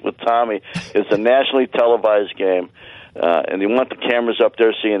booth with Tommy. It's a nationally televised game. And they want the cameras up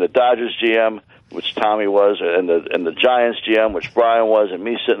there seeing the Dodgers GM, which Tommy was, and the Giants GM, which Brian was, and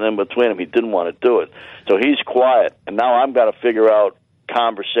me sitting in between him. He didn't want to do it. So he's quiet, and now I've got to figure out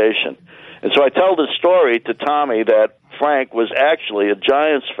conversation. And so I tell this story to Tommy that Frank was actually a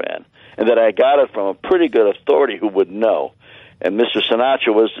Giants fan, and that I got it from a pretty good authority who would know. And Mr.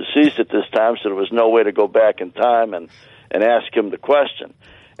 Sinatra was deceased at this time, so there was no way to go back in time and ask him the question.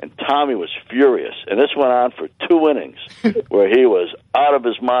 And Tommy was furious. And this went on for 2 innings where he was out of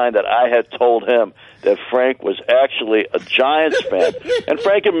his mind that I had told him that Frank was actually a Giants fan. And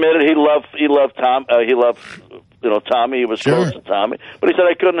Frank admitted he loved Tommy. He was close to Tommy. But he said,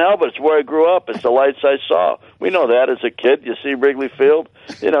 I couldn't help it. It's where I grew up. It's the lights I saw. We know that as a kid. You see Wrigley Field,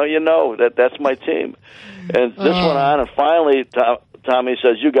 you know that's my team. And this went on, and finally Tommy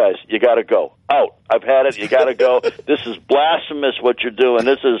says, you guys, you got to go. Out. I've had it. You got to go. This is blasphemous what you're doing.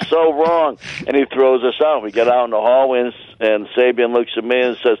 This is so wrong. And he throws us out. We get out in the hallway, and Sabian looks at me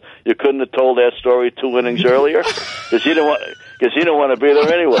and says, you couldn't have told that story 2 innings earlier? Because he didn't want to be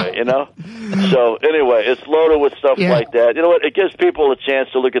there anyway, So, anyway, it's loaded with stuff like that. You know what? It gives people a chance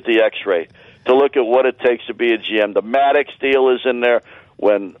to look at the X-ray, to look at what it takes to be a GM. The Maddox deal is in there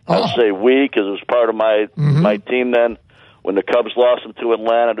when, I'll say we, because it was part of my team then. When the Cubs lost them to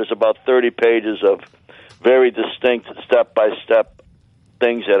Atlanta, there's about 30 pages of very distinct step-by-step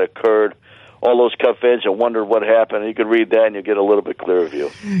things that occurred. All those Cub fans that wondered what happened, you could read that and you get a little bit clearer view.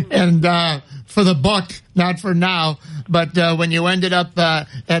 And for the book, not for now, but when you ended up at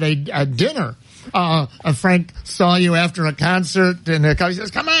a dinner, Frank saw you after a concert, and he says,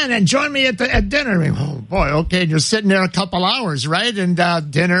 come on and join me at dinner. I mean, oh, boy, okay. And you're sitting there a couple hours, right? And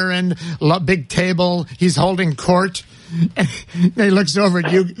dinner and big table. He's holding court. And he looks over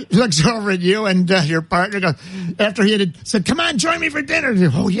at you, and your partner goes, after he had said, come on, join me for dinner.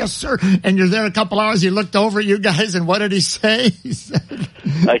 Goes, oh, yes, sir. And you're there a couple hours. He looked over at you guys, and what did he say? He said,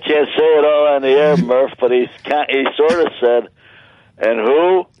 I can't say it all on the air, Murph, but he sort of said, and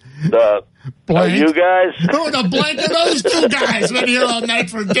who? The blank. You guys? Who the blank are those two guys been here all night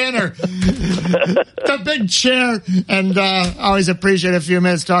for dinner? The big chair, and always appreciate a few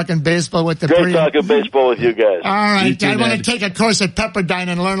minutes talking baseball with the Great talking baseball with you guys. All right, I want to take a course at Pepperdine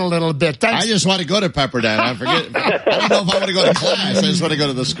and learn a little bit. Thanks. I just want to go to Pepperdine. I don't know if I want to go to class. I just want to go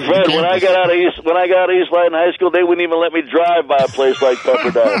to the school. Fred, when I got out of East Lyton High School, they wouldn't even let me drive by a place like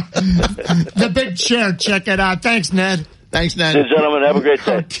Pepperdine. The big chair, check it out. Thanks, Ned. Thanks, Ned. Hey, gentlemen, have a great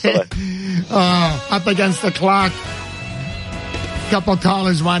day. Okay. Up against the clock. A couple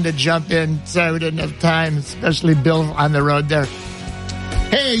callers wanted to jump in. Sorry we didn't have time, especially Bill on the road there.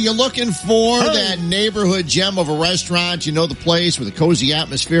 Hey, you're looking for that neighborhood gem of a restaurant. You know the place with a cozy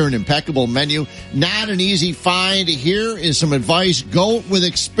atmosphere and impeccable menu. Not an easy find. Here is some advice. Go with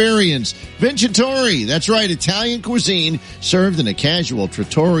experience. Vincitori. That's right, Italian cuisine served in a casual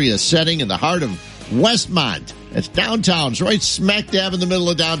trattoria setting in the heart of Westmont. It's downtown. It's right smack dab in the middle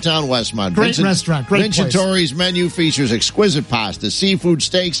of downtown Westmont. Great restaurant. Great place. Vincitori's menu features exquisite pasta, seafood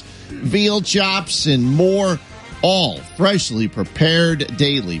steaks, veal chops, and more. All freshly prepared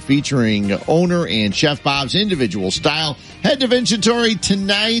daily, featuring owner and Chef Bob's individual style. Head to Vincitori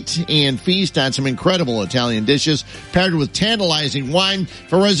tonight and feast on some incredible Italian dishes paired with tantalizing wine.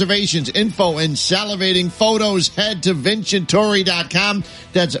 For reservations, info, and salivating photos, head to Vincitori.com.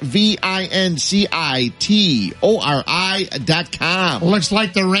 That's VINCITORI.com. Looks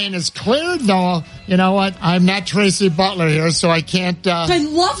like the rain is cleared, though. You know what? I'm not Tracy Butler here, so I can't... I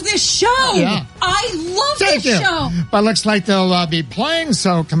love this show. Yeah. I love Thank this you. show. But looks like they'll be playing,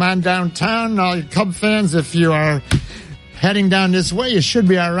 so come on downtown. All you Cub fans, if you are heading down this way, you should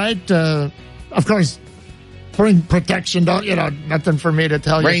be all right. Of course, bring protection. Don't, nothing for me to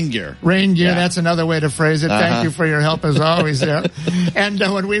tell you. Rain gear. Rain gear, that's another way to phrase it. Thank you for your help as always there. And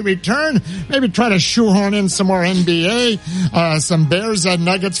when we return, maybe try to shoehorn in some more NBA, some Bears and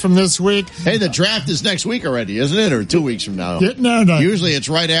Nuggets from this week. Hey, the draft is next week already, isn't it? Or 2 weeks from now? No. Usually it's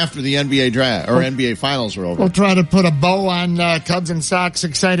right after the NBA draft or NBA finals are over. We'll try to put a bow on Cubs and Sox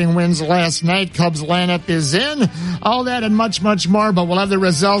exciting wins last night. Cubs lineup is in. All that and much, much more, but we'll have the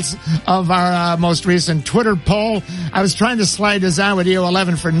results of our most recent Twitter poll. I was trying to slide this on with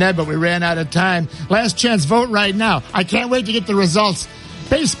EO11 for Ned, but we ran out of time. Last chance vote right now. I can't wait to get the results.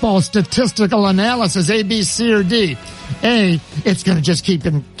 Baseball statistical analysis, A, B, C, or D. A, it's going to just keep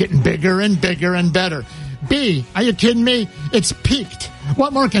getting bigger and bigger and better. B, are you kidding me? It's peaked.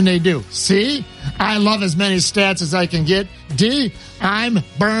 What more can they do? C, I love as many stats as I can get. D, I'm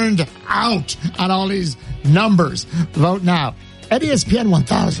burned out on all these numbers. Vote now at ESPN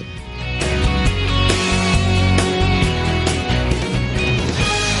 1000.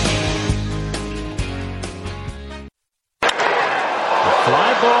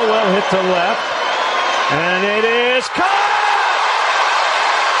 Fly ball well hit to left, and it is caught!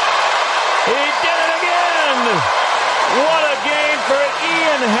 He did it again! What a game for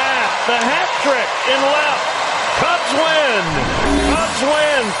Ian Happ. The hat trick in left. Cubs win.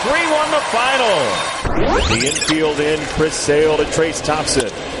 3-1 the final. The infield in, Chris Sale to Trace Thompson.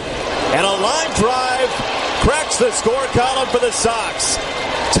 And a line drive cracks the score column for the Sox.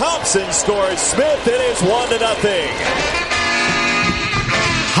 Thompson scores. Smith, it is 1-0.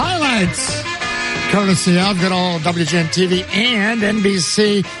 Highlights. Courtesy of good old WGN TV and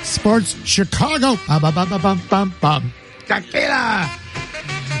NBC Sports Chicago. Bum. Tequila.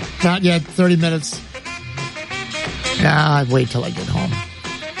 Not yet. 30 minutes. Nah, I'd wait till I get home.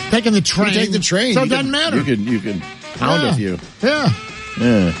 Taking the train. You take the train. So it doesn't matter. You can pound a few.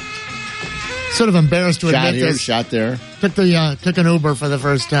 Yeah. Sort of embarrassed to admit this. Shot there. Took an Uber for the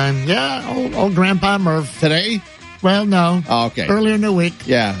first time. Yeah, old Grandpa Murph. Today? Well, no. Oh, okay. Earlier in the week.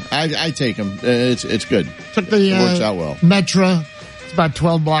 Yeah, I take them. It's good. Took the it works out well. Metro. It's about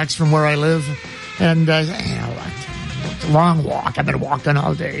 12 blocks from where I live. And, it's a long walk. I've been walking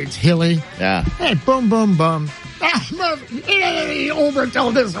all day. It's hilly. Yeah. Hey, boom. Murph, Uber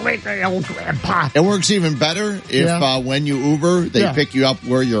till this week, old Grandpa. It works even better if when you Uber, they pick you up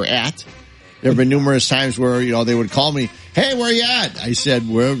where you're at. There have been numerous times where, they would call me, hey, where you at? I said,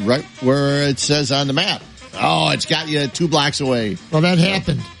 we're right where it says on the map. Oh, it's got you 2 blocks away. Well, that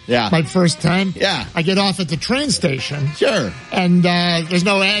happened. Yeah. My first time. Yeah. I get off at the train station. Sure. And there's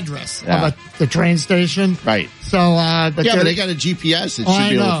no address of the train station. Right. So, but they got a GPS that should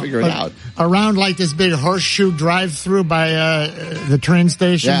be able to figure it out. Around like this big horseshoe drive-through by the train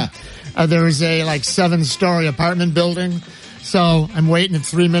station, there is a 7-story apartment building. So I'm waiting at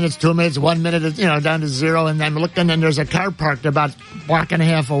 3 minutes, 2 minutes, 1 minute, down to 0, and I'm looking, and there's a car parked about a block and a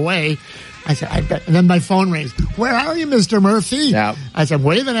half away. I said, I bet. And then my phone rings. Where are you, Mr. Murphy? Yeah. I said,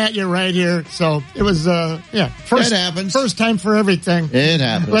 waving at you right here. So it was, It happens. First time for everything. It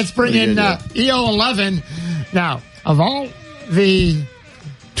happens. Let's bring in EO11. Now, of all the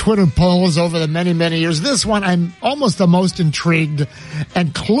Twitter polls over the many, many years, this one I'm almost the most intrigued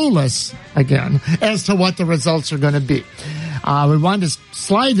and clueless, again, as to what the results are going to be. We wanted to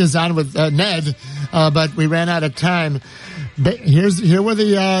slide this on with Ned, but we ran out of time. Here were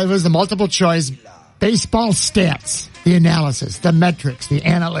it was the multiple choice baseball stats, the analysis, the metrics, the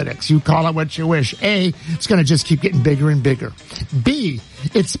analytics. You call it what you wish. A, it's going to just keep getting bigger and bigger. B,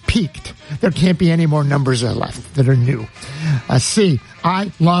 it's peaked. There can't be any more numbers left that are new. C,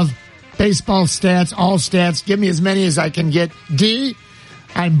 I love baseball stats, all stats. Give me as many as I can get. D,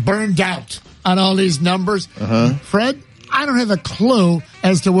 I'm burned out on all these numbers. Fred, I don't have a clue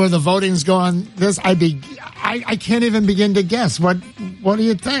as to where the voting's going. I can't even begin to guess. What do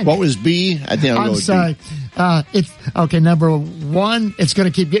you think? What was B? I think I'm sorry. It's okay. Number 1, it's going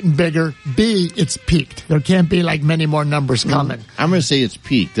to keep getting bigger. B, it's peaked. There can't be many more numbers coming. I'm going to say it's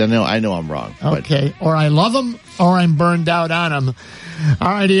peaked. I know I'm wrong. Okay. Or I love them, or I'm burned out on them.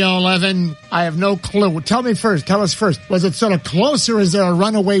 All right, EO11. I have no clue. Tell us first. Was it sort of close, or is there a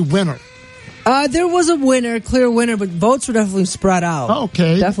runaway winner? There was a clear winner, but votes were definitely spread out.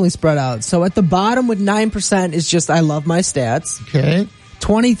 Okay. Definitely spread out. So at the bottom with 9% is just I love my stats. Okay.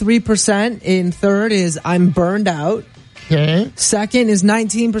 23% in third is I'm burned out. Okay. Second is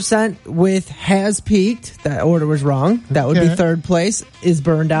 19% with has peaked. That order was wrong. That would be third place. Is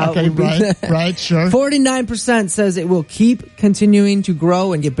burned out. Okay, right, sure. 49% says it will keep continuing to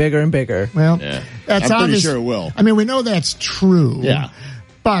grow and get bigger and bigger. Well, I'm pretty sure it will. I mean, we know that's true. Yeah.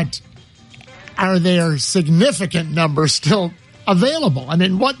 But are there significant numbers still available? I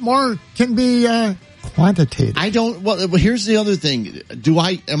mean, what more can be quantitative? I don't. Well, here's the other thing.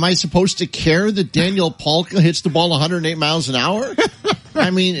 Am I supposed to care that Daniel Polka hits the ball 108 miles an hour?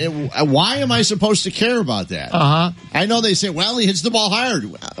 I mean, why am I supposed to care about that? I know they say, well, he hits the ball hard.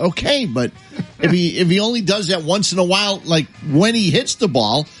 Okay, but if he only does that once in a while, like when he hits the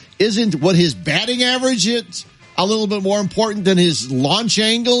ball, isn't what his batting average is a little bit more important than his launch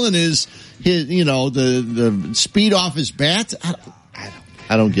angle and his the speed off his bat?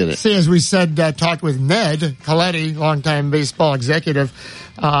 I don't get it. See, as we said, talked with Ned Colletti, longtime baseball executive.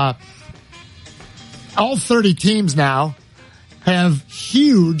 All 30 teams now have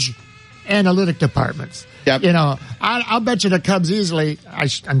huge analytic departments. Yep. I'll bet you the Cubs easily,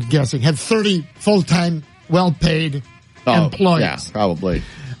 I'm guessing, have 30 full-time, well-paid employees. Yeah, probably.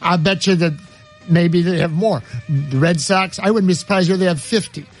 I bet you that maybe they have more. The Red Sox, I wouldn't be surprised if they have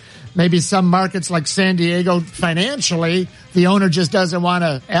 50. Maybe some markets like San Diego, financially, the owner just doesn't want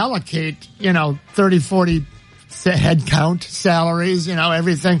to allocate, 30, 40 head count, salaries,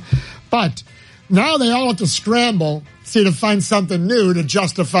 everything. But now they all have to scramble, to find something new to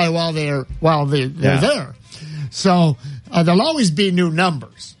justify while they're there. So there'll always be new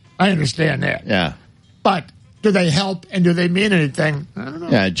numbers. I understand that. Yeah. But do they help and do they mean anything? I don't know.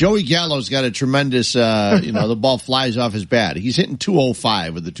 Yeah, Joey Gallo's got a tremendous, the ball flies off his bat. He's hitting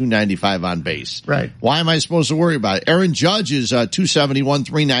 205 with a 295 on base. Right. Why am I supposed to worry about it? Aaron Judge is 271,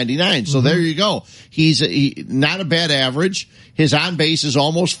 399. So there you go. He's not a bad average. His on base is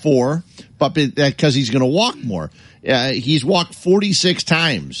almost 4, but because he's going to walk more. He's walked 46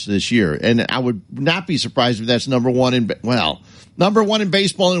 times this year, and I would not be surprised if that's number one in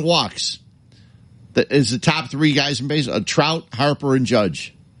baseball in walks. That is the top 3 guys in baseball: Trout, Harper, and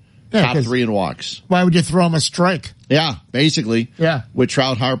Judge. Yeah, top 3 in walks. Why would you throw him a strike? Yeah, basically. Yeah, with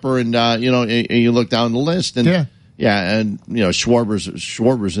Trout, Harper, and and you look down the list, and and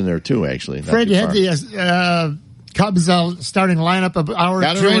Schwarber's in there too. Actually, Fred, you had the Cubs starting lineup of hour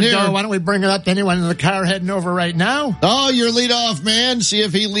Got it 2 right ago. here. Why don't we bring it up to anyone in the car heading over right now? Oh, your leadoff man. See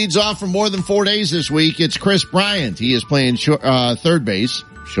if he leads off for more than 4 days this week. It's Chris Bryant. He is playing third base.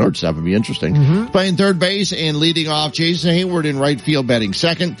 Shortstop would be interesting. Playing third base and leading off Jason Hayward in right field, batting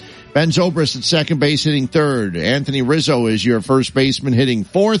second. Ben Zobrist at second base, hitting third. Anthony Rizzo is your first baseman, hitting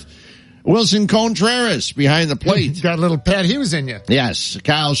fourth. Wilson Contreras behind the plate. Got a little Pat Hughes in you. Yes.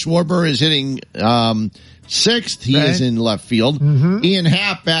 Kyle Schwarber is hitting sixth. He is in left field. Ian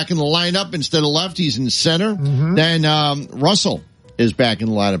Happ back in the lineup instead of left. He's in center. Then Russell is back in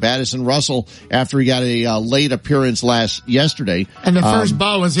the lineup. Addison Russell, after he got a late appearance yesterday. And the first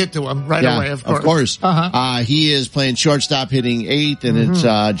ball was hit to him right away, of course. He is playing shortstop, hitting 8th, and it's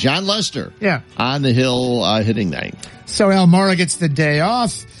John Lester on the hill, hitting 9th. So Almora gets the day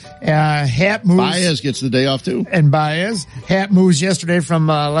off. Happ moves. Baez gets the day off too. And Baez. Happ moves yesterday from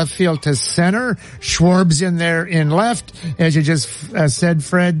left field to center. Schwarb's in there in left. As you just said,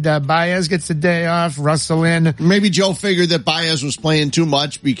 Fred, Baez gets the day off. Russell in. Maybe Joe figured that Baez was playing too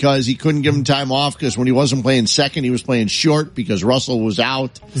much because he couldn't give him time off, because when he wasn't playing second, he was playing short because Russell was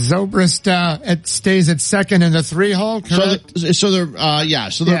out. Zobrist stays at second in the 3-hole, correct? So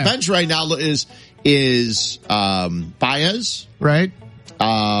their bench right now is Baez. Right.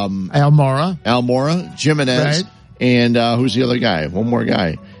 Almora, Jimenez, and who's the other guy? One more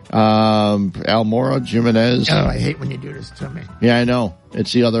guy. Almora, Jimenez. Oh, I hate when you do this to me. Yeah, I know.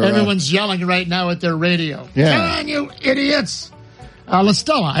 It's the other. Everyone's yelling right now at their radio. Yeah. Come on, you idiots!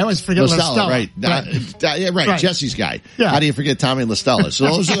 LaStella. I always forget LaStella. Right. Right. Jesse's guy. Yeah. How do you forget Tommy LaStella? So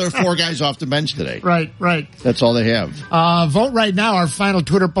those are their 4 guys off the bench today. Right. That's all they have. Vote right now. Our final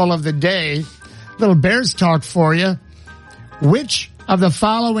Twitter poll of the day. Little Bears talk for you. Which of the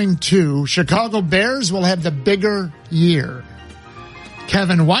following 2 Chicago Bears will have the bigger year?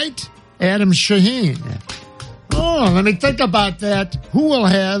 Kevin White, Adam Shaheen. Oh, let me think about that. Who will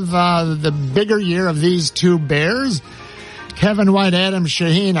have the bigger year of these 2 Bears? Kevin White, Adam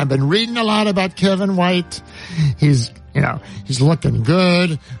Shaheen. I've been reading a lot about Kevin White. He's looking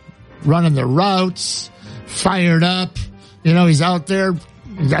good, running the routes, fired up. He's out there.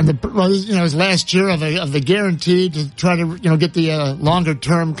 His last year of the guarantee to try to, get the longer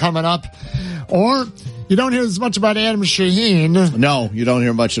term coming up. Or you don't hear as much about Adam Shaheen. No, you don't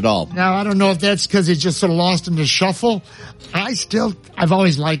hear much at all. Now, I don't know if that's because he's just sort of lost in the shuffle. I've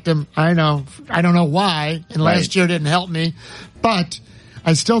always liked him. I know. I don't know why. And last year didn't help me. But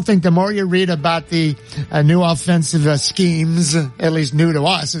I still think the more you read about the new offensive schemes, at least new to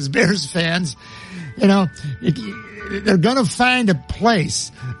us as Bears fans, they're going to find a place,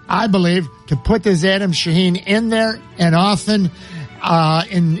 I believe, to put this Adam Shaheen in there, and often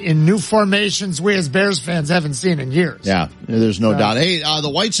in new formations we as Bears fans haven't seen in years. Yeah, there's no doubt. Hey, the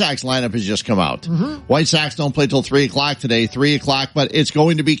White Sox lineup has just come out. White Sox don't play till 3 o'clock today, 3 o'clock, but it's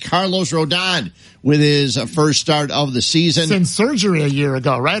going to be Carlos Rodon with his first start of the season. Since surgery a year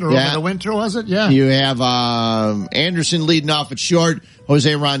ago, right? Or over the winter, was it? Yeah. You have Anderson leading off at short.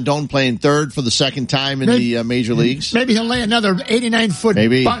 Jose Rondon playing third for the second time in the major leagues. Maybe he'll lay another 89-foot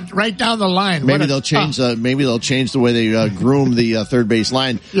bunt right down the line. Maybe they'll change the way they groom the third base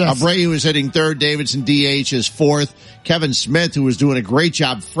line. Yes. Abreu is hitting third. Davidson DH is fourth. Kevin Smith, who was doing a great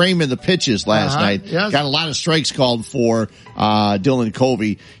job framing the pitches last night, got a lot of strikes called for. Dylan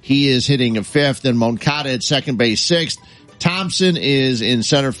Covey, he is hitting fifth. Then Moncada at second base, sixth. Thompson is in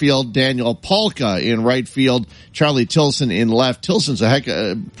center field. Daniel Polka in right field. Charlie Tilson in left. Tilson's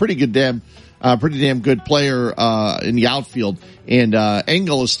a pretty damn good player in the outfield. And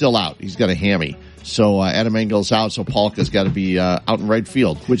Engel is still out. He's got a hammy. So Adam Engel's out. So Polka's got to be out in right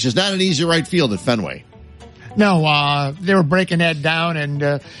field, which is not an easy right field at Fenway. No, they were breaking that down,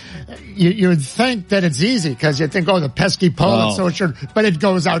 and you would think that it's easy because you think, the pesky pole, it's so short, but it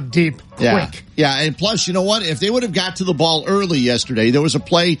goes out deep quick. Yeah, and plus, you know what? If they would have got to the ball early yesterday, there was a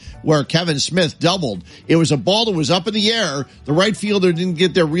play where Kevin Smith doubled. It was a ball that was up in the air. The right fielder didn't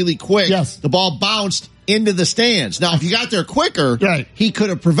get there really quick. Yes. The ball bounced, into the stands. Now, if you got there quicker, he could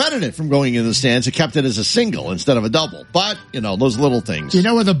have prevented it from going into the stands and kept it as a single instead of a double. But, those little things. You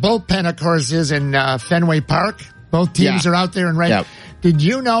know where the bullpen, of course, is in Fenway Park? Both teams are out there and right. Yep. Did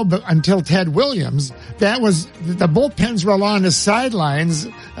you know, until Ted Williams, that was the bullpens were along the sidelines,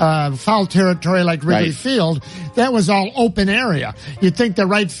 foul territory like Wrigley Field. That was all open area. You'd think the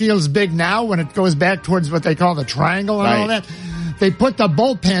right field's big now when it goes back towards what they call the triangle and all that. They put the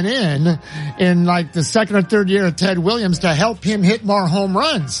bullpen in like the second or third year of Ted Williams to help him hit more home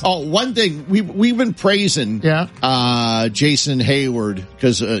runs. Oh, one thing we've been praising, Jason Hayward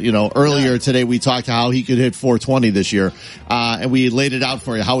because earlier today we talked how he could hit 420 this year, and we laid it out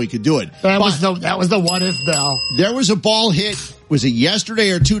for you how he could do it. That was the what if bell. There was a ball hit. Was it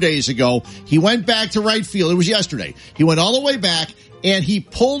yesterday or 2 days ago? He went back to right field. It was yesterday. He went all the way back and he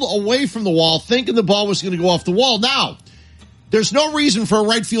pulled away from the wall, thinking the ball was going to go off the wall. Now, there's no reason for a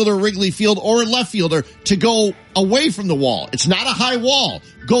right fielder, Wrigley Field, or a left fielder to go away from the wall. It's not a high wall.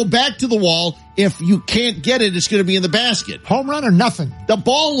 Go back to the wall. If you can't get it, it's going to be in the basket. Home run or nothing. The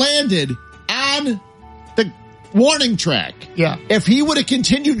ball landed on the warning track. Yeah. If he would have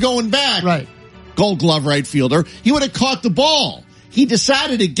continued going back, Gold Glove right fielder, he would have caught the ball. He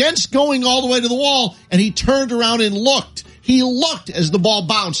decided against going all the way to the wall, and he turned around and looked. He looked as the ball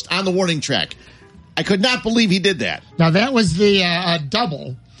bounced on the warning track. I could not believe he did that. Now, that was the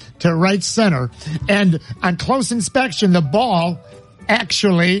double to right center. And on close inspection, the ball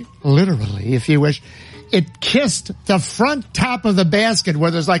actually, literally, if you wish, it kissed the front top of the basket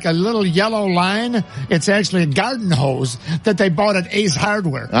where there's like a little yellow line. It's actually a garden hose that they bought at Ace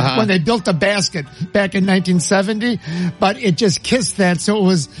Hardware when they built the basket back in 1970. But it just kissed that, so it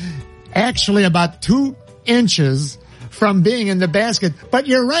was actually about 2 inches from being in the basket. But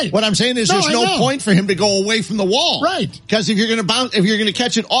you're right. What I'm saying is there's no point for him to go away from the wall. Right. Because if you're going to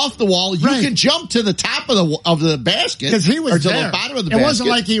catch it off the wall, you can jump to the top of the basket. Because he was or to there. the bottom of the basket. It wasn't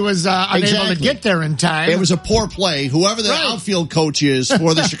like he was unable to get there in time. It was a poor play. Whoever the outfield coach is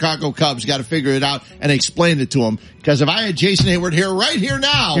for the Chicago Cubs got to figure it out and explain it to him. Because if I had Jason Hayward right here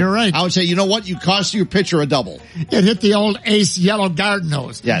now, you're right. I would say, you know what? You cost your pitcher a double. It hit the old Ace yellow garden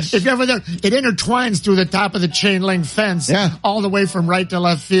hose. Yes. If you're ever there, it intertwines through the top of the chain link fence all the way from right to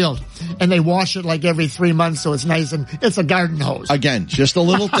left field. And they wash it like every 3 months so it's nice and it's a garden hose. Again, just a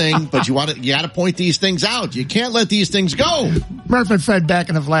little thing, but you got to point these things out. You can't let these things go. Murph and Fred back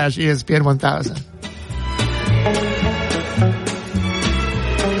in a flash, ESPN 1000.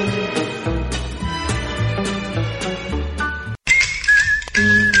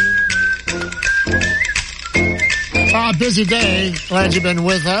 Busy day. Glad you've been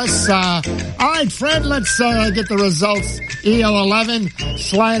with us. All right, Fred, let's get the results. EO11,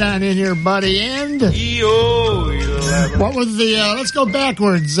 slide on in here, buddy. And EO11. What was let's go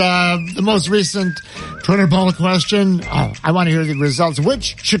backwards. The most recent Twitter poll question. Oh, I want to hear the results.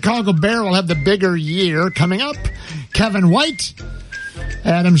 Which Chicago Bear will have the bigger year coming up? Kevin White,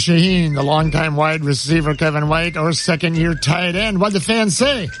 Adam Shaheen, the longtime wide receiver Kevin White, or second-year tight end. What'd the fans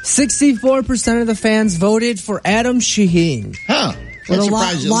say? 64% of the fans voted for Adam Shaheen. Huh. With a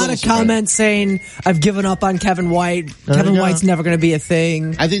lot of comments saying, I've given up on Kevin White. Kevin White's never going to be a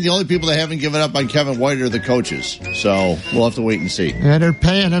thing. I think the only people that haven't given up on Kevin White are the coaches. So we'll have to wait and see. Yeah, they're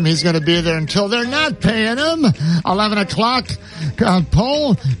paying him. He's going to be there until they're not paying him. 11 o'clock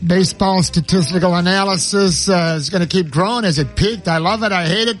poll. Baseball statistical analysis is going to keep growing. Has it peaked? I love it. I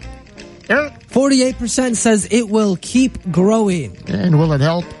hate it. Eric? 48% says it will keep growing. And will it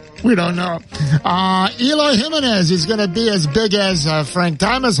help? We don't know. Eloy Jimenez is going to be as big as Frank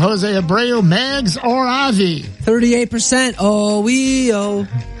Thomas, Jose Abreu, Mags, or Avi. 38%. Oh,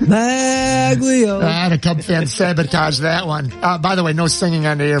 Maglio. The Cub fans sabotage that one. By the way, no singing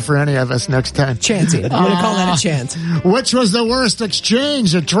on the air for any of us next time. Chanting. I'm going to call that a chant. Which was the worst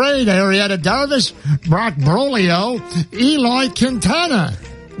exchange, a trade? Arrieta Darvish, Brock Brolio, Eloy Quintana.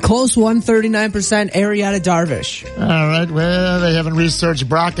 Close one, 39%, Arrieta Darvish. All right, well, they haven't researched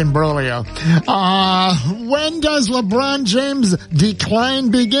Brock and Brolio. When does LeBron James' decline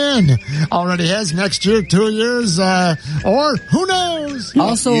begin? Already has next year, 2 years, or who knows?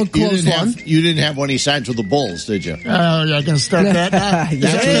 Also a close one. You didn't have when he signed with the Bulls, did you? Oh, yeah, I can start that now.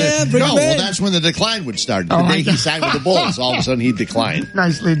 That's when the decline would start. The day he signed with the Bulls, all of a sudden he'd decline.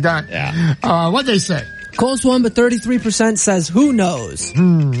 Nicely done. Yeah. What'd they say? Close one, but 33% says, who knows?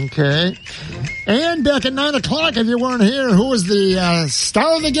 Okay. And back at 9 o'clock, if you weren't here, who was the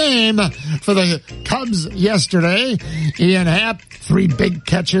star of the game for the Cubs yesterday? Ian Happ, 3 big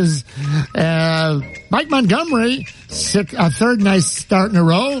catches. Mike Montgomery, third nice start in a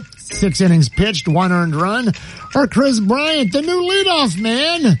row. 6 innings pitched, 1 earned run. Or Chris Bryant, the new leadoff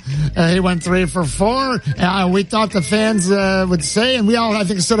man. He went 3 for 4. We thought the fans would say, and we all, I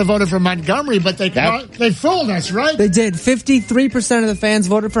think, should have voted for Montgomery, but they fooled us, right? They did. 53% of the fans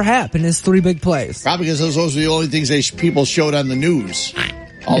voted for Happ in his 3 big plays. Probably because those were the only things people showed on the news.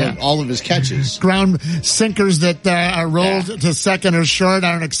 All of his catches. Ground sinkers that are rolled to second or short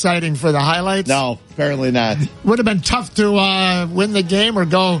aren't exciting for the highlights. No, apparently not. Would have been tough to win the game or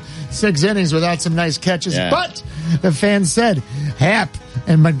go 6 innings without some nice catches. Yeah. But the fans said Happ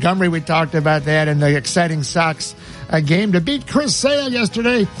and Montgomery, we talked about that in the exciting Sox game to beat Chris Sale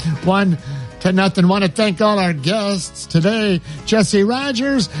yesterday. 1-0. Want to thank all our guests today. Jesse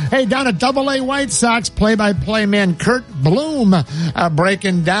Rogers. Hey, down at AA White Sox, play-by-play man Curt Bloom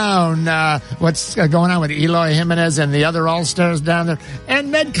breaking down what's going on with Eloy Jimenez and the other All-Stars down there.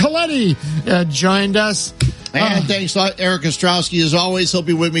 And Ned Colletti joined us. And thanks to Eric Ostrowski, as always. He'll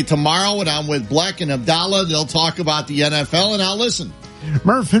be with me tomorrow, and I'm with Bleck and Abdallah. They'll talk about the NFL, and I'll listen.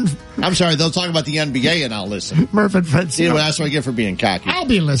 I'm sorry, they'll talk about the NBA, and I'll listen. Murph and Fred saying, that's what I get for being cocky. I'll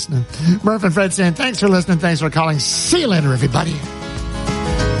be listening. Murph and Fred saying, thanks for listening. Thanks for calling. See you later, everybody.